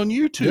mind on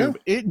YouTube.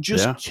 Yeah. It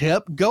just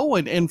kept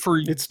going. And for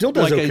it still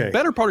does a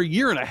better part of a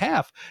year and a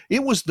half,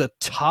 it was the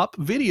top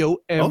video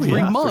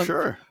every month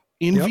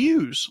in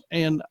views.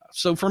 And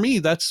so for me,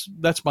 that's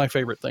my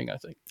favorite thing, I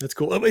think. That's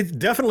cool. It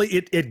definitely,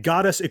 it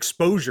got us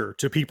exposure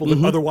to people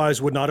that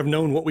otherwise would not have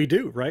known what we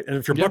do, right? And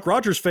if you're a Buck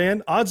Rogers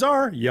fan, odds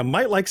are you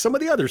might like some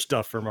of the other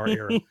stuff from our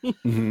era.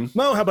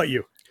 Mo, how about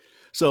you?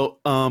 So,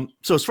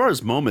 as far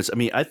as moments, I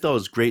mean, I thought it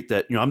was great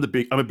that,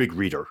 I'm a big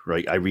reader,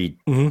 right? I read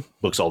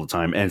books all the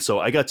time. And so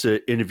I got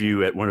to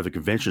interview at one of the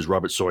conventions,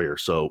 Robert Sawyer.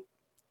 So,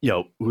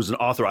 who's an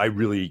author I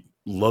really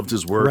loved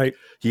his work. Right.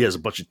 He has a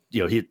bunch of, he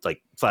had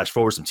like flash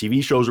forward, some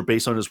TV shows are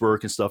based on his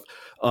work and stuff.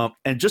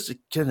 And just to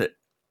kind of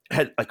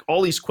had like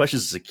all these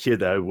questions as a kid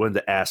that I wanted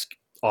to ask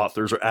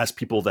authors or ask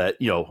people that,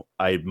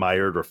 I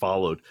admired or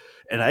followed.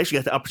 And I actually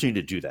got the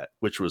opportunity to do that,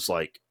 which was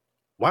like,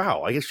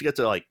 wow, I guess you get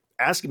to like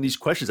asking these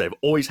questions I've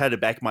always had in the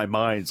back of my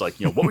mind. It's like,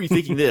 what were you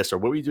thinking this or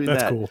what were you doing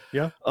That's that? cool.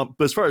 Yeah.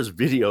 But as far as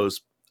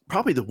videos,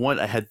 probably the one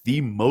I had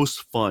the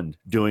most fun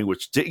doing,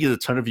 which didn't get a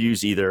ton of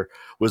views either,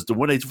 was the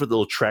one I did for the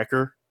little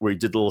tracker where he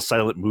did the little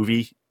silent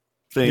movie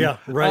thing. Yeah,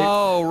 right.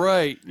 Oh,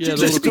 right. Yeah,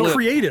 just be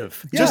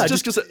creative. Yeah,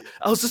 just because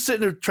I was just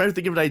sitting there trying to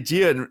think of an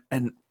idea,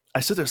 and I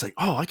said, "There's like,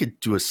 oh, I could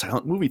do a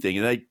silent movie thing."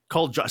 And I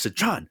called John. I said,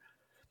 "John,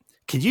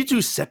 can you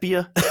do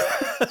sepia?"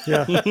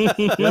 Yeah.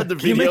 The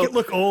Can you make it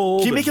look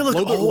old? Can you make it look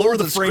lower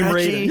the and frame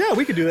rate? scratchy? Yeah,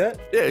 we could do that.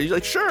 Yeah, he's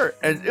like, sure.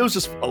 And it was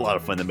just a lot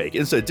of fun to make.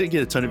 And so it didn't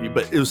get a ton of views,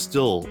 but it was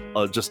still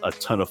just a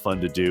ton of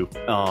fun to do.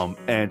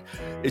 And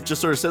it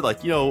just sort of said,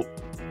 like,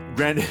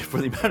 granted, for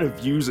the amount of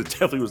views, it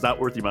definitely was not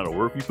worth the amount of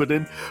work we put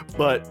in,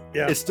 but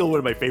it's still one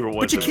of my favorite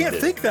ones. But you can't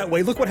think that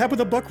way. Look what happened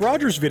with the Buck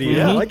Rogers video.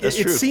 Yeah, like that's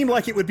it true. seemed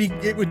like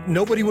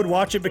nobody would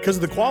watch it because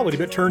of the quality,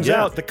 but it turns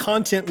out the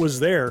content was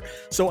there.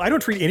 So I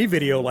don't treat any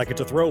video like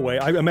it's a throwaway.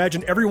 I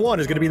imagine every one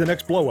is going to be the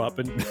next blow up,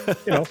 and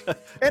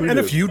and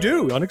a few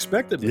do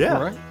unexpectedly. Yeah.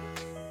 All right.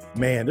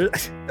 Man,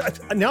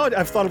 now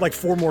I've thought of like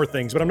 4 more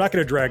things, but I'm not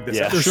going to drag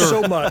this out. There's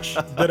so much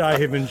that I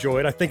have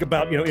enjoyed. I think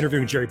about,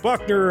 interviewing Jerry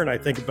Buckner, and I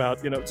think about,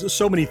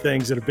 so many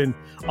things that have been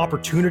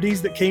opportunities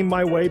that came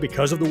my way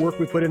because of the work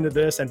we put into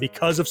this and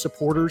because of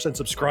supporters and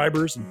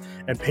subscribers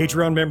and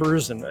Patreon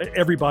members and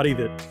everybody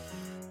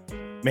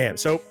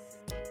so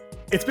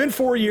it's been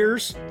 4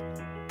 years.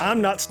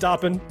 I'm not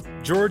stopping.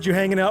 George, you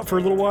hanging out for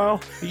a little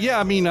while? Yeah,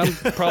 I mean, I'm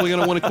probably going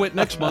to want to quit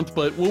next month,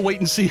 but we'll wait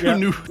and see who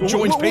new joins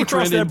we'll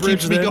cross Patreon that and bridge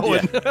keeps me then.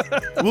 going.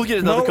 Yeah. We'll get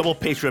another couple of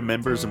Patreon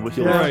members and we'll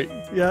heal Right.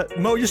 Yeah.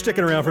 Mo, you're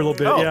sticking around for a little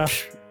bit. Oh, yeah.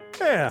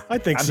 Yeah, I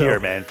think I'm so.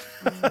 here, man.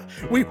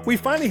 We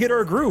finally hit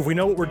our groove. We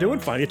know what we're doing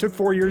finally. It took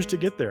 4 years to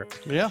get there.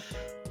 Yeah.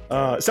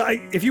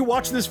 If you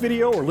watch this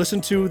video or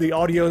listen to the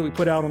audio that we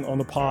put out on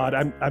the pod,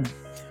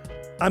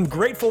 I'm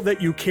grateful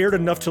that you cared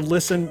enough to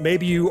listen.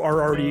 Maybe you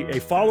are already a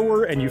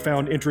follower and you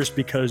found interest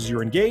because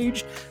you're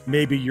engaged.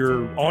 Maybe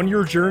you're on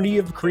your journey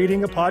of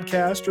creating a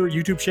podcast or a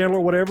YouTube channel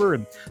or whatever,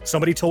 and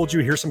somebody told you,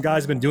 here's some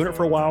guys have been doing it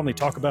for a while and they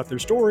talk about their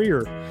story,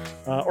 or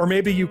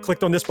maybe you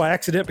clicked on this by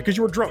accident because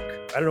you were drunk.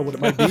 I don't know what it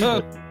might be.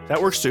 But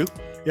that works too.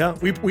 Yeah,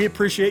 we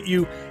appreciate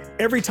you.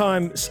 Every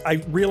time I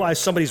realize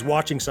somebody's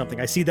watching something,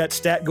 I see that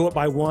stat go up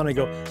by 1, I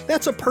go,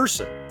 that's a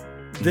person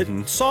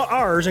that saw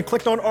ours and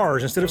clicked on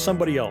ours instead of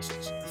somebody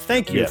else's.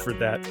 Thank you for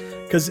that,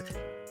 because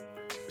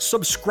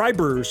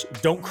subscribers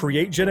don't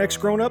create Gen X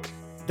Grown Up.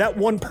 That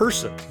one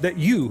person,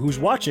 who's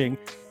watching,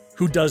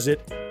 who does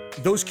it,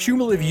 those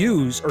cumulative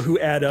views are who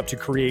add up to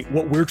create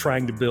what we're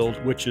trying to build,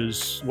 which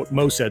is what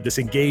Mo said, this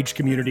engaged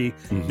community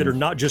that are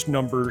not just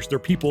numbers. They're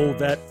people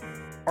that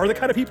are the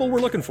kind of people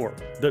we're looking for.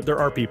 There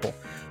are people.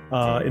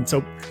 And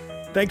so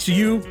thanks to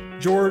you,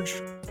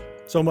 George,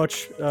 so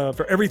much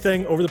for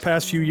everything over the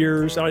past few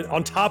years,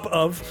 on top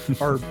of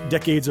our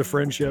decades of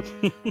friendship.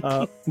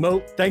 Mo,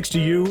 thanks to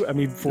you. I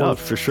mean, for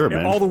sure,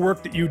 man. All the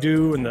work that you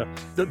do and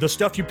the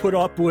stuff you put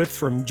up with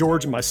from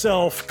George and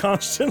myself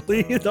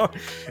constantly.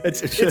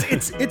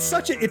 It's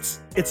such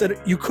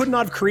a you could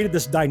not have created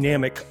this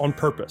dynamic on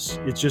purpose.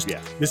 It's just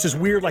this is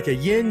weird, like a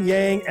yin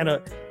yang and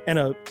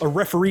a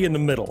referee in the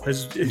middle.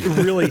 It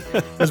really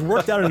has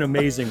worked out in an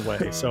amazing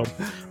way. So,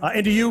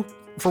 and to you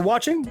for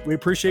watching, we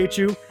appreciate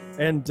you.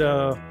 And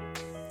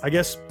I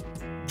guess,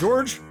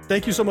 George,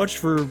 thank you so much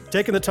for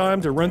taking the time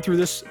to run through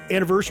this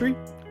anniversary.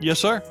 Yes,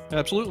 sir.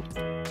 Absolutely.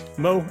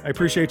 Mo, I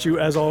appreciate you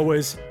as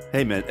always.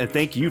 Hey, man, and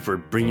thank you for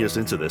bringing us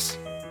into this.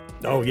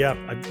 Oh, yeah.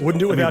 I wouldn't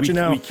do it without you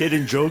now. We kid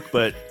and joke,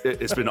 but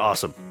it's been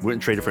awesome.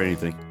 Wouldn't trade it for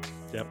anything.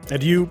 Yep.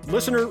 And to you,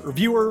 listener or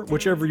viewer,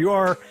 whichever you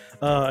are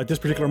at this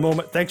particular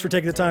moment, thanks for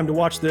taking the time to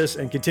watch this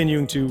and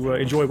continuing to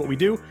enjoy what we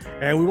do.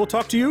 And we will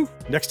talk to you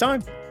next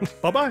time.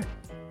 Bye-bye.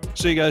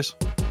 See you guys.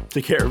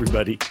 Take care,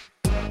 everybody.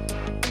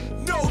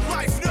 No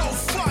life, no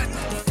fun.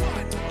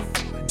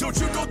 Don't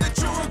you know that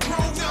you're a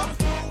grown up?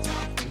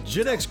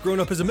 Gen X Grown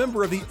Up is a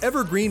member of the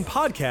Evergreen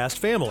Podcast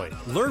family.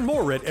 Learn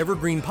more at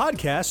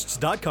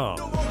evergreenpodcasts.com.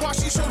 No more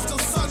watching shows till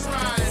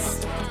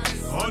sunrise.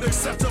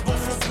 Unacceptable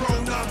for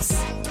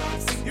grown-ups.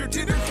 Your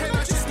dinner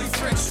cannot just be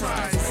french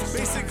fries.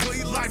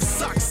 Basically, life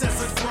sucks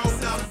as a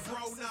grown-up.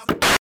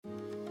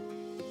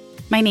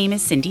 My name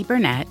is Cindy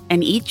Burnett,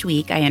 and each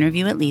week I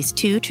interview at least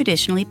 2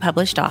 traditionally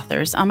published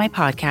authors on my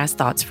podcast,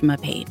 Thoughts from a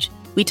Page.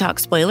 We talk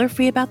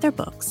spoiler-free about their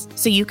books,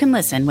 so you can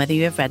listen whether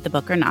you have read the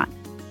book or not.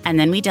 And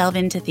then we delve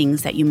into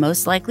things that you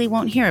most likely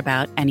won't hear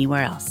about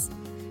anywhere else.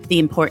 The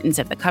importance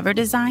of the cover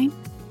design,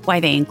 why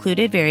they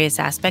included various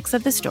aspects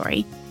of the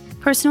story,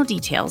 personal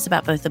details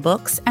about both the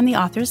books and the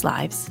authors'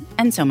 lives,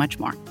 and so much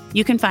more.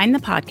 You can find the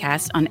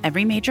podcast on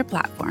every major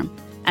platform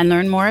and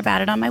learn more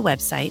about it on my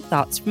website,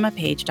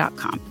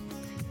 thoughtsfromapage.com.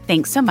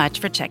 Thanks so much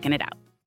for checking it out.